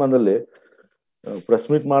 ಫಸ್ಟ್ ಸಿನಿಮಾದಲ್ಲಿ ಪ್ರೆಸ್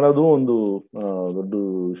ಮೀಟ್ ಮಾಡೋದು ಒಂದು ದೊಡ್ಡ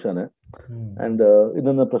ವಿಷಯನೇ. ಅಂಡ್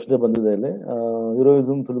ಇನ್ನೊಂದು ಪ್ರಶ್ನೆ ಬಂದಿದೆ ಇಲ್ಲಿ,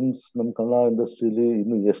 ಹೀರೋಯಿಸಮ್ ಫಿಲ್ಮ್ಸ್ ನಮ್ಮ ಕನ್ನಡ ಇಂಡಸ್ಟ್ರಿಲಿ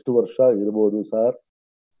ಇನ್ನು ಎಷ್ಟು ವರ್ಷ ಇರ್ಬೋದು ಸರ್,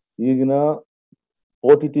 ಈಗಿನ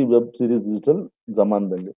OTT web series digital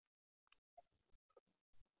ಜಮಾನದಲ್ಲಿ?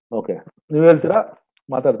 Okay, ನೀವ್ ಹೇಳ್ತೀರಾ,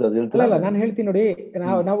 ಮಾತಾಡ್ತೀರಾ? ಹೇಳ್ತೀರಾ? ಇಲ್ಲ, ನಾನು ಹೇಳ್ತೀನಿ ನೋಡಿ,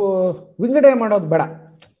 ನಾವು ವಿಂಗಡಣೆ ಮಾಡೋದು ಬೇಡ.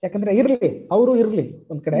 ಯಾಕಂದ್ರೆ ಇರ್ಲಿ, ಅವರು ಇರ್ಲಿ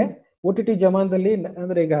ಒಂದ್ ಕಡೆ. OTT ಜಮಾನದಲ್ಲಿ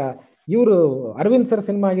ಅಂದ್ರೆ ಈಗ ಇವರು ಅರವಿಂದ್ ಸರ್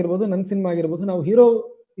ಸಿನಿಮಾ ಆಗಿರ್ಬೋದು, ನನ್ನ ಸಿನಿಮಾ ಆಗಿರ್ಬೋದು, ನಾವು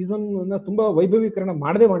ಹೀರೋಯಿಸಮ್ ತುಂಬಾ ವೈಭವೀಕರಣ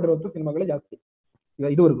ಮಾಡಿರುವಂತ ಸಿನಿಮಾಗಳೇ ಜಾಸ್ತಿ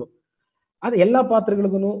ಇದುವರೆಗೂ. ಆದ್ರೆ ಎಲ್ಲಾ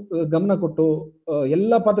ಪಾತ್ರಗಳಿಗೂ ಗಮನ ಕೊಟ್ಟು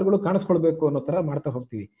ಎಲ್ಲಾ ಪಾತ್ರಗಳು ಕಾಣಿಸ್ಕೊಳ್ಬೇಕು ಅನ್ನೋ ತರ ಮಾಡ್ತಾ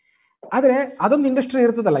ಹೋಗ್ತೀವಿ. ಆದ್ರೆ ಅದೊಂದು ಇಂಡಸ್ಟ್ರಿ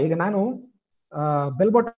ಇರ್ತದಲ್ಲ. ಈಗ ನಾನು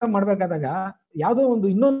ಬೆಲ್ ಬಾಟಮ್ ಮಾಡ್ಬೇಕಾದಾಗ ಯಾವ್ದೋ ಒಂದು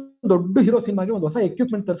ಇನ್ನೊಂದು ದೊಡ್ಡ ಹೀರೋ ಸಿನಿಮಾಗೆ ಒಂದು ಹೊಸ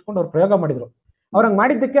ಎಕ್ವಿಪ್ಮೆಂಟ್ ತರಿಸ್ಕೊಂಡು ಅವ್ರು ಪ್ರಯೋಗ ಮಾಡಿದ್ರು. ಅವ್ರಂಗ್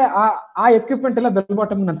ಮಾಡಿದ್ದಕ್ಕೆ ಆ ಎಕ್ವಿಪ್ಮೆಂಟ್ ಎಲ್ಲ ಬೆಲ್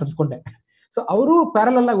ಬಾಟಮ್ ನಾನು ತಂದ್ಕೊಂಡೆ. ಸೊ ಅವರು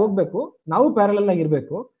ಪ್ಯಾರಲಲ್ ಆಗಿ ಹೋಗ್ಬೇಕು, ನಾವು ಪ್ಯಾರಲಲ್ ಆಗಿ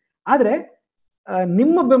ಇರ್ಬೇಕು. ಆದ್ರೆ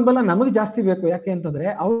ನಿಮ್ಮ ಬೆಂಬಲ ನಮಗೆ ಜಾಸ್ತಿ ಬೇಕು. ಯಾಕೆ ಅಂತಂದ್ರೆ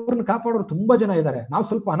ಅವ್ರನ್ನ ಕಾಪಾಡೋರು ತುಂಬಾ ಜನ ಇದ್ದಾರೆ. ನಾವು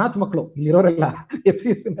ಸ್ವಲ್ಪ ಅನಾಥ ಮಕ್ಕಳು ಇಲ್ಲಿರೋರೆಲ್ಲ,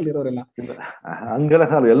 FCS ನಲ್ಲಿ ಇರೋರೆಲ್ಲ.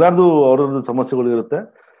 ಹಂಗೆಲ್ಲ ಎಲ್ಲಾರ್ದು ಅವ್ರದ್ದು ಸಮಸ್ಯೆಗಳು ಇರುತ್ತೆ,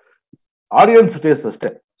 ಆಡಿಯನ್ಸ್ ಟೇಸ್ಟ್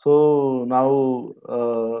ಅಷ್ಟೇ. ಸೊ ನಾವು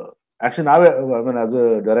ಆಕ್ಚುಲಿ ನಾವೇ, I mean as A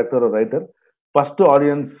director writer, first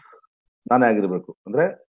audience ನಾನೇ ಆಗಿರ್ಬೇಕು, ಅಂದ್ರೆ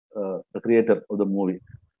creator of the movie.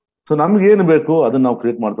 So ನಮ್ಗೆ ಏನು ಬೇಕು ಅದನ್ನ ನಾವು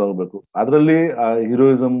ಕ್ರಿಯೇಟ್ ಮಾಡ್ತಾ ಹೋಗ್ಬೇಕು. ಅದರಲ್ಲಿ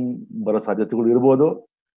ಹೀರೋಯಿಸಮ್ ಬರೋ ಸಾಧ್ಯತೆಗಳು ಇರ್ಬೋದು,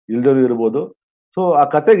 ಇಲ್ದರೂ ಇರ್ಬೋದು. ಸೊ ಆ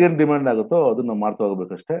ಕತೆಗೆ ಏನ್ ಡಿಮ್ಯಾಂಡ್ ಆಗುತ್ತೋ ಅದನ್ನ ನಾವು ಮಾಡ್ತಾ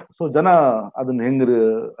ಹೋಗ್ಬೇಕಷ್ಟೇ. ಸೊ ಜನ ಅದನ್ನ ಹೆಂಗ್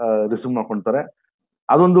ರಿಸೀವ್ ಮಾಡ್ಕೊಳ್ತಾರೆ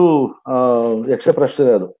ಅದೊಂದು ಯಕ್ಷ ಪ್ರಶ್ನೆ.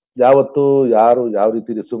 ಅದು ಯಾವತ್ತು ಯಾರು ಯಾವ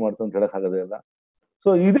ರೀತಿ ರಿಸೀವ್ ಮಾಡ್ತಾರೆ ಅಂತ ಹೇಳಕ್ ಆಗೋದೇ ಇಲ್ಲ. ಸೊ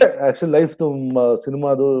ಇದೆ ಆಕ್ಚುಲಿ ಲೈಫ್,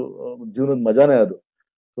 ಸಿನಿಮಾದು ಜೀವನದ ಮಜಾನೇ ಅದು.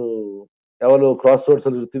 ಸೊ ಯಾವಾಗಲೂ ಕ್ರಾಸ್ ರೋಡ್ಸ್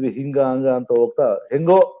ಅಲ್ಲಿ ಇರ್ತೀವಿ, ಹಿಂಗ ಹಂಗ ಅಂತ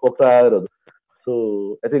ಹೆಂಗೋ ಹೋಗ್ತಾ ಇರೋದು. ಸೊ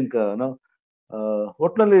ಐ ಥಿಂಕ್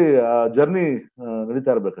ಒಟ್ನಲ್ಲಿ ಜರ್ನಿ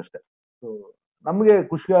ನಡೀತಾ ಇರ್ಬೇಕಷ್ಟೇ. ಸೊ ನಮಗೆ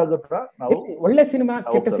ಖುಷಿ ಆಗತ್ರ ನಾವು ಒಳ್ಳೆ ಸಿನಿಮಾ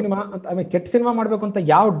ಕೆಟ್ಟ ಸಿನಿಮಾ ಅಂತ, ಆಮೇಲೆ ಕೆಟ್ಟ ಸಿನಿಮಾ ಮಾಡ್ಬೇಕು ಅಂತ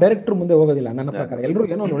ಯಾವ ಡೈರೆಕ್ಟರ್ ಮುಂದೆ ಹೋಗೋದಿಲ್ಲ ನನ್ನ ಪ್ರಕಾರ. ಎಲ್ಲರೂ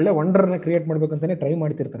ಏನೋ ಒಂದು ಒಳ್ಳೆ ವಂಡರ್ನ ಕ್ರಿಯೇಟ್ ಮಾಡ್ಬೇಕು ಅಂತಾನೆ ಟ್ರೈ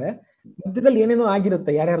ಮಾಡ್ತಿರ್ತಾರೆ. ಮಧ್ಯದಲ್ಲಿ ಏನೇನೋ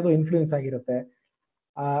ಆಗಿರುತ್ತೆ, ಯಾರ್ಯಾರ್ದು ಇನ್ಫ್ಲೂಯೆನ್ಸ್ ಆಗಿರುತ್ತೆ.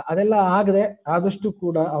 ಅದೆಲ್ಲ ಆಗದೆ ಆದಷ್ಟು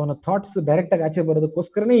ಕೂಡ ಅವನ ಥಾಟ್ಸ್ ಡೈರೆಕ್ಟ್ ಆಗಿ ಆಚೆ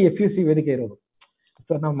ಬರೋದಕ್ಕೋಸ್ಕರನೇ FUC ವೇದಿಕೆ ಇರೋದು.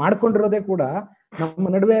 ಸೊ ನಾವು ಮಾಡ್ಕೊಂಡಿರೋದೇ ಕೂಡ ನಮ್ಮ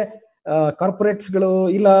ನಡುವೆ ಕಾರ್ಪೊರೇಟ್ಸ್ಗಳು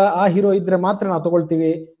ಇಲ್ಲ ಆ ಹೀರೋ ಇದ್ರೆ ಮಾತ್ರ ನಾವು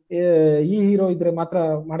ತಗೊಳ್ತೀವಿ, ಈ ಹೀರೋ ಇದ್ರೆ ಮಾತ್ರ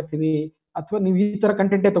ಮಾಡ್ತೀವಿ, ಅಥವಾ ನೀವು ಈ ತರ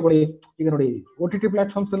ಕಂಟೆಂಟೇ ತಗೊಳ್ಳಿ. ಈಗ ನೋಡಿ OTT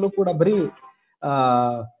ಪ್ಲಾಟ್ಫಾರ್ಮ್ಸ್ ಅಲ್ಲೂ ಕೂಡ ಬರೀ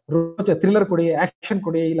ಥ್ರಿಲ್ಲರ್ ಕೊಡಿ, ಆಕ್ಷನ್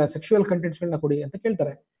ಕೊಡಿ, ಇಲ್ಲ ಸೆಕ್ಷುವಲ್ ಕಂಟೆಂಟ್ಸ್ಗಳನ್ನ ಕೊಡಿ ಅಂತ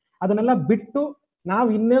ಕೇಳ್ತಾರೆ. ಅದನ್ನೆಲ್ಲ ಬಿಟ್ಟು ನಾವು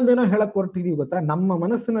ಇನ್ನೊಂದೇನೋ ಹೇಳಕ್ ಹೊರಟಿದೀವಿ ಗೊತ್ತಾ, ನಮ್ಮ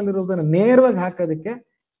ಮನಸ್ಸಿನಲ್ಲಿರೋದನ್ನ ನೇರವಾಗಿ ಹಾಕೋದಕ್ಕೆ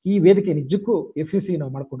ಈ ವೇದಿಕೆ ನಿಜಕ್ಕೂ FUC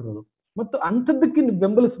ನಾವು ಮಾಡ್ಕೊಂಡಿರೋದು. ಮತ್ತು ಅಂಥದ್ದಕ್ಕೆ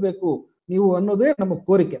ಬೆಂಬಲಿಸಬೇಕು ನೀವು ಅನ್ನೋದೇ ನಮ್ಮ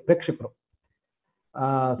ಕೋರಿಕೆ ಪ್ರೇಕ್ಷಕರು.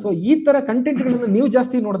 ಸೊ ಈ ತರ ಕಂಟೆಂಟ್ಗಳನ್ನ ನೀವು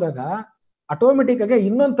ಜಾಸ್ತಿ ನೋಡಿದಾಗ ಆಟೋಮೆಟಿಕ್ ಆಗಿ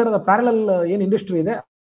ಇನ್ನೊಂದ್ ತರದ ಪ್ಯಾರಲಲ್ ಏನ್ ಇಂಡಸ್ಟ್ರಿ ಇದೆ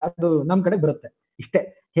ಅದು ನಮ್ ಕಡೆ ಬರುತ್ತೆ. ಇಷ್ಟೇ.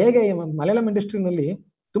 ಹೇಗೆ ಮಲಯಾಳಂ ಇಂಡಸ್ಟ್ರಿನಲ್ಲಿ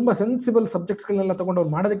ತುಂಬಾ ಸೆನ್ಸಿಬಲ್ ಸಬ್ಜೆಕ್ಟ್ಸ್ ಗಳನ್ನೆಲ್ಲ ತಗೊಂಡು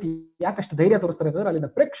ಅವ್ರು ಮಾಡೋದಕ್ಕೆ ಯಾಕಷ್ಟು ಧೈರ್ಯ ತೋರಿಸ್ತಾರೆ ಅಂದ್ರೆ ಅಲ್ಲಿನ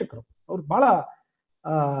ಪ್ರೇಕ್ಷಕರು ಅವ್ರು ಬಹಳ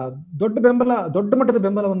ದೊಡ್ಡ ಮಟ್ಟದ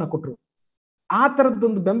ಬೆಂಬಲವನ್ನ ಕೊಟ್ರು. ಆ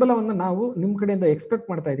ತರದೊಂದು ಬೆಂಬಲವನ್ನ ನಾವು ನಿಮ್ ಕಡೆಯಿಂದ ಎಕ್ಸ್ಪೆಕ್ಟ್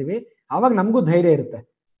ಮಾಡ್ತಾ ಇದೀವಿ. ಆವಾಗ ನಮಗೂ ಧೈರ್ಯ ಇರುತ್ತೆ,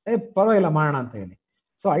 ಪರವಾಗಿಲ್ಲ ಮಾಡೋಣ ಅಂತ ಹೇಳಿ.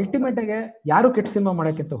 ಸೊ ಅಲ್ಟಿಮೇಟ್ ಆಗಿ ಯಾರು ಕೆಟ್ಟ ಸಿನಿಮಾ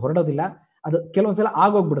ಮಾಡಕ್ಕಿಂತ ಹೊರಡೋದಿಲ್ಲ, ಅದು ಕೆಲವೊಂದ್ಸಲ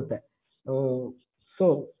ಆಗೋಗ್ಬಿಡುತ್ತೆ. ಸೊ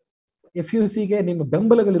FUCಗೆ ನಿಮ್ಮ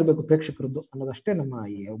ಬೆಂಬಲಗಳಿರ್ಬೇಕು ಪ್ರೇಕ್ಷಕರದ್ದು ಅನ್ನೋದಷ್ಟೇ ನಮ್ಮ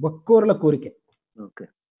ಈ ಒಕ್ಕೋರಲ ಕೋರಿಕೆ.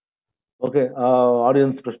 ಓಕೆ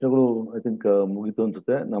ಆಡಿಯನ್ಸ್ ಪ್ರಶ್ನೆಗಳು ಐ ಥಿಂಕ್ ಮುಗೀತು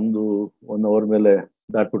ಅನ್ಸುತ್ತೆ. ನಮ್ದು 1 hour ಮೇಲೆ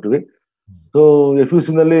ದಾಟ್ಬಿಟ್ವಿ. ಸೊ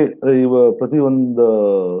FUCನಲ್ಲಿ ಪ್ರತಿ ಒಂದು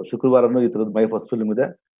ಶುಕ್ರವಾರನೂ ಈ ತರದ ಮೈ ಫಸ್ಟ್ ಫಿಲ್ಮ್ ಇದೆ.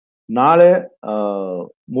 ನಾಳೆ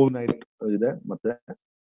ಮೂವಿ ನೈಟ್ ಇದೆ, ಮತ್ತೆ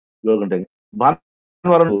 7 ಗಂಟೆಗೆ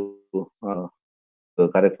ಭಾನುವಾರ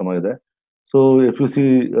ಕಾರ್ಯಕ್ರಮ ಇದೆ. ಸೊ FUC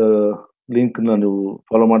ಲಿಂಕ್ ನ ನೀವು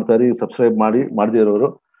ಫಾಲೋ ಮಾಡ್ತಾ ಇರಿ, ಸಬ್ಸ್ಕ್ರೈಬ್ ಮಾಡದೇ ಇರೋರು.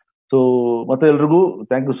 ಸೊ ಮತ್ತೆ ಎಲ್ರಿಗೂ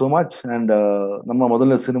thank you so much. And ನಮ್ಮ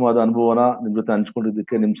ಮೊದಲನೇ ಸಿನಿಮಾದ ಅನುಭವನ ನಿಮ್ ಜೊತೆ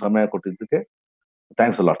ಹಂಚ್ಕೊಂಡಿದ್ದಕ್ಕೆ, ನಿಮ್ ಸಮಯ ಕೊಟ್ಟಿದ್ದಕ್ಕೆ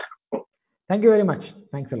thanks a lot. Thank you very much.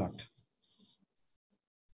 Thanks a lot.